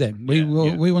want to be them. We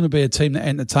want to be a team that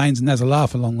entertains and has a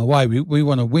laugh along the way. We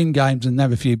want to win games and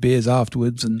have a few beers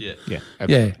afterwards. And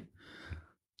Absolutely.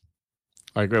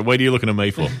 I agree. What are you looking at me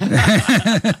for?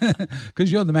 Because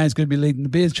you're the man who's going to be leading the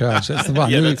beer charge. That's the one.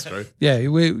 That's true. Yeah,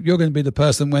 you're going to be the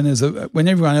person when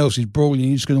everyone else is brawling,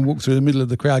 you're just going to walk through the middle of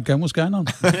the crowd going, "What's going on?"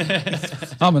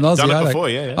 I'm an Aussie. Done it before,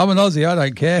 I'm an Aussie. I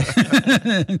don't care.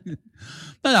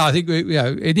 No, I think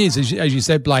it is, as you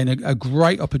said, Blaine, a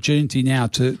great opportunity now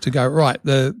to go right.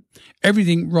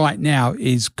 Everything right now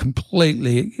is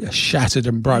completely shattered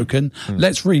and broken.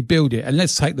 Let's rebuild it and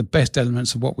let's take the best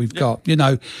elements of what we've got. You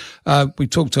know, we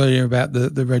talked earlier about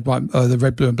the red, white, the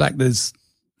red, blue, and black. There's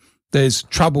there's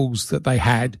troubles that they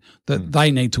had that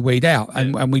they need to weed out,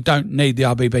 and we don't need the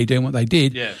RBB doing what they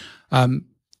did. Yeah.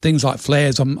 Things like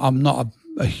flares, I'm not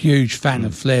a huge fan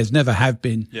of flares, never have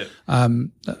been. Yeah.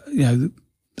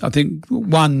 I think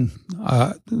one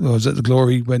was at the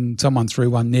Glory when someone threw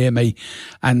one near me,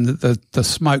 and the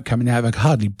smoke coming out, I could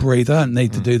hardly breathe. I don't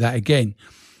need to do that again.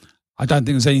 I don't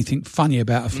think there's anything funny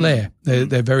about a flare.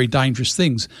 They're very dangerous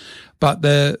things, but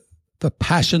the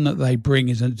passion that they bring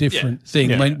is a different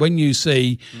thing. When you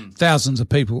see thousands of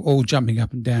people all jumping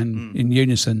up and down in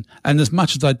unison, and as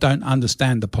much as I don't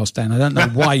understand the Postan, I don't know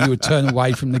why you would turn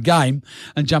away from the game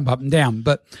and jump up and down,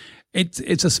 but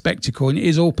it's a spectacle, and it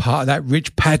is all part of that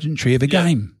rich pageantry of a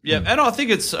game. Yeah, and I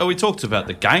think we talked about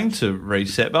the game to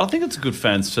reset, but I think it's a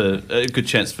good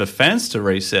chance for fans to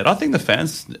reset. I think the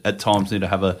fans at times need to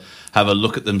have a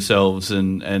look at themselves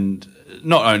and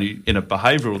not only in a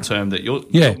behavioural term that you're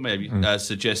maybe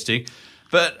suggesting,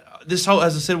 but this whole,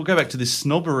 as I said, we'll go back to this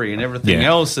snobbery and everything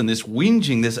else and this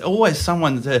whinging. There's always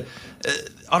someone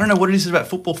I don't know what it is about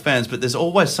football fans, but there's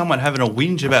always someone having a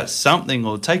whinge about something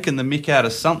or taking the mick out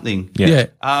of something. Yeah.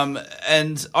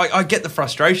 And I get the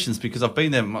frustrations because I've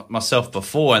been there myself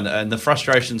before, and the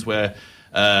frustrations where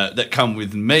that come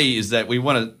with me is that we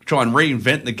want to try and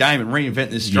reinvent the game and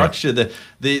reinvent this structure.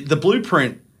 The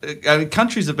blueprint.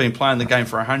 Countries have been playing the game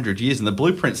for 100 years, and the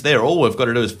blueprint's there. All we've got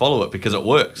to do is follow it because it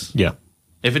works. Yeah.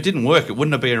 If it didn't work, it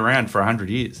wouldn't have been around for 100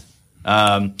 years.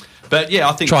 But yeah,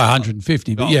 I think try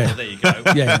 150. But well, there you go.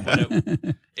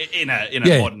 in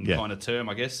a modern Yeah. kind of term,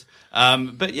 I guess.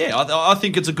 But yeah, I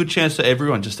think it's a good chance for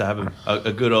everyone just to have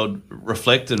a good old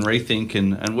reflect and rethink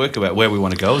and work about where we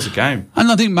want to go as a game.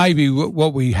 And I think maybe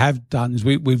what we have done is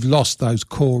we've lost those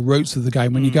core roots of the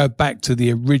game. When you go back to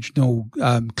the original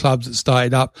clubs that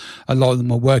started up, a lot of them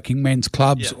were working men's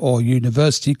clubs or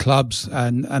university clubs,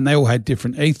 and they all had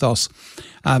different ethos.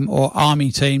 Or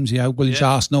army teams, Woolwich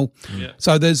Arsenal. Yeah.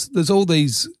 So there's all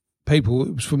these people.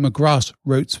 It was from a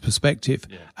grassroots perspective,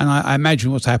 and I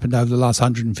imagine what's happened over the last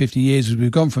 150 years is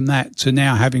we've gone from that to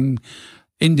now having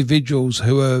individuals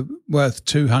who are worth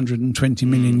 220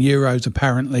 million euros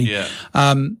apparently,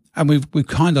 and we've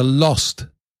kind of lost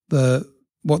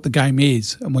what the game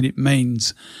is and what it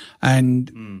means,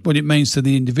 and what it means to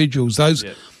the individuals. Those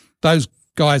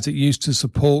guys that used to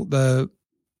support the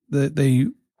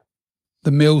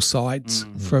mill sides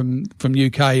from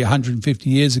UK 150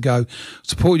 years ago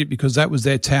supported it because that was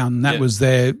their town and that was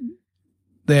their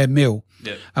mill.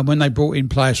 Yeah. And when they brought in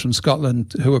players from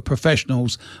Scotland who were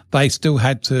professionals, they still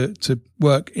had to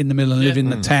work in the mill and live in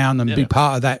the town and be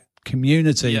part of that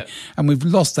community. Yeah. And we've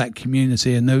lost that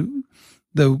community, and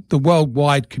the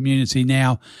worldwide community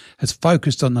now has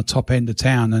focused on the top end of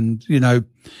town. And,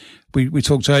 we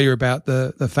talked earlier about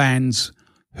the fans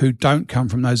who don't come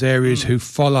from those areas, who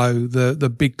follow the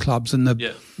big clubs and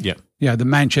the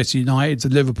Manchester Uniteds, the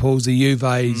Liverpools, the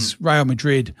Juves, Real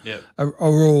Madrid are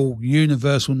all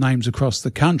universal names across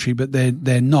the country, but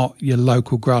they're not your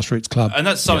local grassroots club. And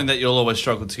that's something that you'll always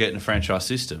struggle to get in a franchise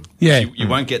system. Yeah. You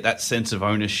won't get that sense of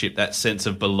ownership, that sense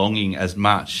of belonging as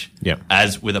much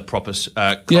as with a proper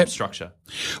club structure.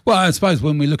 Well, I suppose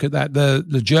when we look at that,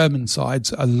 the German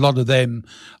sides, a lot of them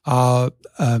are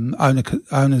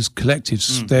owners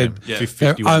collectives. They're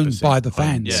owned by the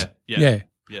fans. Yeah.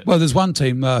 Well, there's one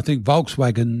team, I think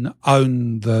Volkswagen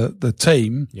own the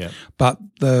team, but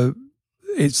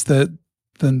it's the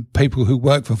people who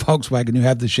work for Volkswagen who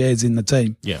have the shares in the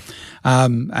team. Yeah.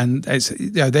 And it's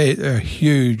they're a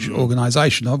huge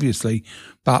organisation, obviously,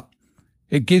 but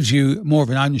it gives you more of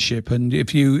an ownership. And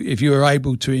if you are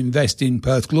able to invest in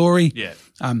Perth Glory,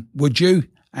 would you?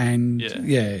 And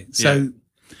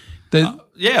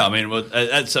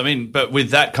but with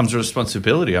that comes a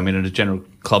responsibility. I mean, in a general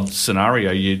club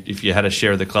scenario, if you had a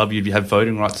share of the club, you'd have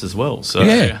voting rights as well. So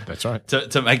that's right.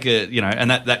 To make it,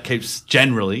 and that keeps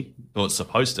generally, or it's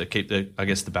supposed to keep the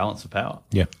balance of power.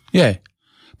 Yeah. Yeah.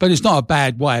 But it's not a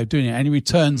bad way of doing it, and it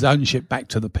returns ownership back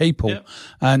to the people.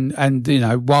 And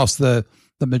whilst the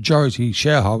majority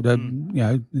shareholder,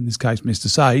 in this case, Mr.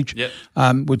 Sage,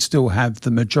 would still have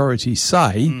the majority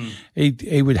say.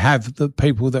 He would have the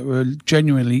people that were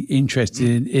genuinely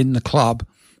interested in the club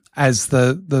as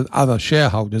the other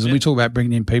shareholders. And we talk about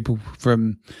bringing in people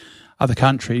from other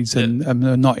countries and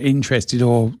they're not interested,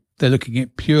 or they're looking at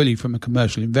it purely from a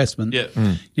commercial investment.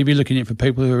 You'd be looking at it for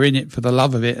people who are in it for the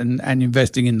love of it and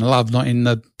investing in the love, not in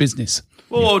the business.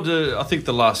 Well, I think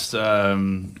the last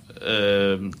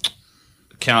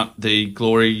count, the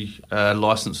Glory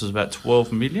license was about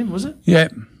 12 million, was it? Yeah.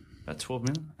 About 12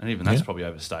 million? And even that's probably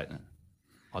overstating it.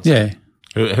 I'd say.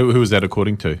 Who was that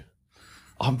according to?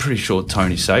 I'm pretty sure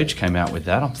Tony Sage came out with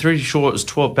that. I'm pretty sure it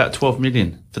was about 12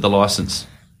 million for the license.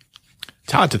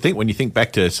 It's hard to think when you think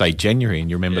back to, say, January and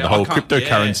you remember the whole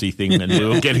cryptocurrency thing and we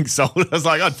were getting sold. I was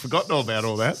like, I'd forgotten all about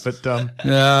all that. But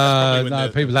no,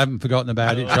 people haven't forgotten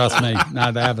about it. Trust me.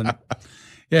 No, they haven't.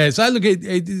 Yeah, so look, it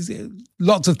is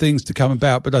lots of things to come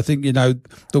about, but I think,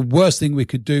 the worst thing we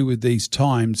could do with these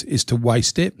times is to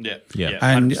waste it. Yeah.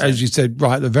 And 100%. as you said,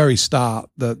 right at the very start,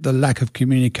 the lack of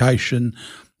communication,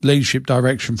 leadership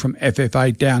direction from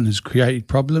FFA down has created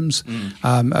problems.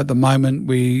 At the moment,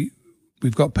 we've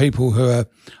got people who are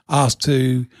asked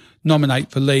to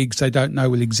nominate for leagues they don't know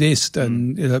will exist,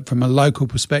 and from a local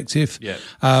perspective,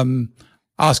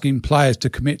 asking players to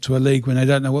commit to a league when they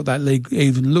don't know what that league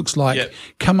even looks like.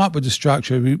 Come up with a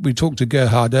structure. We talked to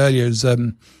Gerhard earlier. As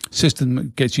system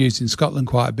that gets used in Scotland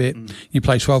quite a bit. You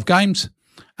play 12 games,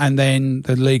 and then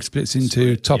the league splits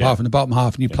into top half and the bottom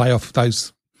half, and you play off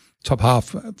those top half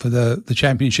for the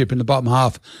championship and the bottom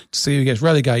half to see who gets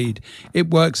relegated.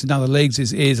 It works in other leagues.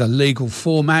 It is a legal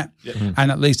format,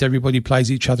 and at least everybody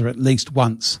plays each other at least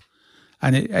once.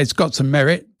 And it's got some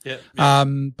merit.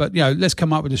 But, let's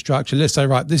come up with a structure. Let's say,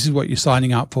 right, this is what you're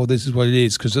signing up for. This is what it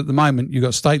is. Because at the moment, you've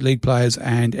got state league players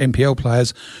and NPL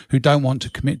players who don't want to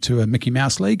commit to a Mickey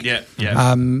Mouse league.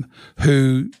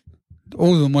 Who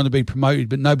all of them want to be promoted,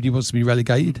 but nobody wants to be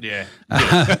relegated.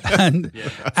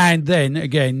 And then,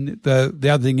 again, the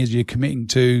other thing is you're committing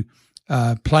to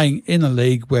playing in a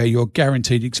league where you're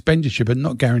guaranteed expenditure but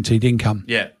not guaranteed income.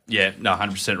 No,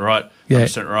 100% right.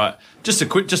 100% right.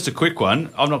 Just a quick one.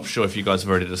 I'm not sure if you guys have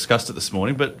already discussed it this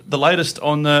morning, but the latest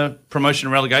on the promotion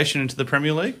and relegation into the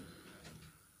Premier League?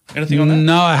 Anything on that?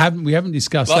 No, I haven't. We haven't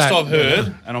discussed that. Last I've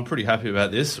heard, and I'm pretty happy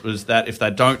about this, was that if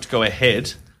they don't go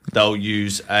ahead, they'll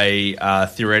use a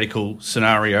theoretical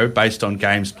scenario based on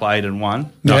games played and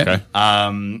won.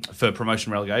 For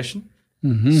promotion and relegation.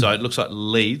 So it looks like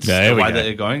Leeds, the way that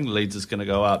they're going, Leeds is going to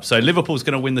go up. So Liverpool's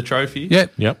going to win the trophy.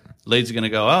 Leeds are going to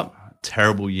go up.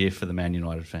 Terrible year for the Man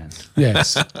United fans.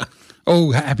 Yes. Oh,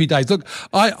 happy days. Look,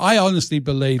 I honestly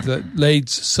believe that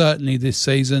Leeds, certainly this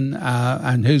season,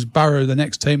 and who's Borough the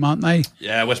next team, aren't they?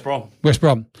 Yeah, West Brom.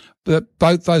 But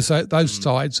both those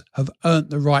sides have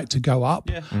earned the right to go up.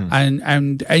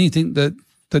 And anything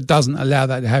that doesn't allow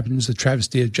that to happen is a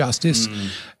travesty of justice.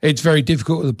 It's very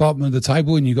difficult at the bottom of the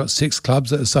table when you've got 6 clubs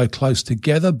that are so close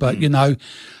together. But,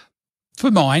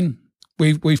 for mine,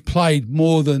 we've played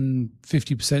more than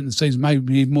 50% of the season,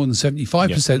 maybe even more than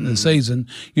 75% of the season.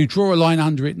 You draw a line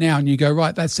under it now and you go,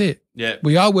 right, that's it.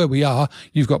 We are where we are.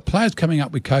 You've got players coming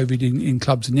up with COVID in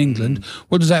clubs in England.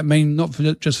 What does that mean? Not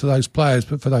just for those players,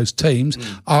 but for those teams.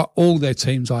 Are all their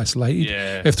teams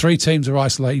isolated? If 3 teams are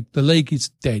isolated, the league is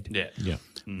dead.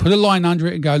 Put a line under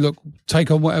it and go, look, take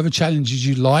on whatever challenges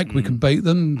you like. We can beat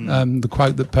them. The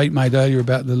quote that Pete made earlier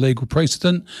about the legal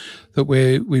precedent, that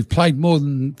we've played more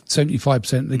than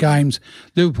 75% of the games,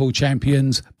 Liverpool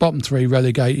champions, bottom 3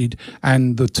 relegated,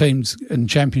 and the teams in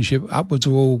championship upwards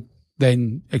are all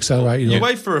then accelerated.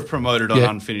 UEFA have promoted on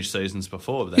unfinished seasons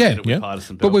before. But they did it with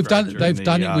Partisan but they've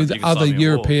done it with other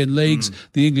European leagues.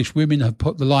 The English women have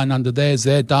put the line under theirs.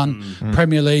 They're done.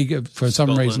 Premier League, for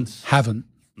some reason, haven't.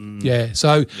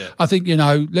 So I think,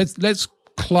 let's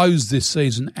close this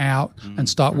season out and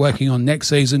start working on next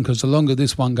season, because the longer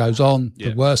this one goes on,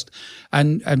 the worse.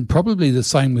 And probably the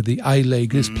same with the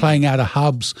A-League. It's playing out of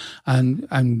hubs,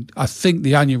 and I think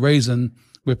the only reason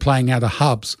we're playing out of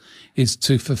hubs is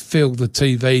to fulfil the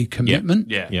TV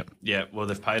commitment. Well,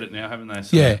 they've paid it now, haven't they?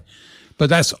 So. But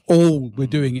that's all we're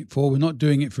doing it for. We're not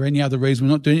doing it for any other reason.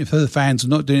 We're not doing it for the fans.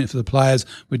 We're not doing it for the players.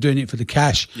 We're doing it for the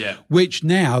cash, which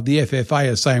now the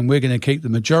FFA are saying we're going to keep the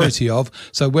majority of.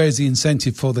 So where's the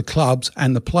incentive for the clubs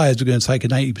and the players? We're going to take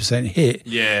an 80% hit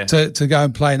to go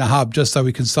and play in a hub just so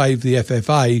we can save the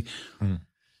FFA.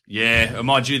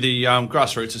 Mind you, the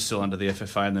grassroots are still under the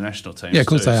FFA and the national team. Yeah, of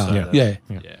course they are. So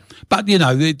But,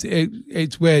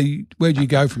 it's where do you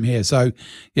go from here? So,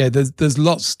 there's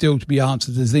lots still to be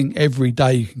answered. I think every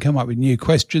day you can come up with new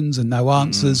questions and no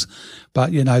answers.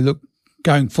 But, look,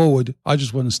 going forward, I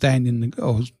just want to stand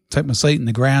or take my seat in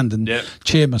the ground and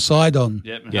cheer my side on.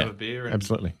 And have a beer. And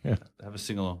absolutely. Have a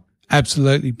sing-along.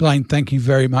 Absolutely. Blaine, thank you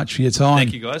very much for your time.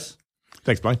 Thank you, guys.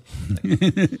 Thanks, Blaine.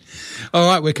 All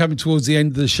right, we're coming towards the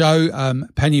end of the show.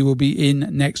 Penny will be in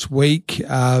next week. Pete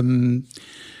and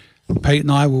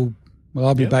I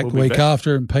I'll be back the week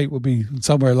after, and Pete will be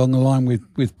somewhere along the line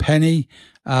with Penny.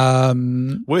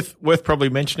 Worth probably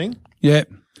mentioning.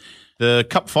 The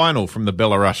cup final from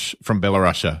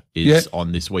Belarusia is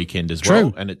on this weekend as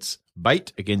well, and it's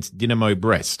Bate against Dynamo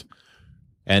Brest.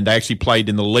 And they actually played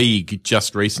in the league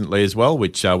just recently as well,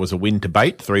 which was a win to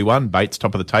Bate, 3-1. Bate's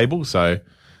top of the table, so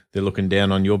they're looking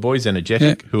down on your boys,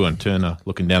 Energetic, who in turn are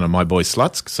looking down on my boys,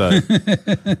 Slutsk. So,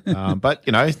 but,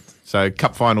 you know, so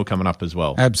cup final coming up as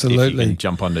well. Absolutely. If you can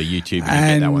jump onto YouTube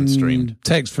and get that one streamed.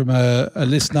 Text from a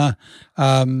listener,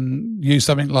 use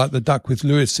something like the Duckworth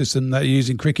Lewis system that you use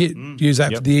in cricket. Use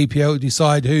that for the EPL to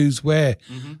decide who's where.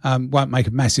 Won't make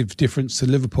a massive difference to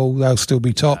Liverpool. They'll still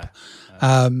be top.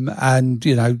 And,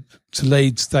 you know, to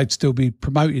Leeds, they'd still be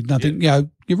promoted. And I think, you know,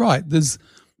 you're right.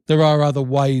 There are other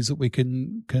ways that we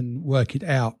can work it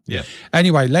out. Yeah.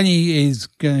 Anyway, Lenny is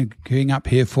going up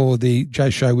here for the Joe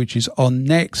Show, which is on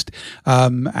next,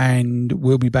 and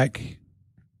we'll be back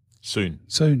soon.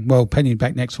 Well, Penny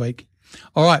back next week.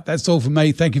 All right, that's all from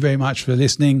me. Thank you very much for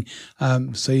listening.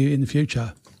 See you in the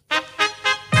future.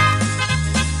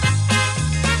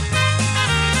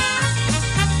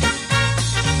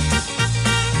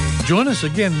 Join us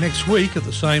again next week at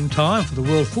the same time for the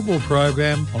World Football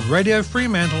Program on Radio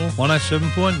Fremantle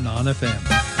 107.9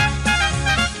 FM.